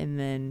higher, and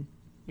then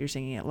you're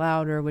singing it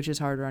louder, which is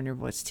harder on your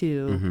voice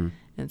too.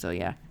 And so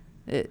yeah,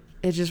 it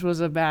just was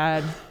a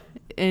bad,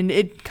 and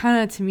it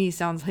kind of to me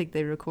sounds like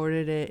they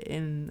recorded it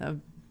in a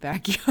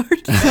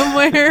backyard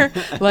somewhere.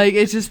 Like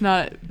it's just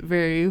not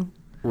very.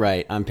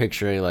 Right, I'm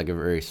picturing like a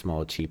very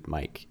small, cheap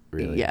mic.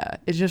 Really. Yeah,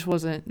 it just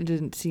wasn't. It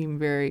didn't seem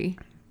very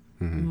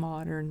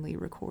modernly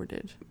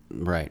recorded.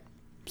 Right.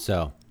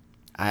 So,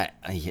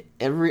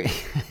 every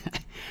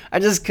I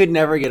just could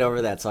never get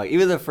over that song.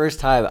 Even the first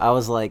time, I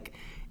was like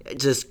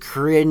just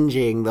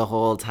cringing the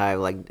whole time.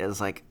 Like it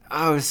was like,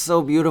 oh, it's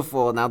so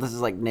beautiful. Now this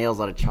is like nails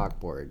on a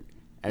chalkboard,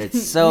 and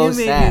it's so you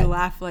made sad. me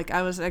laugh. Like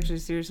I was actually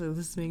seriously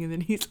listening, and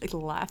then he's like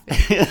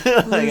laughing.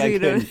 Like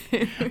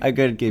I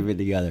couldn't keep it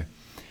together.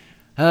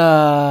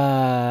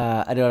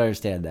 I don't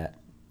understand that.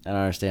 I don't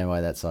understand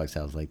why that song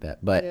sounds like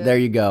that. But there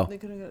you go. They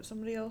could have got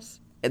somebody else.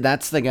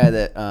 That's the guy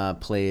that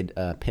played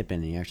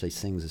Pippin. He actually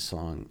sings a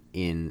song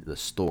in the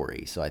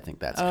story, so I think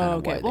that's kind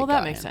of why they Well, got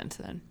that makes him. sense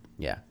then.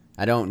 Yeah,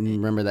 I don't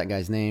remember that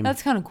guy's name.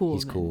 That's kind of cool.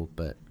 He's then. cool,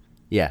 but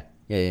yeah.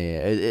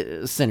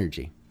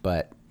 Synergy,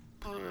 but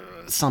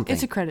something.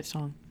 It's a credit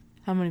song.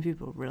 How many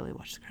people really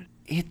watch the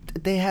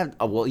credit? They have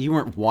well, you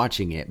weren't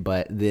watching it,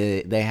 but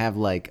they have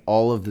like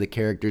all of the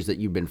characters that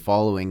you've been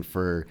following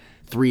for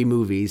 3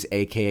 movies,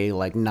 aka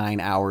like 9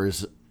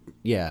 hours.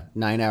 Yeah,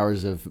 9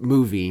 hours of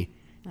movie.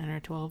 9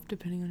 or 12,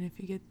 depending on if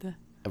you get the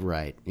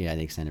Right. Yeah,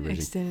 the extended version.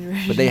 extended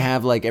version. But they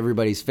have like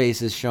everybody's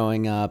faces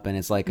showing up, and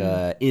it's like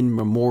a in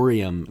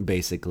memoriam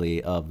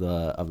basically of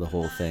the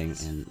whole thing.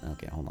 And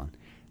okay, hold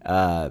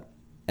on.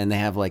 And they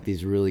have like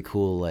these really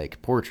cool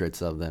like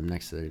portraits of them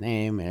next to their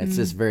name, and it's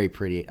just very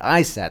pretty.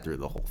 I sat through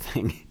the whole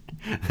thing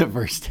the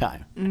first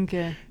time.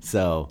 Okay.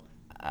 So,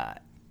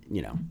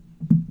 you know,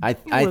 I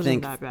wasn't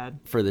think that bad.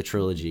 for the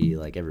trilogy,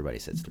 like everybody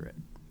sits through it.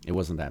 It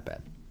wasn't that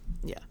bad.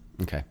 Yeah.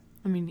 Okay.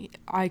 I mean,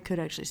 I could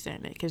actually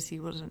stand it because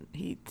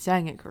he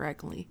sang it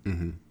correctly.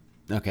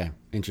 Okay,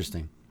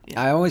 interesting.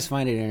 Yeah. I always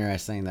find it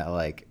interesting that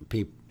like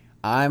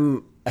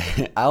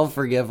I'll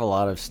forgive a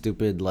lot of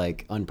stupid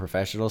like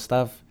unprofessional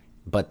stuff,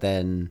 but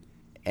then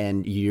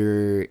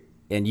you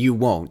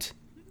won't,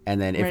 and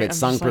then if Right,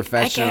 it's I'm sung just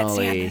like, I can't stand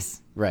professionally,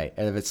 this. right?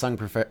 And if it's sung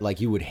like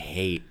you would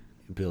hate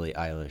Billie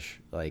Eilish.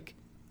 Like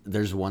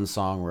there's one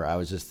song where I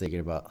was just thinking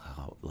about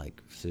how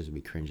like Susan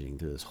be cringing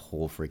through this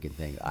whole freaking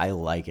thing. I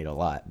like it a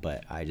lot,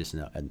 but I just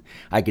know, and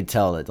I could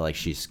tell that like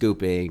she's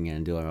scooping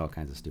and doing all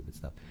kinds of stupid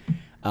stuff.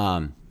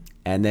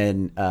 And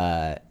then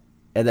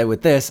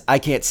with this, I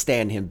can't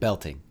stand him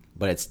belting,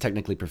 but it's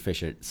technically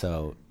proficient,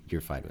 so you're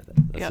fine with it.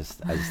 Yep.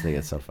 I just think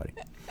it's so funny.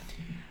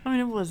 I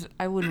mean,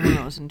 I wouldn't want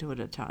to listen to it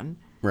a ton.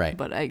 Right.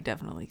 But I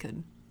definitely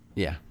could.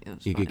 Yeah, It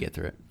was you could fine. get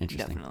through it.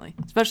 Interesting. Definitely.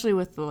 Especially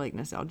with the like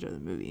nostalgia of the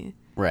movie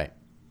Right.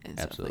 and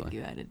stuff Absolutely. like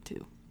you added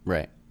too.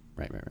 Right.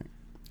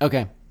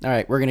 Okay. All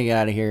right. We're going to get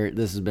out of here.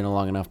 This has been a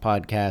long enough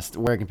podcast.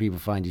 Where can people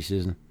find you,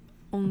 Susan?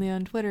 Only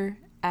on Twitter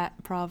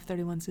at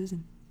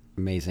Prov31Susan.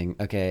 Amazing.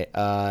 Okay.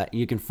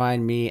 You can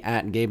find me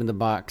at Gabe in the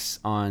Box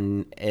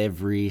on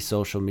every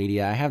social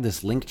media. I have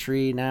this link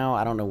tree now.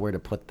 I don't know where to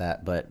put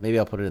that, but maybe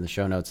I'll put it in the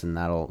show notes and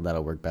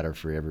that'll work better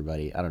for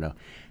everybody. I don't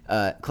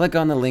know. Click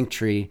on the link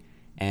tree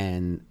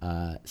and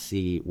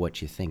see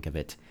what you think of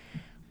it.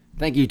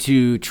 Thank you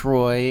to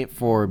Troy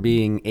for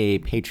being a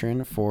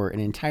patron for an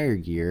entire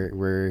year.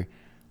 We're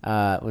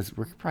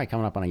probably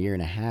coming up on a year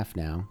and a half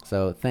now.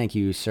 So thank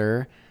you,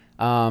 sir.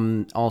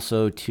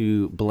 Also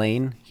to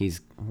Blaine.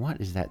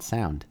 What is that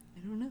sound?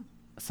 I don't know.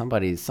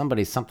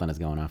 Something is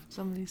going off.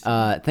 Somebody's.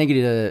 Thank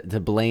you to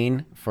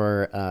Blaine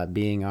for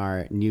being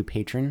our new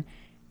patron.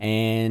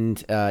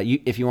 And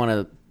if you want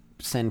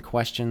to send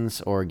questions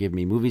or give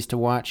me movies to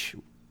watch,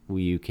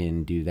 you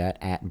can do that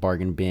at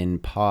Bargain Bin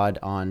Pod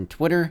on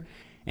Twitter.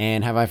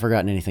 And have I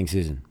forgotten anything,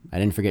 Susan? I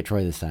didn't forget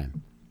Troy this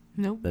time.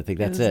 Nope. I think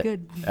that's was it.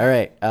 Good. All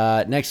right.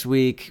 Next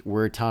week,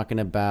 we're talking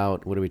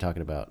about... What are we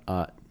talking about?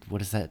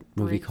 What is that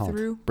movie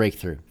called?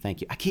 Breakthrough.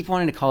 Thank you. I keep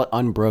wanting to call it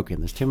Unbroken.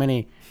 There's too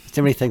many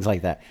things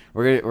like that.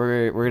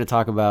 We're gonna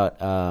talk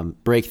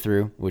about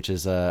Breakthrough, which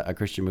is a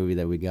Christian movie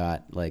that we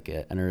got like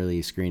an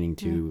early screening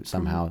to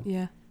somehow.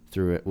 Yeah.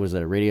 Through it. Was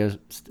it a radio?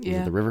 Was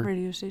it the River?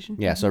 Radio station.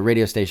 Yeah. So a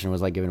radio station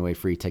was like giving away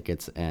free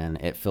tickets,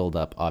 and it filled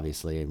up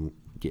obviously, and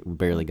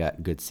barely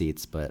got good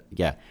seats. But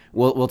yeah,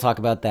 we'll talk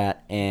about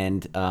that,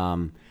 and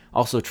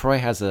also Troy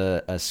has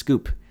a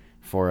scoop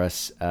for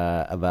us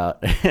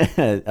about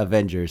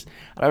Avengers.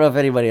 I don't know if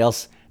anybody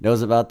else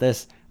knows about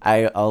this.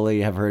 I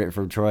only have heard it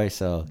from Troy,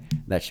 so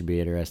that should be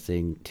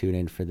interesting. Tune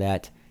in for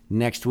that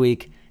next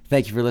week.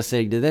 Thank you for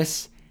listening to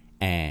this,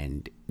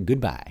 and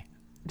goodbye.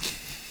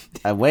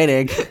 I'm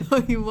waiting.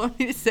 Oh, you want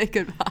me to say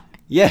goodbye?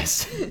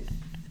 Yes.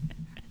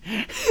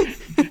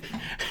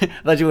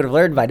 Thought you would have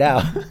learned by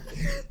now.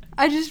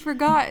 I just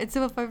forgot. And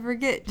so if I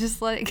forget,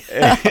 just let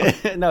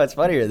it go. No, it's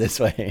funnier this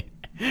way.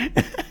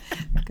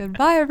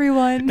 Goodbye,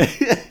 everyone.